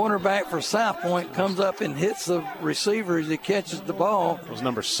 but the cornerback for South Pointe comes up and hits the receiver as he catches the ball. It was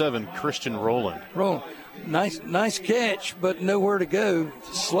number 7, Christian Rowland. Nice catch, but nowhere to go.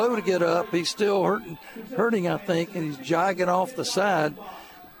 Slow to get up. He's still hurting, I think, and he's jogging off the side.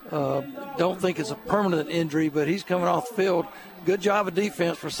 Don't think it's a permanent injury, but he's coming off the field. Good job of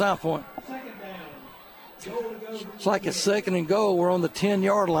defense for South Pointe. It's like a 2nd and goal. We're on the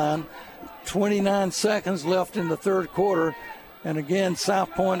 10-yard line. 29 seconds left in the 3rd quarter. And again,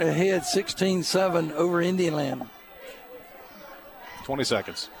 South Pointe ahead 16-7 over Indianland. 20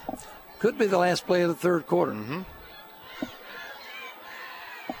 seconds. Could be the last play of the 3rd quarter. Mm-hmm.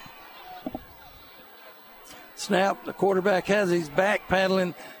 Snap. The quarterback has his back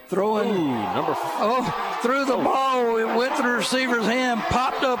paddling, throwing. Threw the ball. It went through the receiver's hand,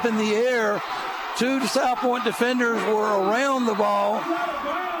 popped up in the air. 2 South Pointe defenders were around the ball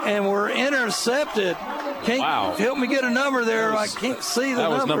and were intercepted. Help me get a number there. I can't see the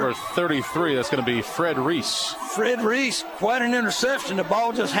number. That was number 33. That's going to be Fred Reese. Fred Reese, quite an interception. The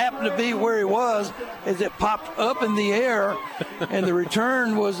ball just happened to be where he was as it popped up in the air, and the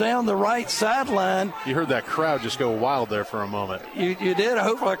return was down the right sideline. You heard that crowd just go wild there for a moment. You did. I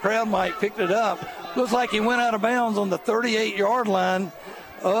hope our crowd might picked it up. Looks like he went out of bounds on the 38-yard line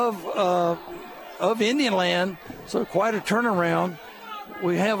of Indianland, so quite a turnaround.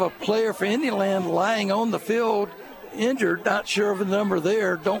 We have a player for Indianland lying on the field, injured, not sure of the number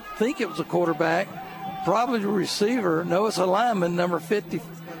there. Don't think it was a quarterback, probably the receiver. No, it's a lineman, number 50.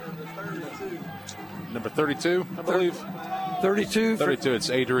 Number 32, I believe. 32? 32,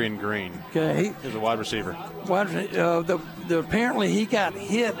 it's Adrian Green. Okay. He's a wide receiver. Apparently he got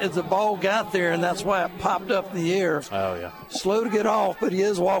hit as the ball got there, and that's why it popped up in the air. Oh, yeah. Slow to get off, but he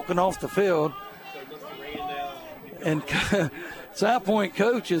is walking off the field. And South Pointe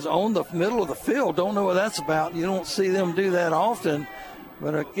coach is on the middle of the field. Don't know what that's about. You don't see them do that often,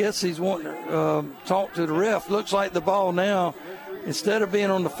 but I guess he's wanting to talk to the ref. Looks like the ball now, instead of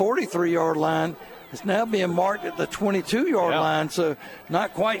being on the 43-yard line, it's now being marked at the 22-yard line. So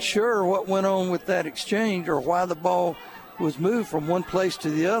not quite sure what went on with that exchange or why the ball was moved from one place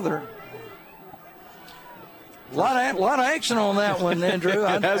to the other. A lot of action on that one, Andrew.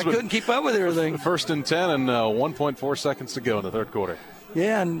 I couldn't keep up with everything. 1st and 10 and 1.4 seconds to go in the 3rd quarter.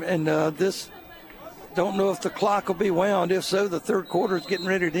 Yeah, and this, don't know if the clock will be wound. If so, the 3rd quarter is getting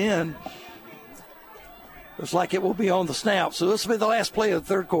ready to end. Looks like it will be on the snap. So this will be the last play of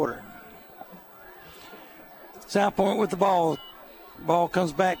the 3rd quarter. South Pointe with the ball. Ball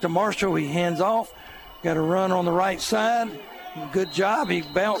comes back to Marshall. He hands off. Got a run on the right side. Good job. He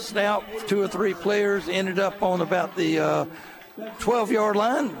bounced out 2 or 3 players, ended up on about the 12-yard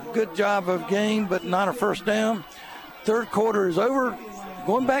line. Good job of gain, but not a first down. 3rd quarter is over.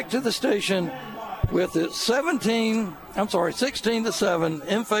 Going back to the station with it 16-7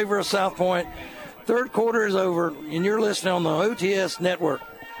 in favor of South Pointe. 3rd quarter is over, and you're listening on the OTS Network.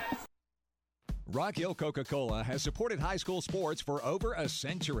 Rock Hill Coca-Cola has supported high school sports for over a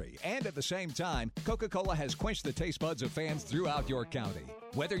century. And at the same time, Coca-Cola has quenched the taste buds of fans throughout York County.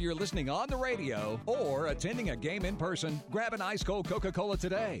 Whether you're listening on the radio or attending a game in person, grab an ice-cold Coca-Cola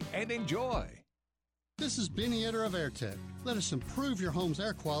today and enjoy. This is Benny Etter of AirTech. Let us improve your home's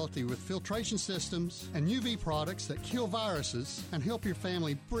air quality with filtration systems and UV products that kill viruses and help your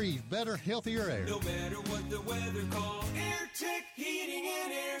family breathe better, healthier air. No matter what the weather calls, AirTech Heating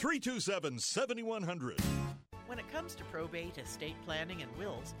and Air. 327-7100. When it comes to probate, estate planning, and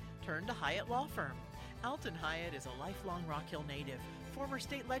wills, turn to Hyatt Law Firm. Alton Hyatt is a lifelong Rock Hill native, former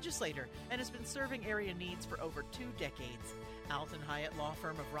state legislator, and has been serving area needs for over 2 decades. Alton Hyatt Law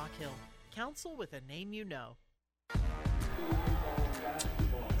Firm of Rock Hill. Counsel with a name you know.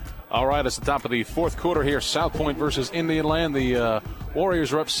 All right, it's the top of the fourth quarter here. South Pointe versus Indian Land. The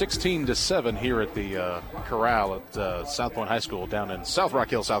Warriors are up 16-7 here at the Corral at South Pointe High School down in South Rock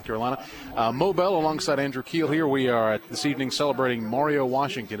Hill, South Carolina. Mo Bell alongside Andrew Keel here. We are this evening celebrating Mario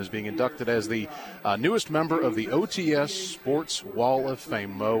Washington as being inducted as the newest member of the OTS Sports Wall of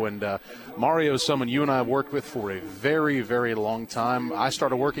Fame, Mo. And Mario is someone you and I have worked with for a very, very long time. I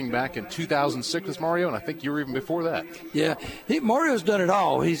started working back in 2006 with Mario, and I think you were even before that. Yeah, Mario's done it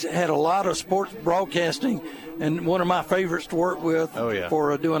all. He's had a lot of sports broadcasting, and one of my favorites to work with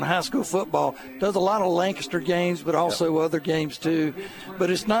for doing high school football. Does a lot of Lancaster games, but also other games too.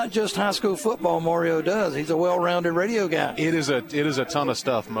 But it's not just high school football Mario does. He's a well-rounded radio guy. It is a ton of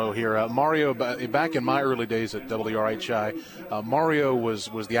stuff, Mo, here. Mario, back in my early days at WRHI, Mario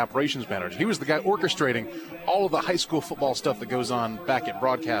was the operations manager. He was the guy orchestrating all of the high school football stuff that goes on back at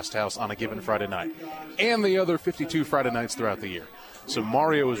Broadcast House on a given Friday night, and the other 52 Friday nights throughout the year. So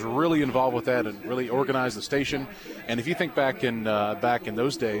Mario was really involved with that and really organized the station. And if you think back in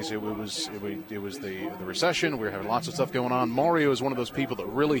those days, it was the recession. We were having lots of stuff going on. Mario is one of those people that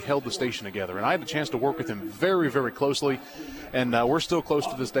really held the station together. And I had a chance to work with him very, very closely. And we're still close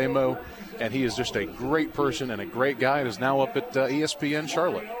to this day, Mo. And he is just a great person and a great guy and is now up at ESPN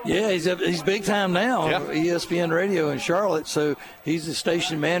Charlotte. Yeah, he's big time now, ESPN Radio in Charlotte. So he's the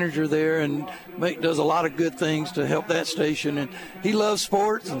station manager there and does a lot of good things to help that station. And he loves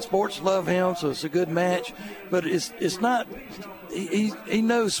sports, and sports love him, so it's a good match. But it's not he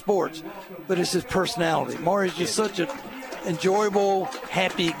knows sports, but it's his personality. Mario's just such an enjoyable,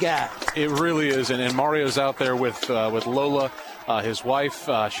 happy guy. It really is, and Mario's out there with Lola. His wife,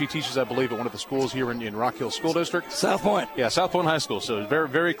 she teaches, I believe, at one of the schools here in Rock Hill School District. South Pointe. Yeah, South Pointe High School. So very,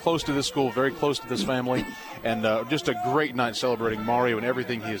 very close to this school, very close to this family, and just a great night celebrating Mario and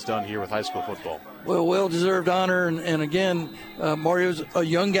everything he has done here with high school football. Well, well-deserved honor, and again, Mario's a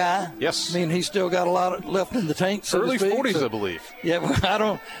young guy. Yes. I mean, he's still got a lot left in the tank, so early to speak. 40s, I believe. Yeah, well, I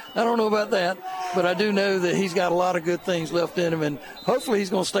don't know about that, but I do know that he's got a lot of good things left in him, and hopefully he's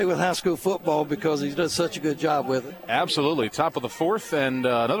going to stay with high school football because he does such a good job with it. Absolutely. Top of the fourth, and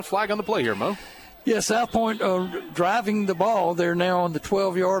another flag on the play here, Mo. Yeah, South Pointe driving the ball. They're now on the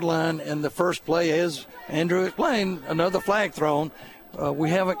 12-yard line, and the first play, as Andrew explained, another flag thrown. We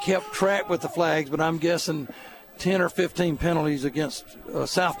haven't kept track with the flags, but I'm guessing 10 or 15 penalties against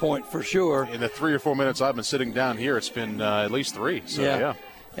South Pointe for sure. In the 3 or 4 minutes I've been sitting down here, it's been at least 3. So, yeah.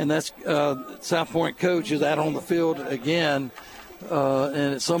 And that's South Pointe coach is out on the field again.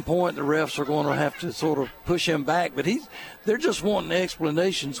 And at some point the refs are going to have to sort of push him back. But they're just wanting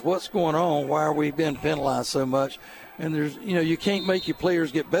explanations. What's going on? Why are we being penalized so much? And you can't make your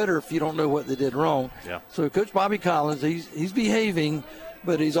players get better if you don't know what they did wrong. Yeah. So Coach Bobby Collins, he's behaving,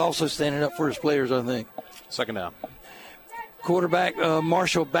 but he's also standing up for his players, I think. Second down. Quarterback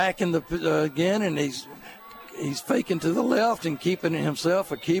Marshall back in the again, and he's faking to the left and keeping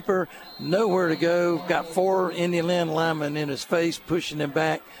himself a keeper. Nowhere to go. Got 4 Indian Land linemen in his face, pushing him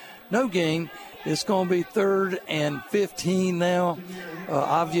back. No gain. It's going to be 3rd and 15 now.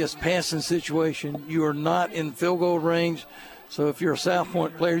 Obvious passing situation. You are not in field goal range. So if you're a South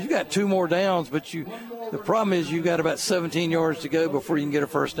Pointe player, you got 2 more downs, but the problem is you got about 17 yards to go before you can get a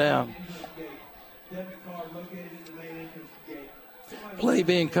first down. Play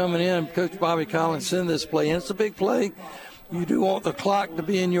being coming in, Coach Bobby Collins send this play, and it's a big play. You do want the clock to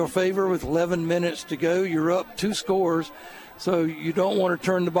be in your favor with 11 minutes to go. You're up 2 scores, so you don't want to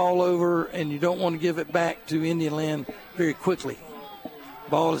turn the ball over, and you don't want to give it back to Indian Land very quickly.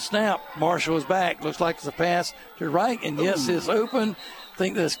 Ball is snapped. Marshall is back. Looks like it's a pass to right, and yes, it's open. I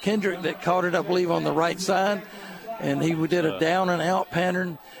think that's Kendrick that caught it, I believe, on the right side, and he did a down and out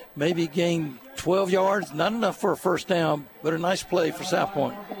pattern, maybe gained 12 yards, not enough for a first down, but a nice play for South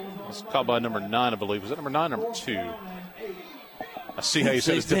Pointe. It's caught by number 9, I believe. Was that number 9 or number 2? I see how you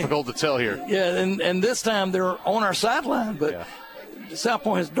said it's difficult to tell here. Yeah, and this time they're on our sideline, but South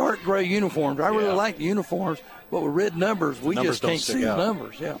Pointe has dark gray uniforms. I really like the uniforms, but with red numbers, we just can't see the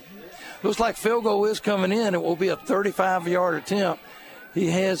numbers. Yeah. Looks like field goal is coming in. It will be a 35-yard attempt. He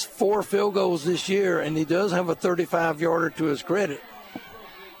has 4 field goals this year, and he does have a 35-yarder to his credit.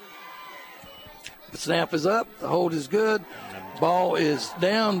 The snap is up. The hold is good. Ball is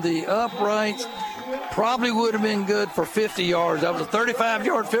down the uprights. Probably would have been good for 50 yards. That was a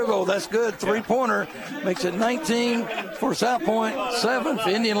 35-yard field goal. That's good. 3-pointer makes it 19 for South Pointe, 7 for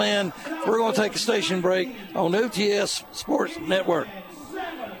Indian Land. We're going to take a station break on OTS Sports Network.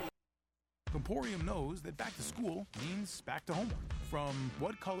 Emporium knows that back to school means back to homework. From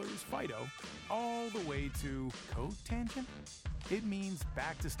what color is Fido all the way to cotangent, it means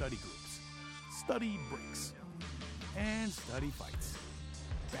back to study groups. study breaks and study fights.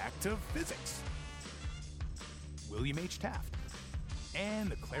 Back to physics. William H. Taft and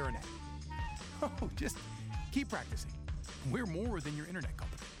the clarinet. Oh, just keep practicing. We're more than your internet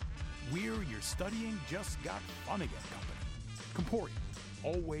company. We're your studying just got fun again company. Comporium,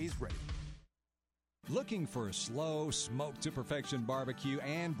 always ready. Looking for a slow, smoke-to-perfection barbecue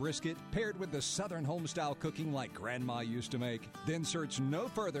and brisket paired with the Southern home-style cooking like Grandma used to make? Then search no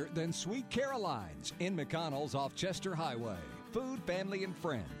further than Sweet Caroline's in McConnell's off Chester Highway. Food, family, and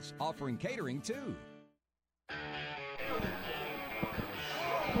friends. Offering catering, too.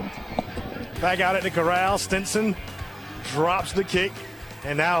 Back out at the corral. Stinson drops the kick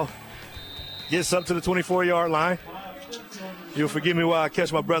and now gets up to the 24-yard line. You'll forgive me while I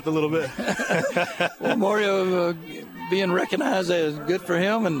catch my breath a little bit. Well, Mario being recognized as good for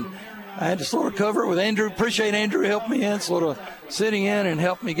him, and I had to sort of cover it with Andrew. Appreciate Andrew helping me in, sort of sitting in and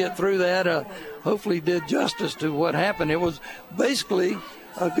helped me get through that. Hopefully did justice to what happened. It was basically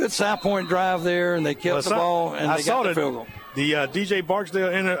a good South Point drive there, and they kept the ball, and they got the field goal. The DJ Barksdale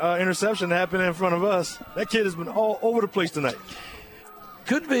interception happened in front of us. That kid has been all over the place tonight.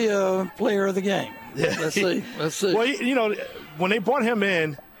 Could be a player of the game. Yeah. Let's see. Well, you know, when they brought him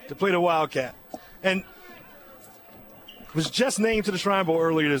in to play the Wildcat, and was just named to the Shrine Bowl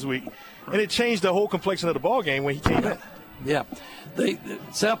earlier this week, and it changed the whole complexion of the ball game when he came in. Yeah.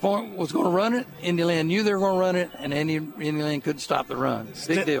 South Point was going to run it. Indiana knew they were going to run it, and Indiana couldn't stop the run.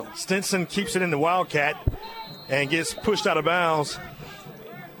 Big deal. Stinson keeps it in the Wildcat and gets pushed out of bounds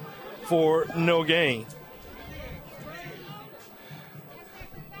for no gain.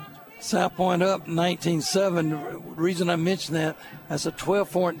 South Point up 19-7. The reason I mention that, that's a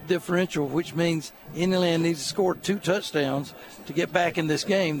 12-point differential, which means Indiana needs to score 2 touchdowns to get back in this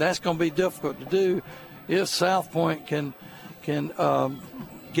game. That's going to be difficult to do if South Point can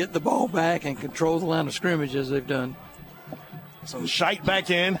get the ball back and control the line of scrimmage as they've done. So Scheidt back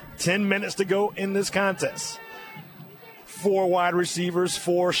in, 10 minutes to go in this contest. 4 wide receivers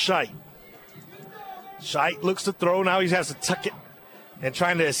for Scheidt. Scheidt looks to throw. Now he has to tuck it and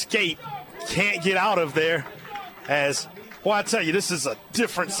trying to escape. Can't get out of there. As, well, I tell you, this is a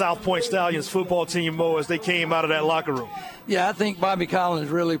different South Point Stallions football team, Mo, as they came out of that locker room. Yeah, I think Bobby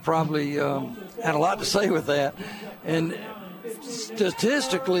Collins really probably had a lot to say with that. And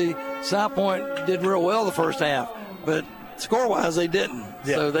statistically, South Point did real well the first half, but score-wise, they didn't.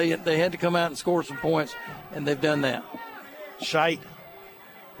 Yeah. So they had to come out and score some points, and they've done that. Scheidt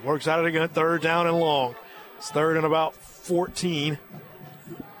works out of the gun, 3rd down and long. It's 3rd and about 14.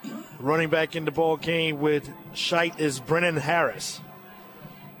 Running back in the ball game with Scheidt is Brennan Harris.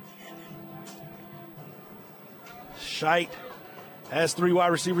 Scheidt has 3 wide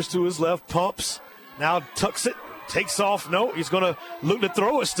receivers to his left, pumps, now tucks it, takes off. No, he's going to look to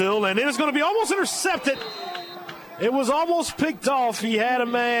throw it still, and it is going to be almost intercepted. It was almost picked off. He had a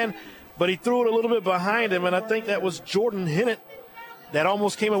man, but he threw it a little bit behind him, and I think that was Jordan Hennett that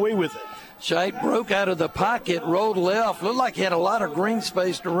almost came away with it. Scheidt broke out of the pocket, rolled left, looked like he had a lot of green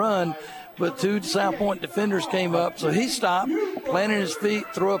space to run, but 2 South Point defenders came up, so he stopped, planted his feet,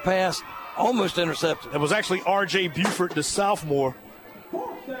 threw a pass, almost intercepted. It was actually R.J. Buford, the sophomore.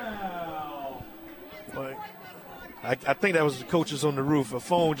 I think that was the coaches on the roof. A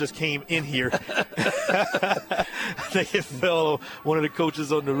phone just came in here. I think it fell on one of the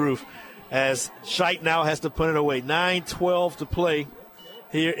coaches on the roof as Scheidt now has to punt it away. 9:12 to play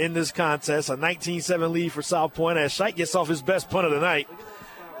here in this contest. A 19-7 lead for South Point as Scheidt gets off his best punt of the night.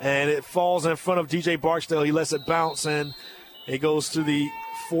 And it falls in front of DJ Barksdale. He lets it bounce, and it goes to the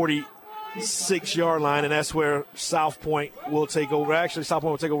 46-yard line, and that's where South Point will take over. Actually, South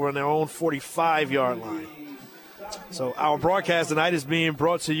Point will take over on their own 45-yard line. So our broadcast tonight is being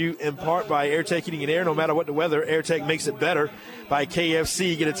brought to you in part by AirTech Heating and Air. No matter what the weather, AirTech makes it better. By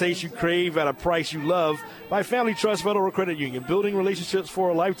KFC, get a taste you crave at a price you love. By Family Trust Federal Credit Union, building relationships for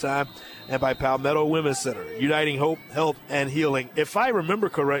a lifetime. And by Palmetto Women's Center, uniting hope, health, and healing. If I remember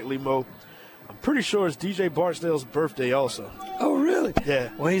correctly, Mo, I'm pretty sure it's DJ Barksdale's birthday also. Oh, really? Yeah.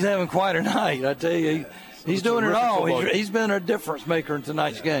 Well, he's having quite a night. I tell you, he's doing it all. He's been a difference maker in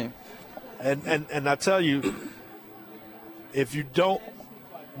tonight's game. And I tell you, if you don't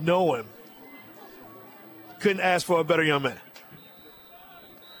know him, couldn't ask for a better young man.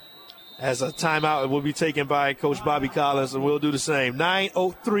 As a timeout will be taken by Coach Bobby Collins, and we'll do the same.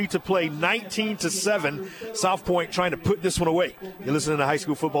 9:03 to play, 19-7. South Point trying to put this one away. You're listening to High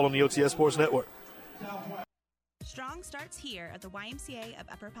School Football on the OTS Sports Network. Strong Strong starts here at the YMCA of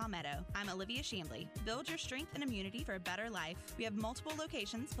Upper Palmetto. I'm Olivia Chambly. Build your strength and immunity for a better life. We have multiple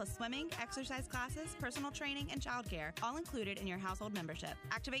locations plus swimming, exercise classes, personal training, and childcare, all included in your household membership.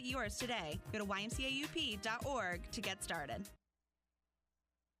 Activate yours today. Go to ymcaup.org to get started.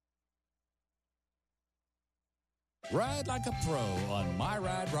 Ride like a pro on My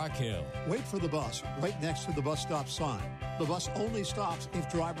Ride Rock Hill. Wait for the bus right next to the bus stop sign. The bus only stops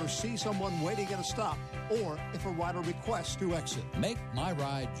if drivers see someone waiting at a stop or if a rider requests to exit. Make My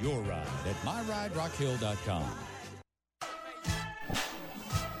Ride your ride at myriderockhill.com.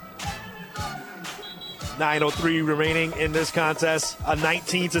 9:03 remaining in this contest. A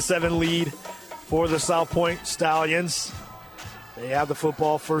 19-7 lead for the South Pointe Stallions. They have the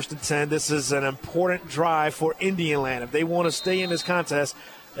football, 1st and 10. This is an important drive for Indian Land. If they want to stay in this contest,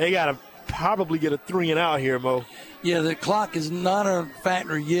 they got to probably get a 3-and-out here, Mo. Yeah, the clock is not a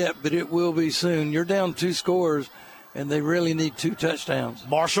factor yet, but it will be soon. You're down 2 scores, and they really need 2 touchdowns.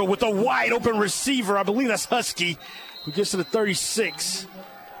 Marshall with a wide-open receiver. I believe that's Husky, who gets to the 36.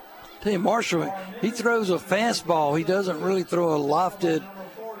 Tell you, Marshall, he throws a fastball. He doesn't really throw a lofted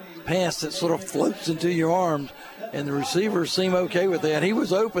pass that sort of floats into your arms. And the receivers seem okay with that. He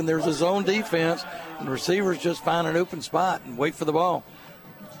was open. There's his own defense, and the receivers just find an open spot and wait for the ball.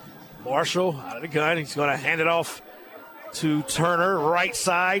 Marshall out of the gun. He's going to hand it off to Turner, right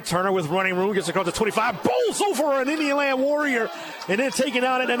side. Turner with running room gets across the 25, bowls over an Indian Land Warrior, and then taken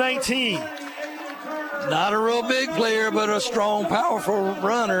out at the 19. Not a real big player, but a strong, powerful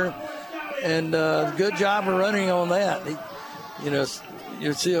runner, and good job of running on that.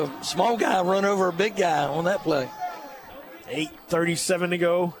 You see a small guy run over a big guy on that play. 8:37 to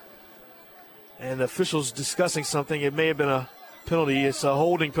go. And the officials discussing something. It may have been a penalty. It's a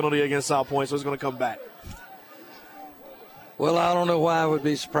holding penalty against South Pointe, so it's going to come back. Well, I don't know why I would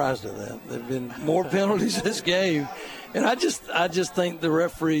be surprised at that. There have been more penalties this game. And I just think the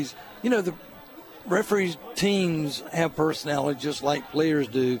referees, the referees teams have personality just like players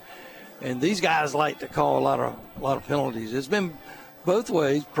do. And these guys like to call a lot of penalties. It's been both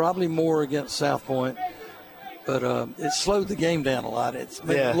ways, probably more against South Pointe, but it slowed the game down a lot. It's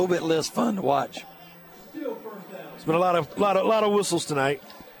made it a little bit less fun to watch. It's been a lot of whistles tonight.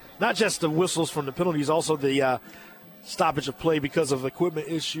 Not just the whistles from the penalties, also the stoppage of play because of equipment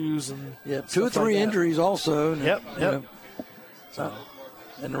issues and 2 or 3 injuries also. Yep. And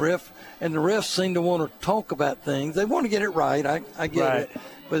the refs seem to want to talk about things. They want to get it right. I get it,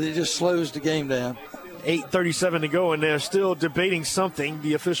 but it just slows the game down. 8:37 to go, and they're still debating something,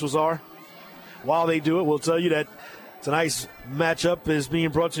 the officials are. While they do it, we'll tell you that tonight's matchup is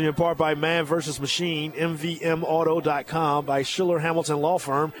being brought to you in part by Man vs. Machine, MVMauto.com, by Schiller Hamilton Law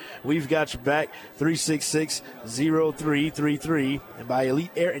Firm. We've got your back, 366-0333, and by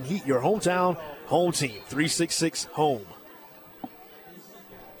Elite Air and Heat, your hometown home team, 366-HOME.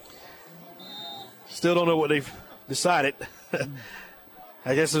 Still don't know what they've decided.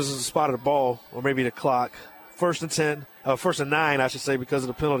 I guess this is the spot of the ball, or maybe the clock. 1st and 9, I should say, because of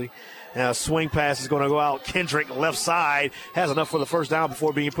the penalty. And a swing pass is going to go out. Kendrick, left side, has enough for the 1st down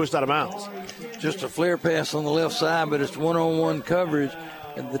before being pushed out of bounds. Just a flare pass on the left side, but it's one-on-one coverage.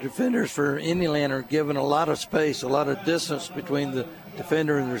 And the defenders for Indian Land are given a lot of space, a lot of distance between the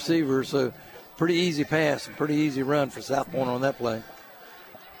defender and the receiver. So pretty easy pass and pretty easy run for South Pointe on that play.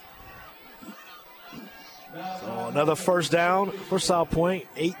 So another 1st down for South Pointe.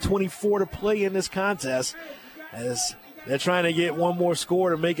 8:24 to play in this contest as they're trying to get one more score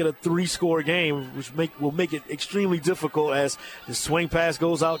to make it a 3-score game, which will make it extremely difficult as the swing pass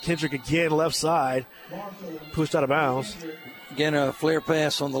goes out. Kendrick again, left side, pushed out of bounds. Again, a flare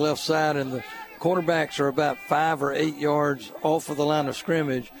pass on the left side, and the quarterbacks are about 5 or 8 yards off of the line of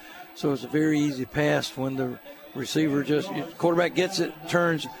scrimmage. So it's a very easy pass when the receiver quarterback gets it,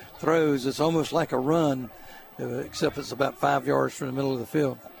 turns, throws. It's almost like a run, except it's about 5 yards from the middle of the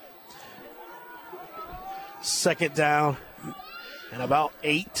field. 2nd down and about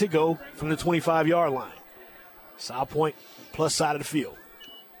 8 to go from the 25-yard line. South Pointe plus side of the field.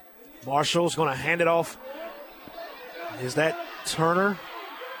 Marshall's going to hand it off. Is that Turner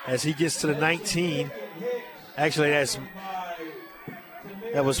as he gets to the 19? Actually,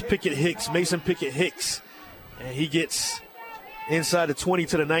 that was Pickett Hicks, Mason Pickett Hicks. And he gets inside the 20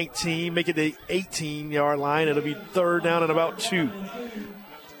 to the 19, make it the 18-yard line. It'll be 3rd down and about 2.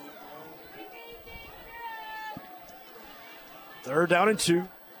 3rd down and 2.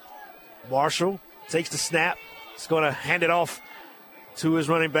 Marshall takes the snap. He's going to hand it off to his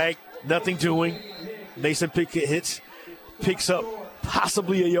running back. Nothing doing. Mason Pickett picks up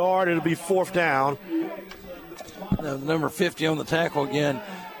possibly a yard. It'll be 4th down. Number 50 on the tackle again.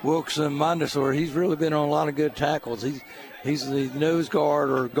 Wilkerson Montessori, he's really been on a lot of good tackles. He's the nose guard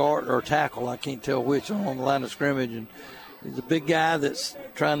or tackle, I can't tell which, on the line of scrimmage. And he's a big guy that's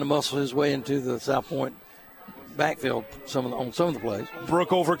trying to muscle his way into the South Pointe backfield on some of the plays.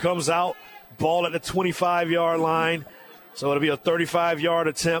 Brookover comes out, ball at the 25-yard line. So it'll be a 35-yard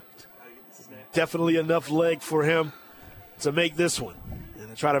attempt. Definitely enough leg for him to make this one and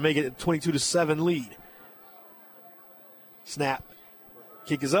to try to make it a 22-7 lead. Snap.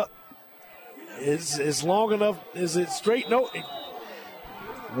 Kick is up. Is long enough. Is it straight? No.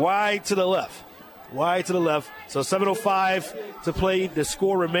 Wide to the left. Wide to the left. So 7:05 to play. The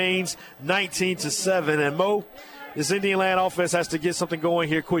score remains 19-7. And Mo, this Indian Land offense has to get something going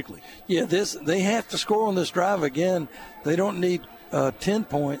here quickly. Yeah, they have to score on this drive again. They don't need 10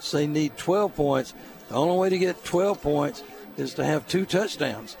 points. They need 12 points. The only way to get 12 points is to have 2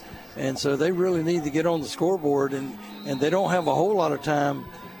 touchdowns. And so they really need to get on the scoreboard, and they don't have a whole lot of time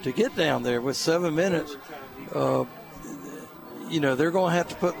to get down there. With 7 minutes, they're going to have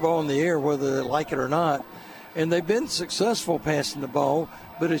to put the ball in the air whether they like it or not. And they've been successful passing the ball,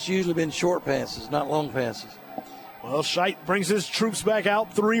 but it's usually been short passes, not long passes. Well, Scheidt brings his troops back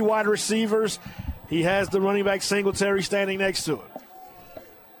out, 3 wide receivers. He has the running back Singletary standing next to him.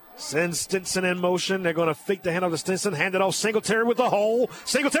 Sends Stinson in motion. They're going to fake the handoff to Stinson. Hand it off Singletary with the hole.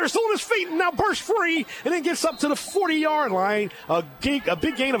 Singletary still on his feet and now bursts free and then gets up to the 40-yard line. A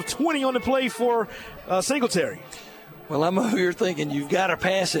big gain of 20 on the play for Singletary. Well, I'm over here thinking you've got to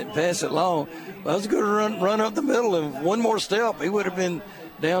pass it and pass it long. Well, I was going to run up the middle, and one more step, he would have been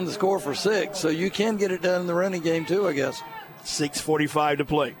down to score for 6. So you can get it done in the running game too, I guess. 6:45 to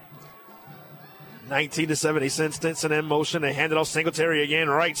play. 19-7. They send Stinson in motion. They hand it off Singletary again,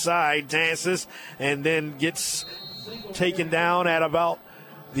 right side, dances, and then gets taken down at about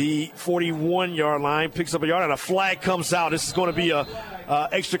the 41-yard line, picks up a yard, and a flag comes out. This is going to be a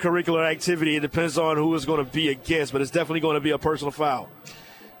extracurricular activity. It depends on who is going to be against, but it's definitely going to be a personal foul.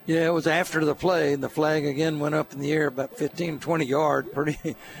 Yeah, it was after the play, and the flag again went up in the air about 15, 20 yards.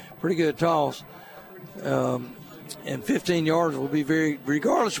 Pretty good toss. And 15 yards will be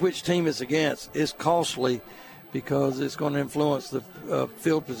regardless which team it's against, it's costly because it's going to influence the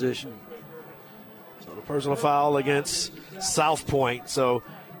field position. So the personal foul against South Pointe. So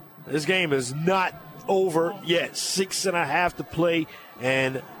this game is not over yet. 6.5 to play,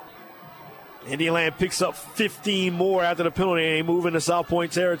 and Indian Land picks up 15 more after the penalty. They move into South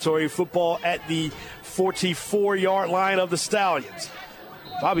Pointe territory. Football at the 44-yard line of the Stallions.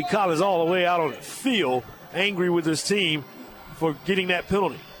 Bobby Collins all the way out on the field, angry with his team for getting that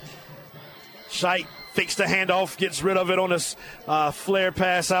penalty. Scheidt fakes the handoff, gets rid of it on this flare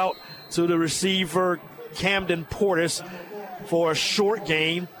pass out to the receiver, Camden Portis, for a short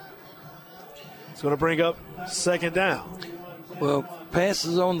gain. It's going to bring up 2nd down. Well,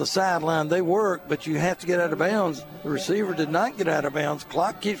 passes on the sideline, they work, but you have to get out of bounds. The receiver did not get out of bounds.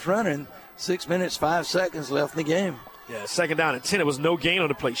 Clock keeps running. 6 minutes, 5 seconds left in the game. Yeah, 2nd down and 10. It was no gain on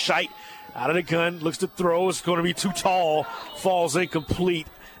the play. Scheidt out of the gun, looks to throw. It's going to be too tall. Falls incomplete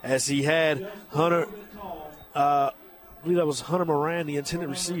as he had Hunter. I believe that was Hunter Moran, the intended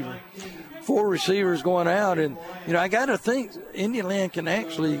receiver. 4 receivers going out, and I got to think Indian Land can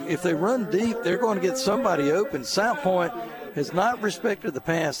actually, if they run deep, they're going to get somebody open. South Pointe has not respected the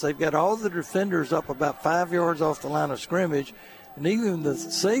pass. They've got all the defenders up about 5 yards off the line of scrimmage, and even the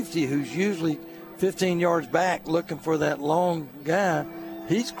safety, who's usually 15 yards back looking for that long guy,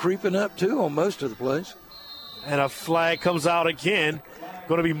 he's creeping up too on most of the plays. And a flag comes out again.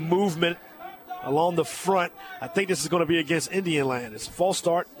 Going to be movement along the front. I think this is going to be against Indian Land. It's a false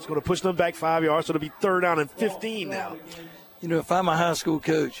start. It's going to push them back 5 yards, so it'll be 3rd down and 15 now. If I'm a high school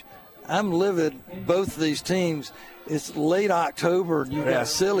coach, I'm livid both of these teams. It's late October, and you've got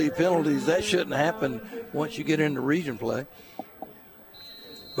silly penalties. That shouldn't happen once you get into region play.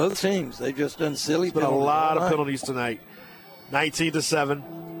 Both teams, they've just done silly penalties. A lot of penalties tonight. 19-7.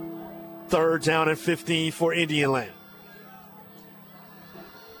 3rd down and 15 for Indian Land.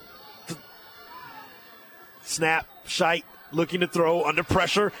 Snap, Scheidt looking to throw, under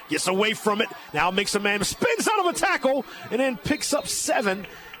pressure, gets away from it, now makes a man, spins out of a tackle, and then picks up 7,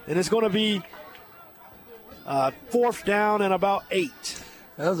 and it's going to be 4th down and about 8.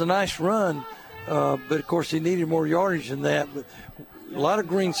 That was a nice run, but of course he needed more yardage than that. But a lot of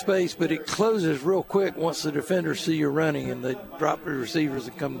green space, but it closes real quick once the defenders see you're running, and they drop the receivers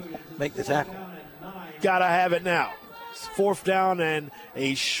and come make the tackle. Gotta have it now. It's 4th down and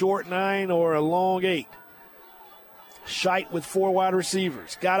a short 9 or a long 8. Scheidt with 4 wide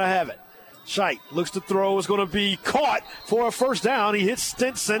receivers. Gotta have it. Scheidt looks to throw. Is going to be caught for a 1st down. He hits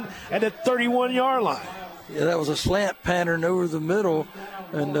Stinson at the 31-yard line. Yeah, that was a slant pattern over the middle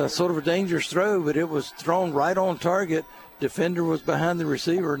and sort of a dangerous throw, but it was thrown right on target. Defender was behind the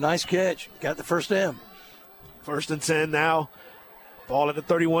receiver. Nice catch. Got the first down. 1st and 10 now. Ball at the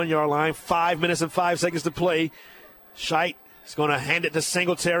 31-yard line. 5 minutes and 5 seconds to play. Scheit is going to hand it to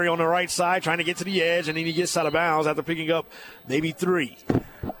Singletary on the right side, trying to get to the edge, and then he gets out of bounds after picking up maybe 3.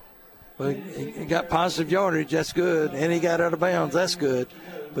 Well, he got positive yardage. That's good. And he got out of bounds. That's good.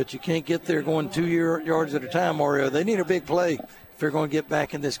 But you can't get there going 2 yards at a time, Mario. They need a big play if they're going to get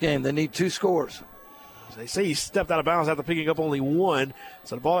back in this game. They need 2 scores. They say he stepped out of bounds after picking up only 1.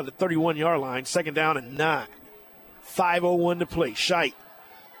 So the ball at the 31-yard line, 2nd down and 9. 5:01 to play. Scheit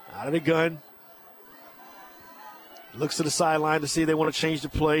out of the gun. Looks to the sideline to see if they want to change the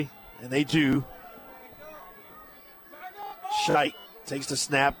play, and they do. Scheit takes the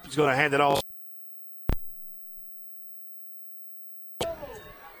snap. He's going to hand it off.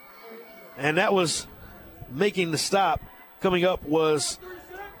 And that was making the stop. Coming up was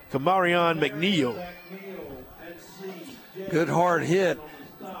Kamarion McNeil. Good hard hit.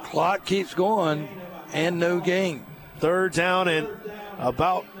 Clock keeps going, and no gain. 3rd down and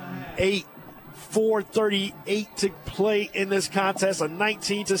about 8. 4:38 to play in this contest. A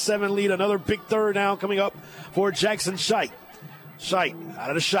 19-7 lead. Another big 3rd down coming up for Jackson Scheit. Scheit out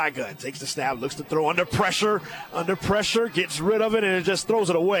of the shotgun. Takes the snap. Looks to throw under pressure. Under pressure. Gets rid of it and just throws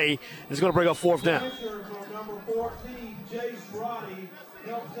it away. It's going to bring up 4th down.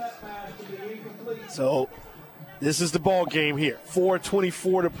 So this is the ball game here.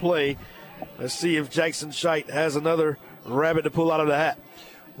 4:24 to play. Let's see if Jackson Scheit has another rabbit to pull out of the hat.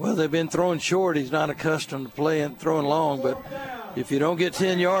 Well, they've been throwing short. He's not accustomed to throwing long. But if you don't get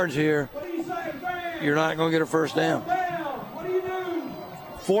 10 yards here, you're not going to get a first down.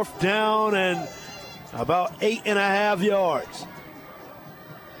 4th down and about 8.5 yards.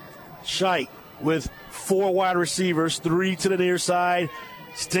 Scheit with 4 wide receivers, 3 to the near side.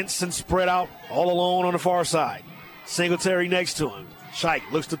 Stinson spread out all alone on the far side. Singletary next to him. Scheit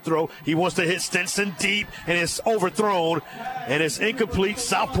looks to throw. He wants to hit Stinson deep, and it's overthrown, and it's incomplete.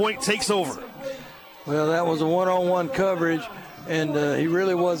 South Pointe takes over. Well, that was a one-on-one coverage, and he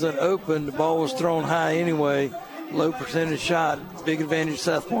really wasn't open. The ball was thrown high anyway. Low percentage shot. Big advantage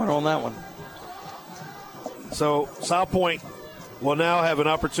South Pointe on that one. So South Pointe will now have an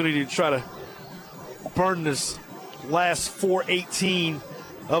opportunity to try to burn this last 4:18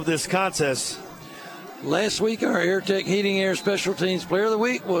 of this contest. Last week, our Airtech Heating Air Special Teams Player of the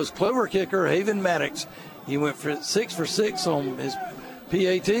Week was Clover kicker Haven Maddox. He went for 6 for 6 on his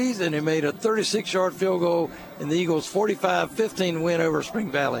PATs, and he made a 36-yard field goal in the Eagles' 45-15 win over Spring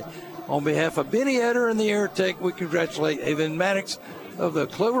Valley. On behalf of Benny Eder and the Airtech, we congratulate Haven Maddox of the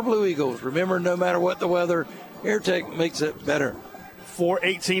Clover Blue Eagles. Remember, no matter what the weather, Airtech makes it better.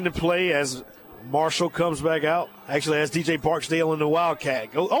 4:18 to play as Marshall comes back out. Actually, has DJ Barksdale in the Wildcat.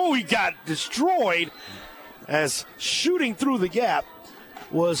 Oh, he got destroyed as shooting through the gap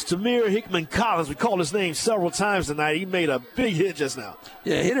was Tamir Hickman Collins. We called his name several times tonight. He made a big hit just now.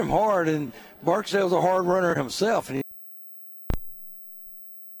 Yeah, hit him hard, and Barksdale's a hard runner himself. And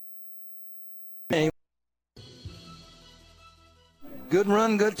good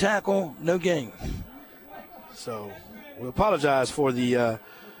run, good tackle, no gain. So we apologize for the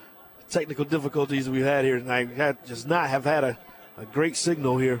technical difficulties we had here tonight. We just not have had a great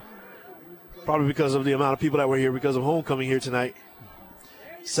signal here, probably because of the amount of people that were here because of homecoming here tonight.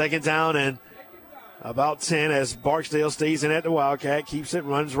 2nd down and about 10 as Barksdale stays in at the Wildcat, keeps it,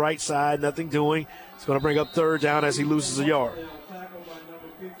 runs right side, nothing doing. It's going to bring up 3rd down as he loses a yard.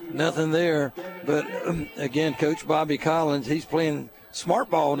 Nothing there, but again, Coach Bobby Collins, he's playing smart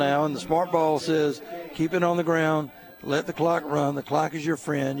ball now, and the smart ball says keep it on the ground, let the clock run. The clock is your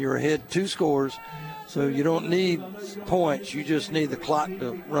friend. You're ahead 2 scores, so you don't need points. You just need the clock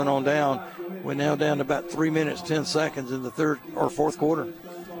to run on down. We're now down to about 3 minutes, 10 seconds in the 3rd or 4th quarter.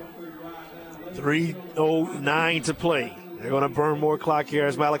 3:09 to play. They're going to burn more clock here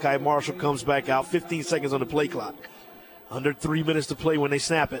as Malachi Marshall comes back out. 15 seconds on the play clock. Under 3 minutes to play when they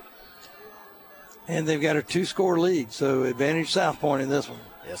snap it. And they've got a 2-score lead, so advantage South Pointe in this one.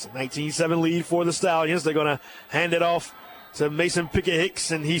 Yes, a 19-7 lead for the Stallions. They're going to hand it off to Mason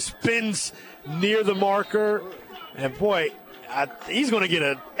Pickett-Hicks, and he spins near the marker. And, boy, he's going to get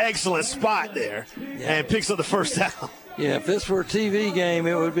an excellent spot there and picks up the first down. Yeah, if this were a TV game,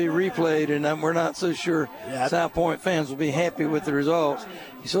 it would be replayed, and we're not so sure South Pointe fans will be happy with the results.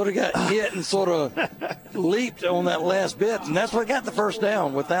 He sort of got hit and sort of leaped on that last bit, and that's what got the first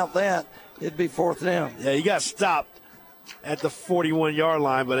down. Without that, it'd be 4th down. Yeah, he got stopped at the 41-yard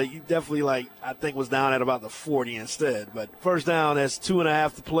line, but he definitely, I think was down at about the 40 instead. But first down, that's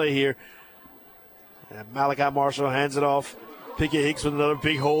 2.5 to play here. And Malachi Marshall hands it off. Pickett Hicks with another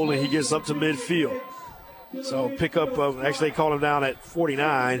big hole, and he gets up to midfield. So pickup of, actually they call him down at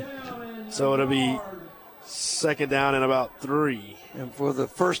 49. So it'll be second down and about 3. And for the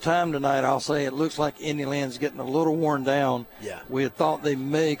first time tonight, I'll say it looks like Indiana's getting a little worn down. Yeah. We had thought they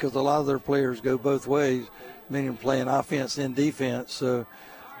may, because a lot of their players go both ways, meaning playing offense and defense. So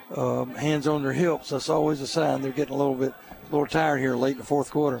hands on their hips, that's always a sign they're getting a little tired here late in the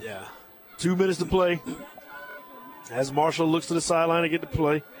fourth quarter. Yeah. 2 minutes to play. As Marshall looks to the sideline to get to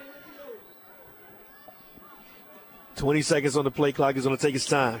play. 20 seconds on the play clock. Is going to take his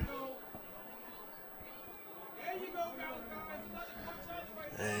time.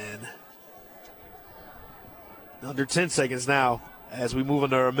 And under 10 seconds now as we move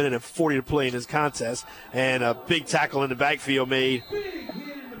under a minute and 40 to play in this contest. And a big tackle in the backfield made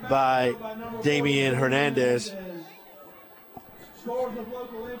by Damian Hernandez. Scores of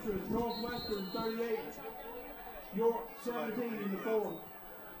local interest, Northwestern 38, York 17 in the fourth.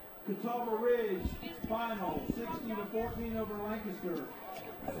 Catawba Ridge, final 16-14 over Lancaster.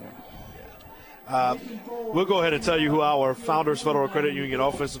 We'll go ahead and tell you who our Founders Federal Credit Union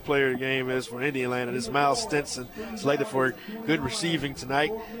Offensive Player of the Game is for Indiana. It's Miles Stinson, selected for good receiving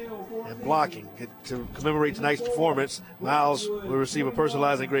tonight and blocking. To commemorate tonight's performance, Miles will receive a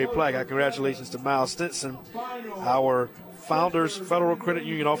personalized engraved plaque. Our congratulations to Miles Stinson, our Founders Federal Credit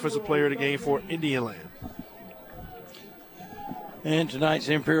Union Offensive Player of the Game for Indiana. And tonight's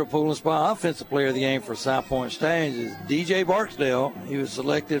Imperial Pool and Spa Offensive Player of the Game for South Pointe Stallions is DJ Barksdale. He was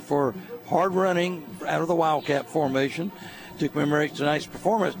selected for hard running out of the Wildcat formation. To commemorate tonight's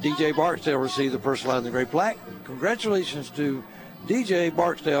performance, DJ Barksdale received the personalized engraved plaque. Congratulations to DJ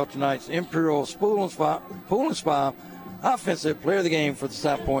Barksdale, tonight's Imperial Pool and Spa Offensive Player of the Game for the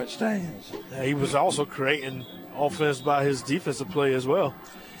South Pointe Stallions. He was also creating offense by his defensive play as well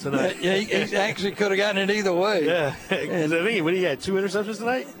tonight. Yeah, he actually could have gotten it either way. Yeah. And I mean, when he had 2 interceptions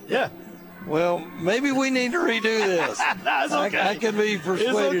tonight? Yeah. Well, maybe we need to redo this. That's okay. I can be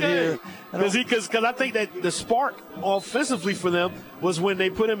persuaded here. Because I think that the spark offensively for them was when they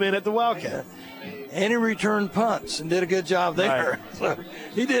put him in at the Wildcat. And he returned punts and did a good job there. Right. So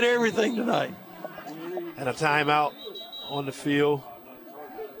he did everything tonight. And a timeout on the field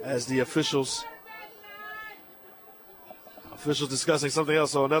as the officials discussing something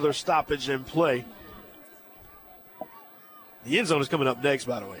else. So another stoppage in play. The end zone is coming up next,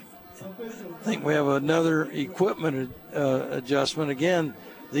 by the way. I think we have another equipment adjustment. Again,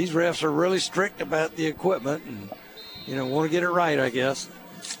 these refs are really strict about the equipment and, want to get it right, I guess.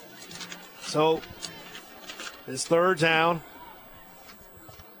 So it's third down.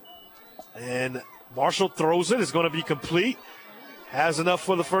 And Marshall throws it. It's going to be complete. Has enough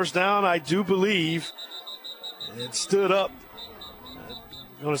for the first down, I do believe. It stood up.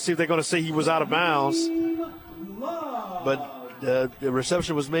 Going to see if they're going to say he was out of bounds. But the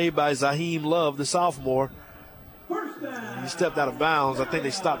reception was made by Zaheem Love, the sophomore. He stepped out of bounds. I think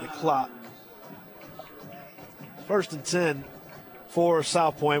they stopped the clock. 1st and 10 for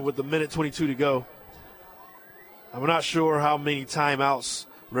South Pointe with a minute 22 to go. I'm not sure how many timeouts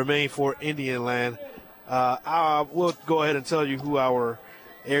remain for Indiana. We'll go ahead and tell you who our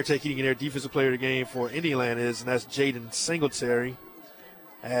Airtech Heating and Air Defensive Player of the Game for Indiana is, and that's Jaden Singletary.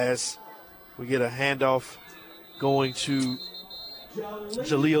 As we get a handoff going to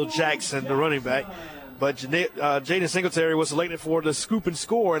Jaleel Jackson, the running back. But Jaden Singletary was selected for the scoop and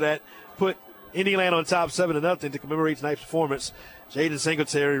score that put Indiana on top 7-0 to commemorate tonight's performance. Jaden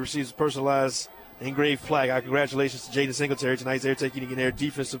Singletary receives a personalized engraved plaque. Our congratulations to Jaden Singletary, tonight's Airtech Heating and Air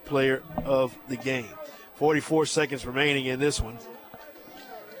Defensive Player of the Game. 44 seconds remaining in this one.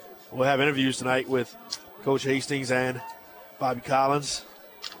 We'll have interviews tonight with Coach Hastings and Bobby Collins.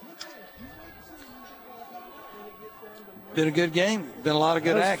 Been a good game. Been a lot of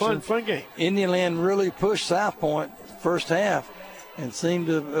good action. Fun game. Indiana really pushed South Pointe first half and seemed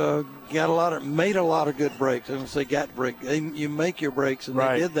to made a lot of good breaks. I don't say got to break. You make your breaks, and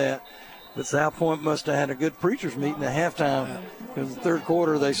right. They did that. But South Pointe must have had a good preachers meeting at halftime, because the third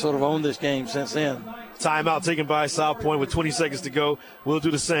quarter they sort of owned this game since then. Timeout taken by South Pointe with 20 seconds to go. We'll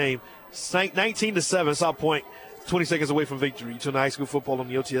do the same. 19-7, South Pointe 20 seconds away from victory. Tonight, high school football on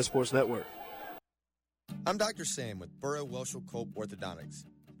the OTS Sports Network. I'm Dr. Sam with Burrow Welshel Culp Orthodontics.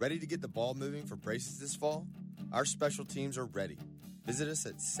 Ready to get the ball moving for braces this fall? Our special teams are ready. Visit us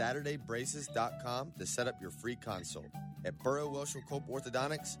at SaturdayBraces.com to set up your free consult. At Burrow Welshel Culp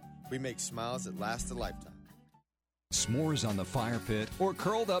Orthodontics, we make smiles that last a lifetime. S'mores on the fire pit or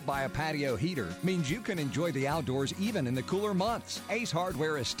curled up by a patio heater means you can enjoy the outdoors even in the cooler months. Ace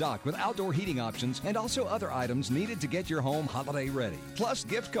Hardware is stocked with outdoor heating options and also other items needed to get your home holiday ready. Plus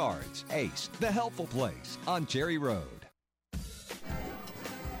gift cards. Ace, the helpful place on Cherry Road.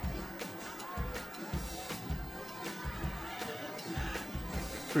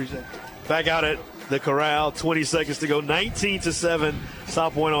 Back out at the Corral, 20 seconds to go, 19-7.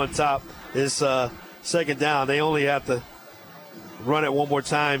 South Pointe on top. It's second down. They only have to run it one more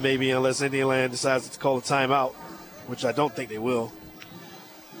time, maybe, unless Indian Land decides to call a timeout, which I don't think they will.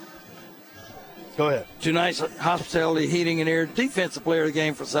 Go ahead. Tonight's Hospitality Heating and Air defensive player of the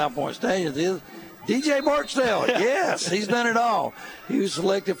game for South Pointe Stallions is DJ Barksdale. Yes, he's done it all. He was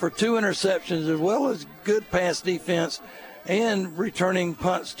selected for 2 interceptions as well as good pass defense and returning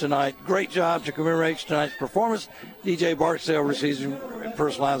punts tonight. Great job to commemorate tonight's performance. DJ Barksdale receives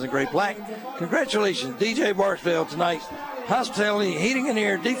personalized and gray plaque. Congratulations, DJ Barksdale, tonight's Hospitality Heating and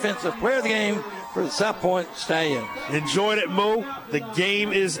Air defensive player of the game for the South Pointe Stallions. Enjoyed it, Mo. The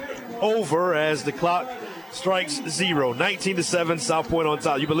game is over as the clock strikes 0. 19-7, South Pointe on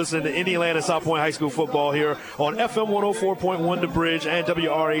top. You've been listening to Indiana and South Pointe High School football here on FM 104.1 The Bridge and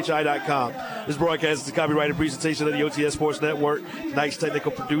WRHI.com. This broadcast is a copyrighted presentation of the OTS Sports Network. Tonight's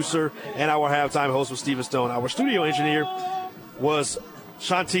technical producer and our halftime host was Stephen Stone. Our studio engineer was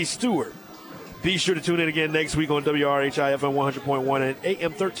Shanti Stewart. Be sure to tune in again next week on WRHI FM 100.1 and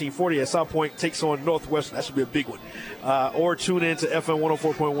AM 1340 as South Pointe takes on Northwestern. That should be a big one. Or tune in to FM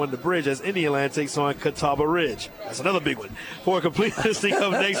 104.1 The Bridge as Indiana takes on Catawba Ridge. That's another big one. For a complete listing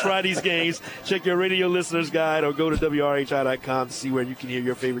of next Friday's games, check your radio listeners guide or go to WRHI.com to see where you can hear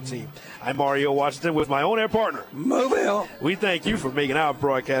your favorite team. I'm Mario Washington with my own air partner, Mobile. We thank you for making our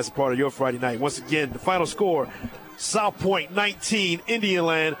broadcast a part of your Friday night. Once again, the final score, South Pointe 19, Indian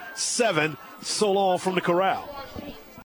Land 7. So long from the Corral.